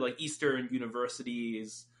 Essentially like Eastern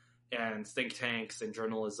universities and think tanks and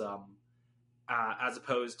journalism, as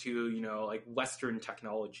opposed to, like Western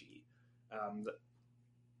technology,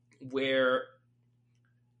 where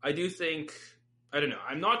I do think, I don't know,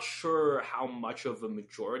 I'm not sure how much of a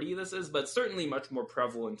majority this is, but certainly much more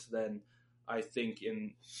prevalent than I think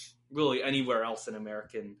in really anywhere else in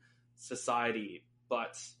American society.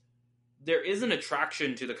 But there is an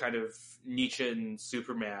attraction to the kind of Nietzschean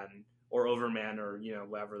Superman or Overman, or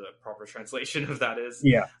whatever the proper translation of that is.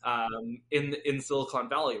 Yeah. In Silicon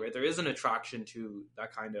Valley, right? There is an attraction to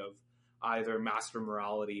that kind of either master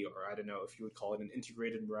morality, or I don't know if you would call it an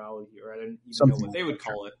integrated morality, or I don't even know what they would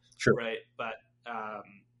call it. Sure. Right? But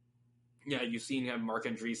you've seen Mark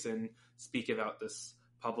Andreessen speak about this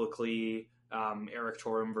publicly. Eric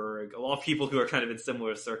Torenberg, a lot of people who are kind of in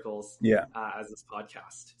similar circles, as this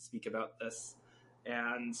podcast speak about this,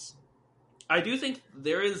 and I do think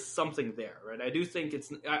there is something there, right? I do think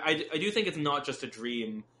it's not just a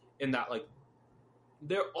dream, in that like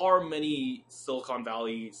there are many Silicon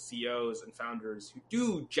Valley CEOs and founders who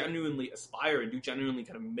do genuinely aspire and do genuinely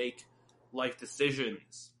kind of make life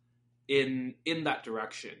decisions in that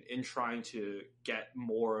direction, in trying to get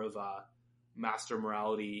more of a master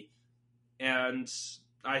morality. And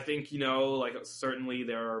I think, like, certainly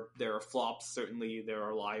there are flops, certainly there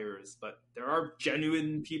are liars, but there are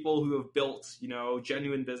genuine people who have built,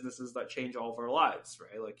 genuine businesses that change all of our lives,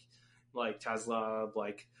 right? Like Tesla,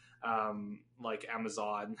 like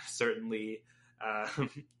Amazon, certainly.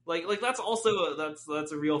 Like that's also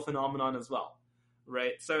that's a real phenomenon as well,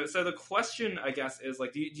 right? So the question, I guess, is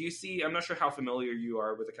like, do you see? I'm not sure how familiar you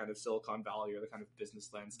are with the kind of Silicon Valley or the kind of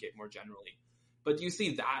business landscape more generally, but do you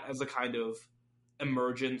see that as a kind of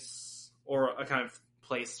emergence or a kind of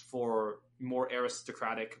place for more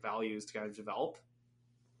aristocratic values to kind of develop?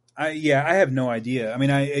 I have no idea. I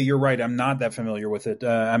mean, you're right. I'm not that familiar with it.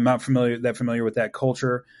 I'm not that familiar with that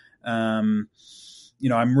culture. I'm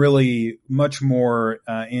really much more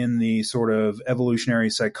in the sort of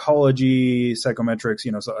evolutionary psychology,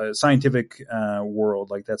 psychometrics, scientific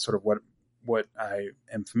world. Like that's sort of what I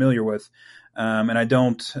am familiar with. And I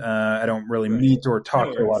don't really meet or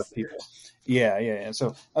talk to a lot of people. Yeah.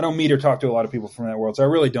 So I don't meet or talk to a lot of people from that world. So I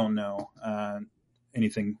really don't know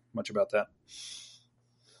anything much about that.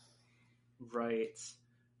 Right.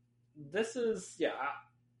 This is,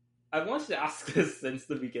 I wanted to ask this since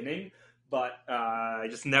the beginning, but I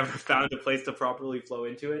just never found a place to properly flow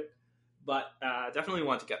into it. But definitely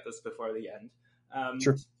want to get this before the end.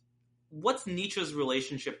 Sure. What's Nietzsche's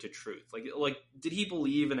relationship to truth? Like, did he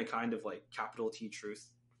believe in a kind of like capital T truth?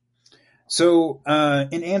 So,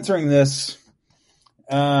 in answering this,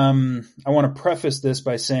 I want to preface this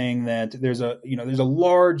by saying that there's a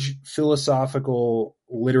large philosophical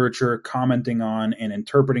literature commenting on and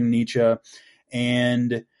interpreting Nietzsche,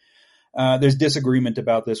 and there's disagreement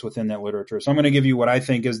about this within that literature. So I'm going to give you what I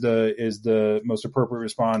think is the most appropriate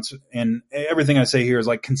response, and everything I say here is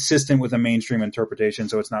like consistent with a mainstream interpretation,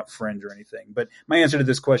 so it's not fringe or anything. But my answer to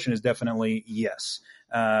this question is definitely yes.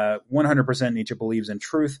 100% Nietzsche believes in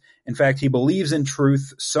truth. In fact, he believes in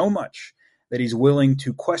truth so much that he's willing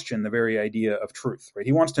to question the very idea of truth, right?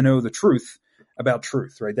 He wants to know the truth about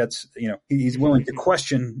truth, right? That's, he's willing to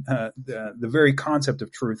question the very concept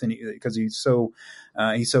of truth, and because he's so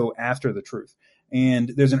after the truth. And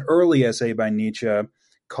there's an early essay by Nietzsche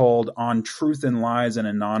called "On Truth and Lies in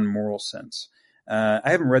a Non-Moral Sense." I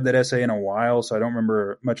haven't read that essay in a while, so I don't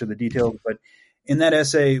remember much of the details, but in that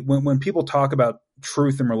essay, when people talk about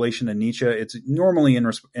truth in relation to Nietzsche, it's normally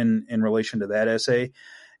in relation to that essay.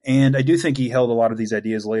 And I do think he held a lot of these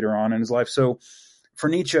ideas later on in his life. So for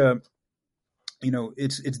Nietzsche,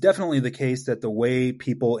 it's definitely the case that the way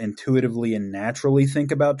people intuitively and naturally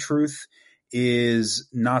think about truth is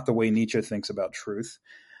not the way Nietzsche thinks about truth.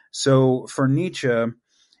 So for Nietzsche,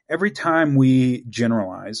 every time we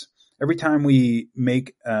generalize, every time we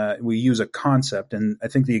use a concept, and I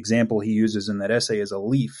think the example he uses in that essay is a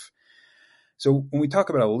leaf. So when we talk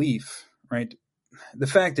about a leaf, right, the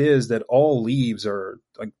fact is that all leaves are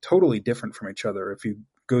like totally different from each other. If you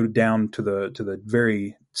go down to the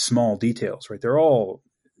very small details, right, they're all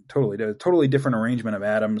totally different arrangement of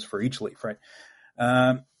atoms for each leaf, right?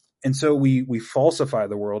 And so we falsify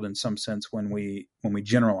the world in some sense when we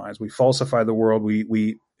generalize. We falsify the world.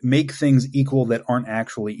 We make things equal that aren't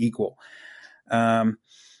actually equal.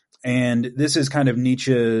 And this is kind of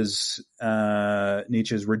Nietzsche's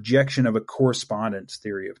rejection of a correspondence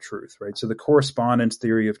theory of truth, right? So the correspondence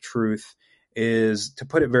theory of truth is, to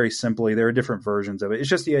put it very simply, there are different versions of it. It's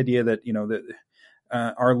just the idea that,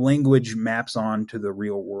 our language maps on to the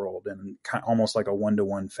real world in almost like a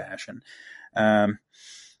one-to-one fashion.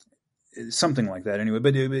 Something like that anyway.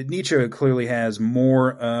 But Nietzsche clearly has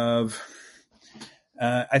more of,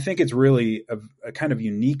 I think it's really a kind of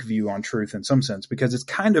unique view on truth in some sense, because it's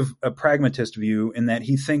kind of a pragmatist view in that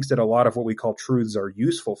he thinks that a lot of what we call truths are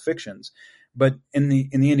useful fictions. But in the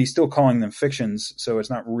end, he's still calling them fictions, so it's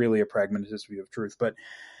not really a pragmatist view of truth. But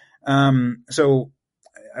so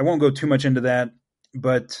I won't go too much into that.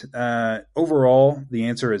 But overall, the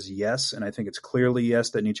answer is yes, and I think it's clearly yes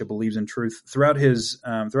that Nietzsche believes in truth. Throughout his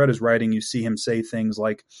writing, you see him say things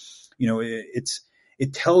like,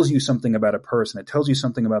 it tells you something about a person. It tells you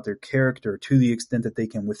something about their character to the extent that they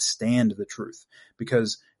can withstand the truth,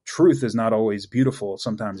 because truth is not always beautiful.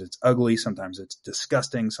 Sometimes it's ugly. Sometimes it's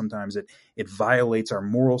disgusting. Sometimes it violates our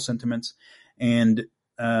moral sentiments. And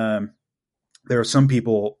there are some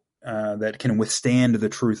people that can withstand the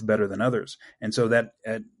truth better than others. And so that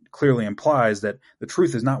clearly implies that the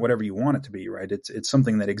truth is not whatever you want it to be, right? It's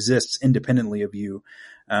something that exists independently of you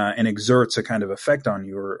and exerts a kind of effect on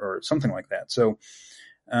you or something like that. So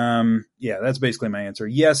that's basically my answer.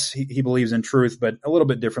 Yes, he believes in truth, but a little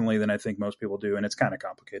bit differently than I think most people do, and it's kind of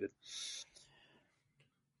complicated.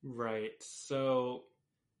 Right. So,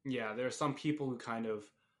 yeah, there are some people who kind of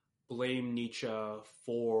blame Nietzsche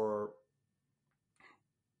for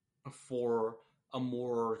for a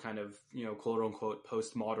more kind of, quote unquote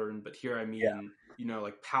postmodern, but here I Yeah. mean,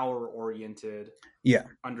 like power oriented Yeah.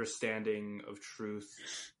 understanding of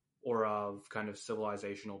truth or of kind of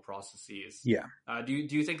civilizational processes. Yeah. Do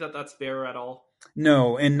you think that that's fair at all?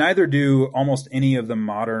 No, and neither do almost any of the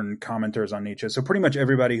modern commenters on Nietzsche. So pretty much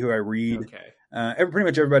everybody who I read, Okay. pretty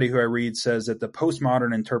much everybody who I read says that the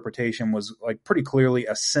postmodern interpretation was like pretty clearly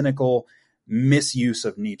a cynical misuse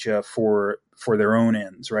of Nietzsche for their own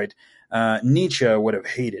ends, right? Nietzsche would have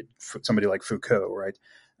hated somebody like Foucault, right?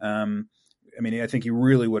 I mean, I think he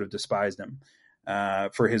really would have despised him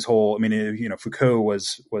for his whole. I mean, Foucault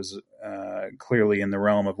was clearly in the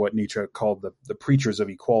realm of what Nietzsche called the preachers of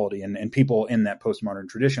equality, and people in that postmodern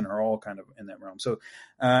tradition are all kind of in that realm. So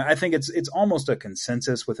I think it's almost a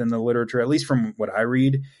consensus within the literature, at least from what I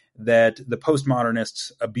read, that the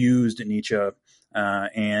postmodernists abused Nietzsche,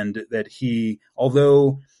 and that he,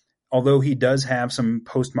 although he does have some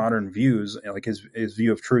postmodern views, like his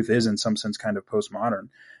view of truth is in some sense kind of postmodern.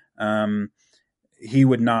 He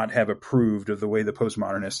would not have approved of the way the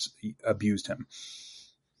postmodernists abused him.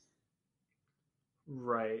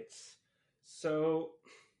 Right. So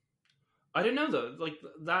I don't know though. Like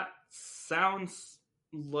that sounds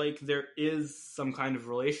like there is some kind of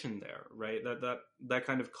relation there, right? That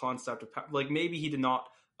kind of concept of like maybe he did not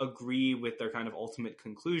agree with their kind of ultimate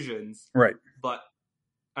conclusions, right? But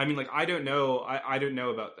I mean, like I don't know. I don't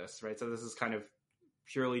know about this, right? So this is kind of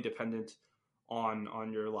purely dependent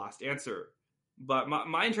on your last answer. But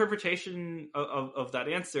my interpretation of that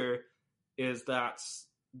answer is that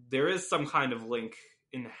there is some kind of link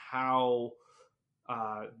in how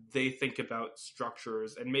they think about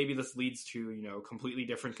structures, and maybe this leads to completely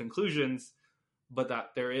different conclusions, but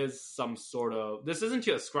that there is some sort of, this isn't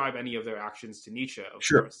to ascribe any of their actions to Nietzsche, of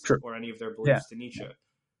course, or any of their beliefs to Nietzsche,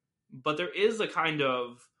 but there is a kind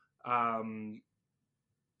of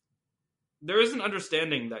there is an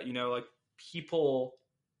understanding that like people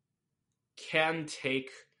can take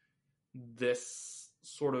this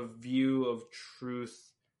sort of view of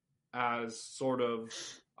truth as sort of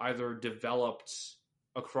either developed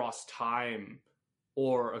across time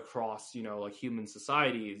or across like human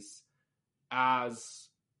societies as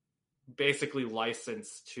basically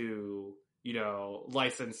license to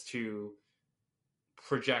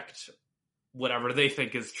project whatever they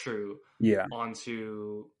think is true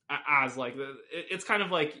onto, as like it's kind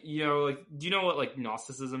of like like, do you know what like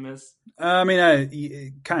Gnosticism is? I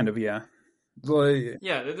mean, kind of, yeah.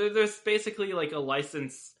 Yeah, there's basically like a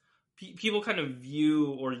license. People kind of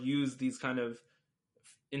view or use these kind of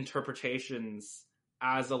interpretations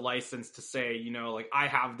as a license to say, like I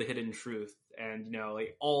have the hidden truth, and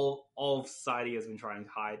like all of society has been trying to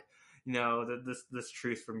hide, this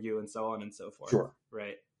truth from you, and so on and so forth. Sure.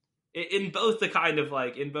 Right. In both the kind of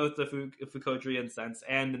like in both the Foucauldian sense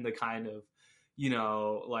and in the kind of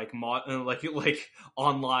like like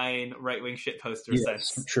online right wing shit poster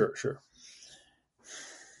sense. Sure.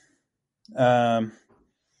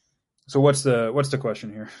 So what's the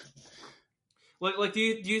question here? Like, do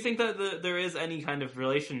you think that there is any kind of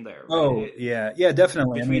relation there? Right? Oh, yeah,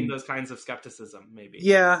 definitely. Between those kinds of skepticism, maybe.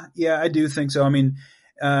 Yeah, I do think so. I mean,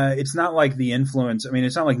 it's not like the influence. I mean,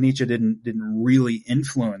 it's not like Nietzsche didn't really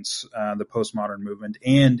influence the postmodern movement,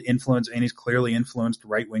 and he's clearly influenced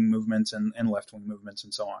right wing movements and left wing movements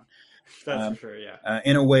and so on. That's for sure, yeah.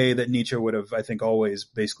 In a way that Nietzsche would have, I think, always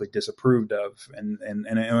basically disapproved of, and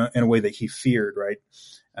in a way that he feared, right,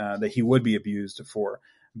 that he would be abused for.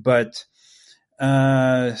 But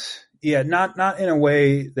not in a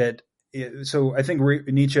way that. So I think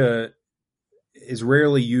Nietzsche is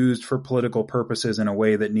rarely used for political purposes in a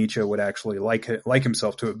way that Nietzsche would actually like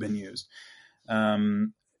himself to have been used.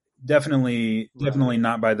 Definitely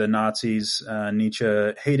not by the Nazis.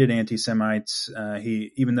 Nietzsche hated anti-Semites.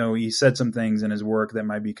 Even though he said some things in his work that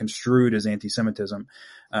might be construed as anti-Semitism,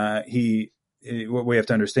 what we have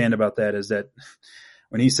to understand about that is that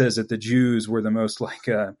when he says that the Jews were the most like,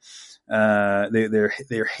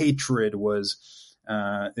 their hatred was,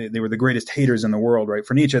 they were the greatest haters in the world, right?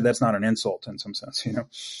 For Nietzsche, that's not an insult in some sense,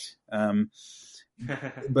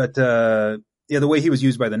 but the way he was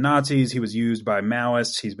used by the Nazis, he was used by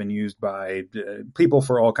Maoists, he's been used by people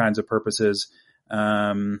for all kinds of purposes,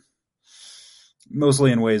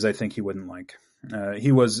 mostly in ways I think he wouldn't like.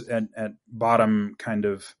 He was at bottom kind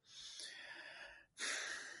of,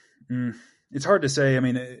 it's hard to say. I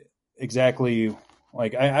mean, exactly,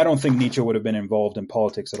 like, I don't think Nietzsche would have been involved in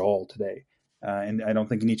politics at all today. And I don't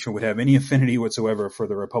think Nietzsche would have any affinity whatsoever for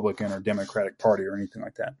the Republican or Democratic Party or anything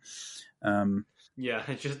like that. Yeah,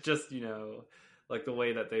 just like the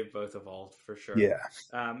way that they've both evolved for sure. Yeah.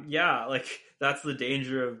 Yeah, like that's the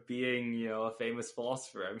danger of being, a famous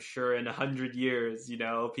philosopher. I'm sure in 100 years,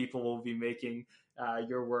 people will be making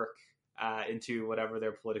your work into whatever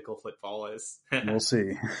their political football is. We'll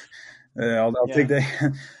see. I'll Yeah. take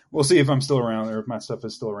that. We'll see if I'm still around or if my stuff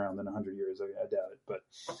is still around in 100 years. I doubt it, but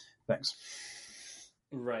thanks.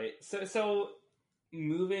 Right. So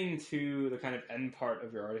moving to the kind of end part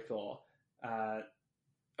of your article,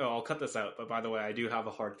 I'll cut this out. But by the way, I do have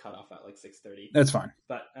a hard cutoff at like 6:30. That's fine.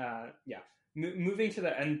 But yeah, moving to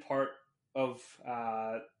the end part of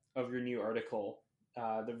your new article,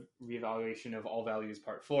 the reevaluation of all values,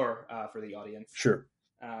 part 4, for the audience. Sure.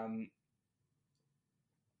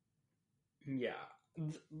 Yeah,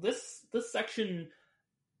 this section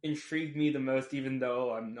intrigued me the most, even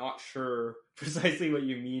though I'm not sure precisely what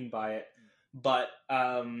you mean by it. But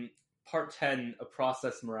part 10, a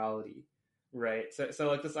process morality, right? So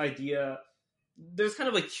like this idea, there's kind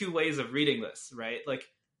of like two ways of reading this, right? Like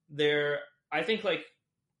I think like,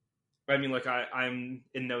 I mean, like I'm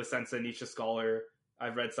in no sense a Nietzsche scholar.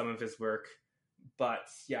 I've read some of his work, but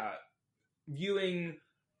yeah,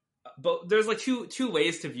 but there's like two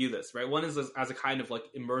ways to view this, right? One is as a kind of like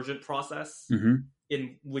emergent process, mm-hmm.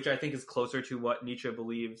 in which I think is closer to what Nietzsche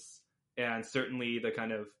believes, and certainly the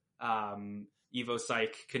kind of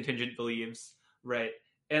evo-psych contingent believes, right?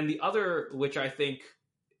 And the other, which I think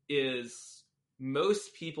is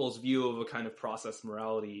most people's view of a kind of process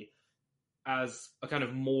morality, as a kind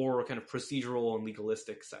of more kind of procedural and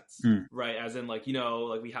legalistic sense, right? As in like,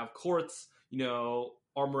 like we have courts,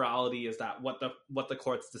 our morality is that what the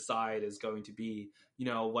courts decide is going to be,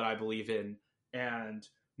 what I believe in. And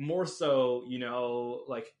more so,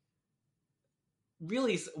 like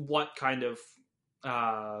really what kind of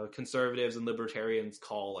conservatives and libertarians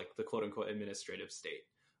call like the quote unquote administrative state,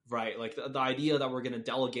 right? Like the idea that we're going to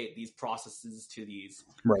delegate these processes to these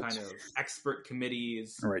kind of expert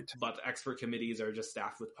committees, right? But the expert committees are just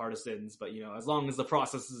staffed with partisans. But as long as the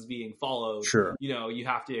process is being followed, sure, you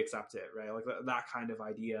have to accept it, right? Like that kind of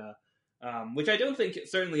idea, which I don't think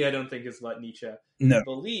is what Nietzsche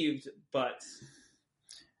believed. But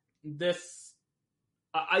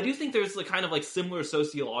I do think there's a kind of like similar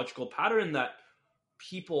sociological pattern that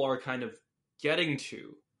people are kind of getting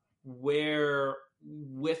to, where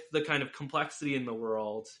with the kind of complexity in the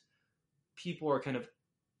world, people are kind of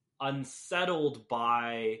unsettled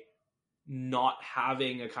by not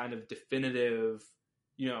having a kind of definitive,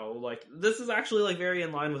 like this is actually like very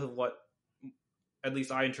in line with what at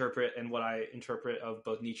least I interpret and what I interpret of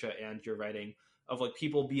both Nietzsche and your writing, of like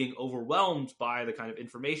people being overwhelmed by the kind of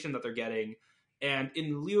information that they're getting. And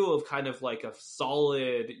in lieu of kind of like a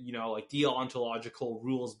solid, like deontological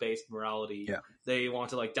rules-based morality, they want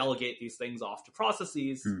to like delegate these things off to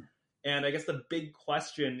processes. And I guess the big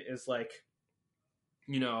question is like,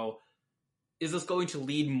 is this going to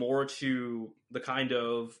lead more to the kind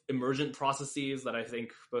of emergent processes that I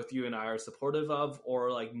think both you and I are supportive of,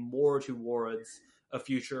 or like more towards a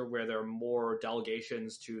future where there are more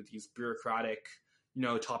delegations to these bureaucratic,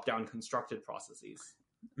 top-down constructed processes?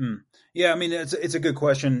 Yeah, I mean, it's a good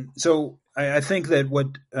question. So I think that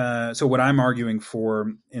what I'm arguing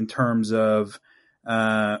for in terms of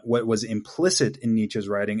what was implicit in Nietzsche's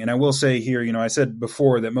writing, and I will say here, I said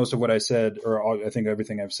before that most of what I said, or I think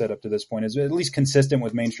everything I've said up to this point, is at least consistent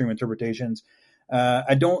with mainstream interpretations. I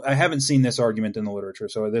haven't seen this argument in the literature,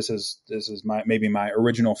 so this is maybe my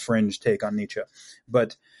original fringe take on Nietzsche,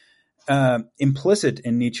 but implicit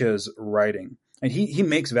in Nietzsche's writing. And he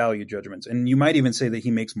makes value judgments, and you might even say that he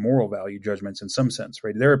makes moral value judgments in some sense,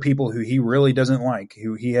 right? There are people who he really doesn't like,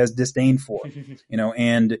 who he has disdain for,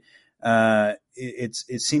 and it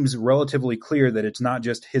seems relatively clear that it's not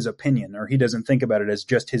just his opinion, or he doesn't think about it as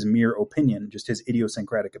just his mere opinion, just his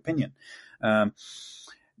idiosyncratic opinion.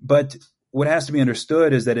 But what has to be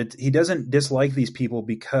understood is that he doesn't dislike these people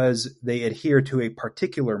because they adhere to a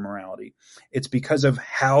particular morality. It's because of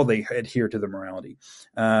how they adhere to the morality.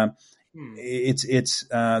 It's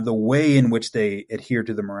the way in which they adhere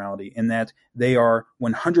to the morality, in that they are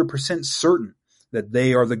 100% certain that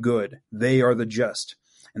they are the good, they are the just,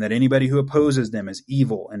 and that anybody who opposes them is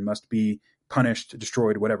evil and must be punished,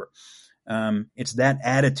 destroyed, whatever. It's that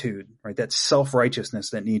attitude, right? That self-righteousness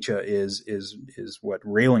that Nietzsche is what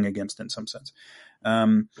railing against in some sense.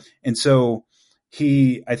 And so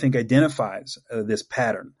he, I think, identifies this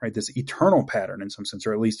pattern, right? This eternal pattern in some sense,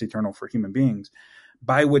 or at least eternal for human beings,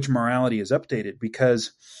 by which morality is updated,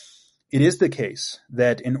 because it is the case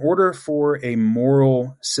that in order for a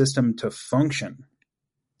moral system to function,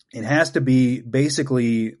 it has to be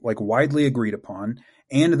basically like widely agreed upon,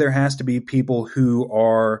 and there has to be people who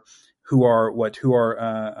who are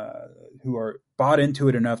bought into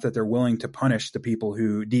it enough that they're willing to punish the people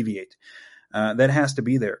who deviate. That has to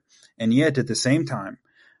be there. And yet at the same time,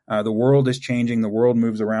 the world is changing, the world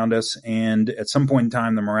moves around us, and at some point in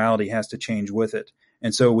time, the morality has to change with it.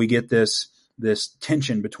 And so we get this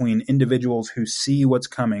tension between individuals who see what's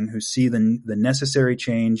coming, who see the necessary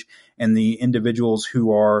change, and the individuals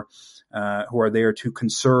who are there to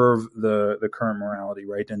conserve the current morality,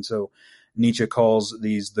 right? And so Nietzsche calls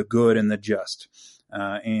these the good and the just.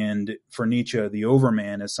 And for Nietzsche, the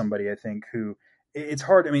overman is somebody, I think, who, it's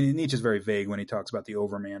hard. I mean, Nietzsche's very vague when he talks about the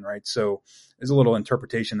overman, right? So there's a little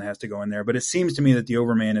interpretation that has to go in there. But it seems to me that the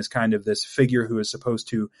overman is kind of this figure who is supposed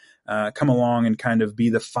to come along and kind of be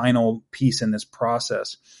the final piece in this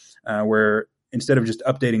process, where instead of just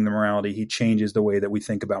updating the morality, he changes the way that we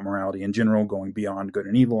think about morality in general, going beyond good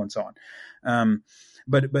and evil and so on.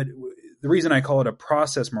 But the reason I call it a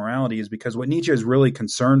process morality is because what Nietzsche is really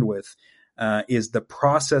concerned with is the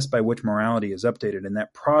process by which morality is updated. And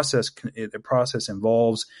that the process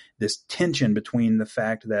involves this tension between the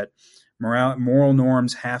fact that moral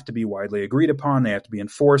norms have to be widely agreed upon, they have to be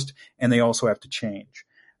enforced, and they also have to change.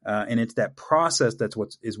 And it's that process that's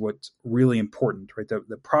what's really important, right?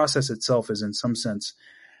 The process itself is in some sense,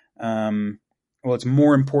 it's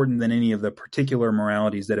more important than any of the particular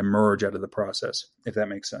moralities that emerge out of the process, if that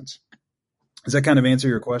makes sense. Does that kind of answer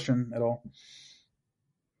your question at all?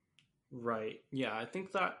 Right. Yeah, I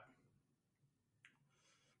think that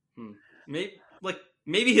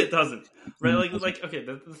maybe it doesn't. Right? Like okay,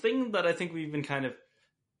 the thing that I think we've been kind of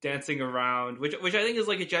dancing around, which I think is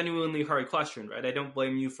like a genuinely hard question, right? I don't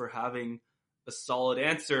blame you for having a solid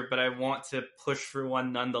answer, but I want to push for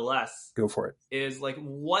one nonetheless. Go for it. Is like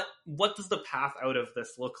what does the path out of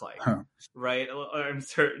this look like? Huh. Right? I'm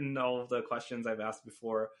certain all of the questions I've asked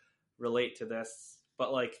before relate to this,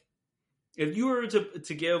 but like if you were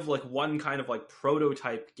to give like one kind of like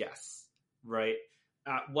prototype guess, right,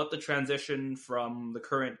 at what the transition from the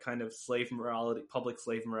current kind of slave morality, public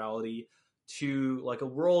slave morality, to like a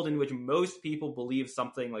world in which most people believe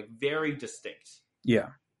something like very distinct. Yeah.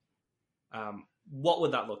 What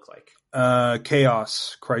would that look like?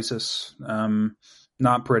 Chaos, crisis,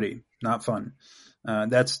 not pretty, not fun.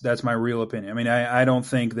 That's my real opinion. I mean, I don't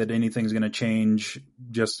think that anything's going to change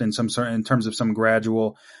just in terms of some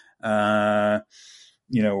gradual, where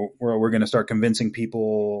we're going to start convincing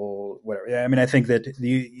people, whatever. I mean, I think that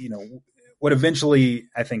what eventually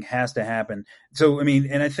I think has to happen. So, I mean,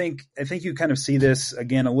 and I think you kind of see this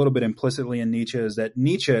again a little bit implicitly in Nietzsche, is that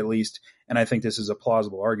Nietzsche, at least, and I think this is a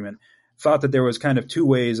plausible argument, thought that there was kind of two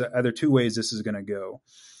ways this is going to go.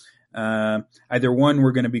 Either one,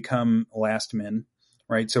 we're going to become last men,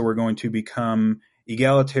 right? So we're going to become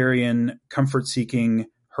egalitarian, comfort-seeking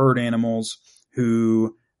herd animals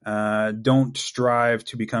who don't strive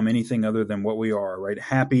to become anything other than what we are, right?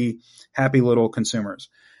 Happy little consumers.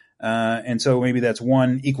 And so maybe that's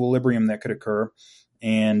one equilibrium that could occur,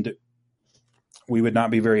 and we would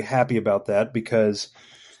not be very happy about that because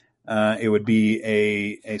it would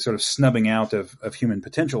be a sort of snubbing out of human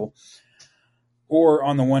potential. Or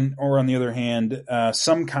on the other hand,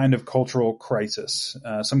 some kind of cultural crisis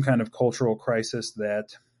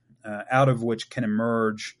that out of which can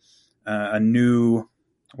emerge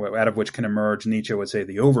Nietzsche would say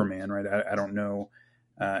the overman, right? I don't know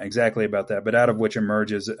exactly about that, but out of which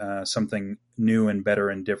emerges something new and better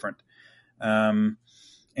and different. And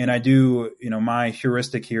I do, my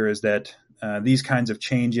heuristic here is that these kinds of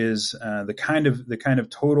changes, the kind of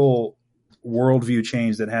total worldview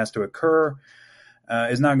change that has to occur,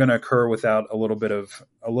 is not going to occur without a little bit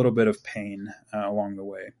of pain along the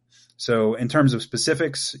way. So in terms of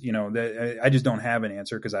specifics, I just don't have an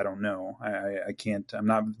answer because I don't know. I can't. I'm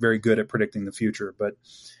not very good at predicting the future, but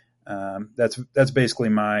that's basically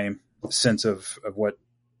my sense of what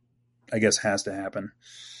I guess has to happen.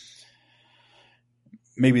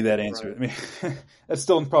 Maybe that answer. Right. I mean, that's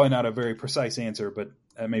still probably not a very precise answer, but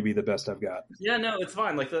that may be the best I've got. Yeah, no, it's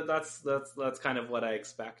fine. Like that's kind of what I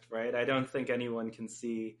expect, right? I don't think anyone can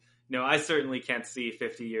see. I certainly can't see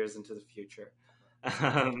 50 years into the future.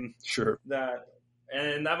 Sure.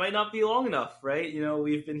 And that might not be long enough, right?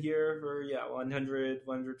 We've been here for 100,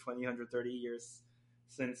 120, 130 years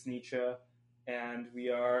since Nietzsche, and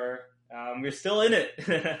we're still in it.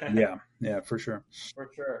 Yeah, for sure.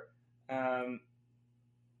 For sure.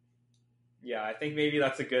 I think maybe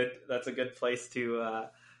that's a good place to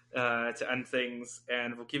end things,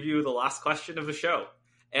 and we'll give you the last question of the show.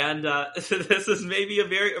 And this is maybe a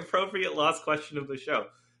very appropriate last question of the show,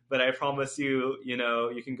 but I promise you,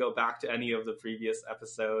 you can go back to any of the previous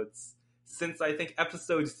episodes since I think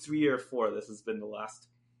episode 3 or 4. This has been the last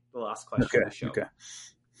question of the show. Okay.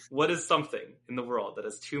 What is something in the world that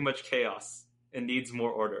has too much chaos and needs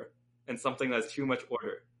more order, and something that has too much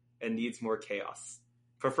order and needs more chaos?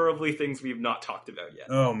 Preferably things we've not talked about yet.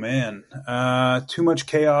 Oh man, too much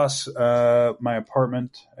chaos. My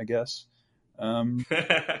apartment, I guess. Good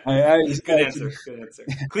answer. Good answer.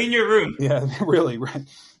 Clean your room. Yeah, really, right.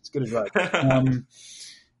 It's good advice.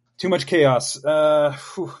 Too much chaos. I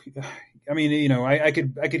mean, you know, I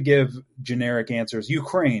could give generic answers.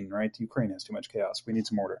 Ukraine, right? Ukraine has too much chaos. We need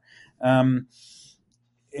some order. And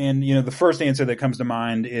you know, the first answer that comes to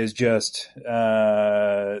mind is just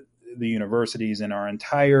the universities and our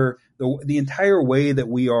entire the entire way that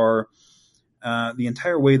we are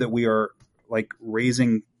like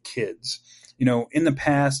raising kids. You know, in the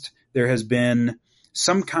past there has been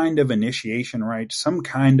some kind of initiation, right? Some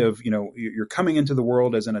kind of, you know, you're coming into the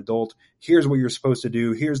world as an adult. Here's what you're supposed to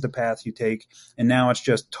do. Here's the path you take. And now it's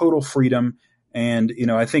just total freedom. And, you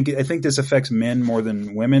know, I think this affects men more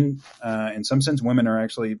than women. In some sense, women are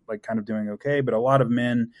actually like kind of doing okay, but a lot of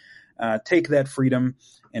men take that freedom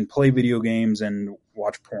and play video games and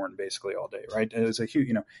watch porn basically all day, right? It's a huge,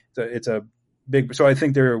 you know, it's a big, so I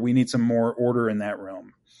think we need some more order in that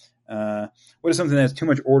realm. What is something that has too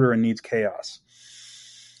much order and needs chaos?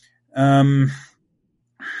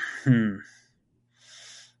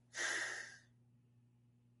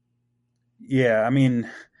 Yeah, I mean,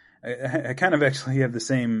 I kind of actually have the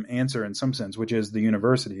same answer in some sense, which is the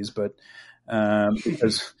universities, but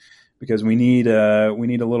because we need a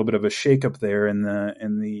little bit of a shakeup there in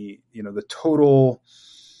the you know the total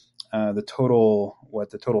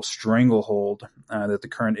stranglehold that the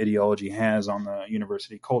current ideology has on the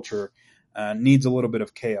university culture needs a little bit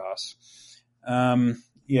of chaos.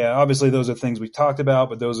 Yeah, obviously those are things we talked about,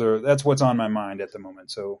 but that's what's on my mind at the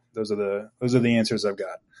moment. So those are the answers I've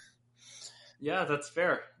got. Yeah, that's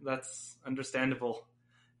fair. That's understandable.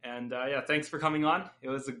 And yeah, thanks for coming on. It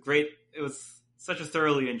was such a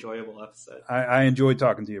thoroughly enjoyable episode. I enjoyed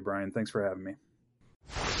talking to you, Brian. Thanks for having me.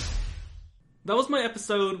 That was my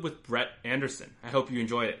episode with Brett Andersen. I hope you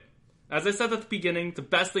enjoyed it. As I said at the beginning, the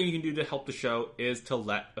best thing you can do to help the show is to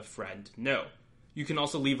let a friend know. You can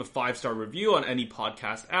also leave a 5-star review on any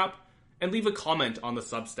podcast app and leave a comment on the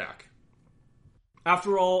Substack.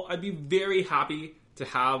 After all, I'd be very happy to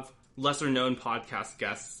have lesser-known podcast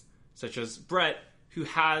guests, such as Brett, who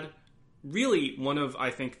had really one of,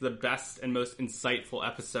 I think, the best and most insightful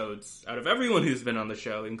episodes out of everyone who's been on the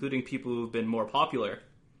show, including people who've been more popular.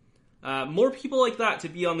 More people like that to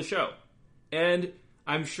be on the show. And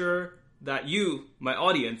I'm sure that you, my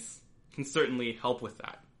audience, can certainly help with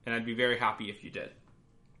that. And I'd be very happy if you did.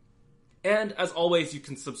 And as always, you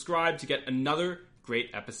can subscribe to get another great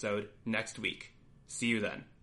episode next week. See you then.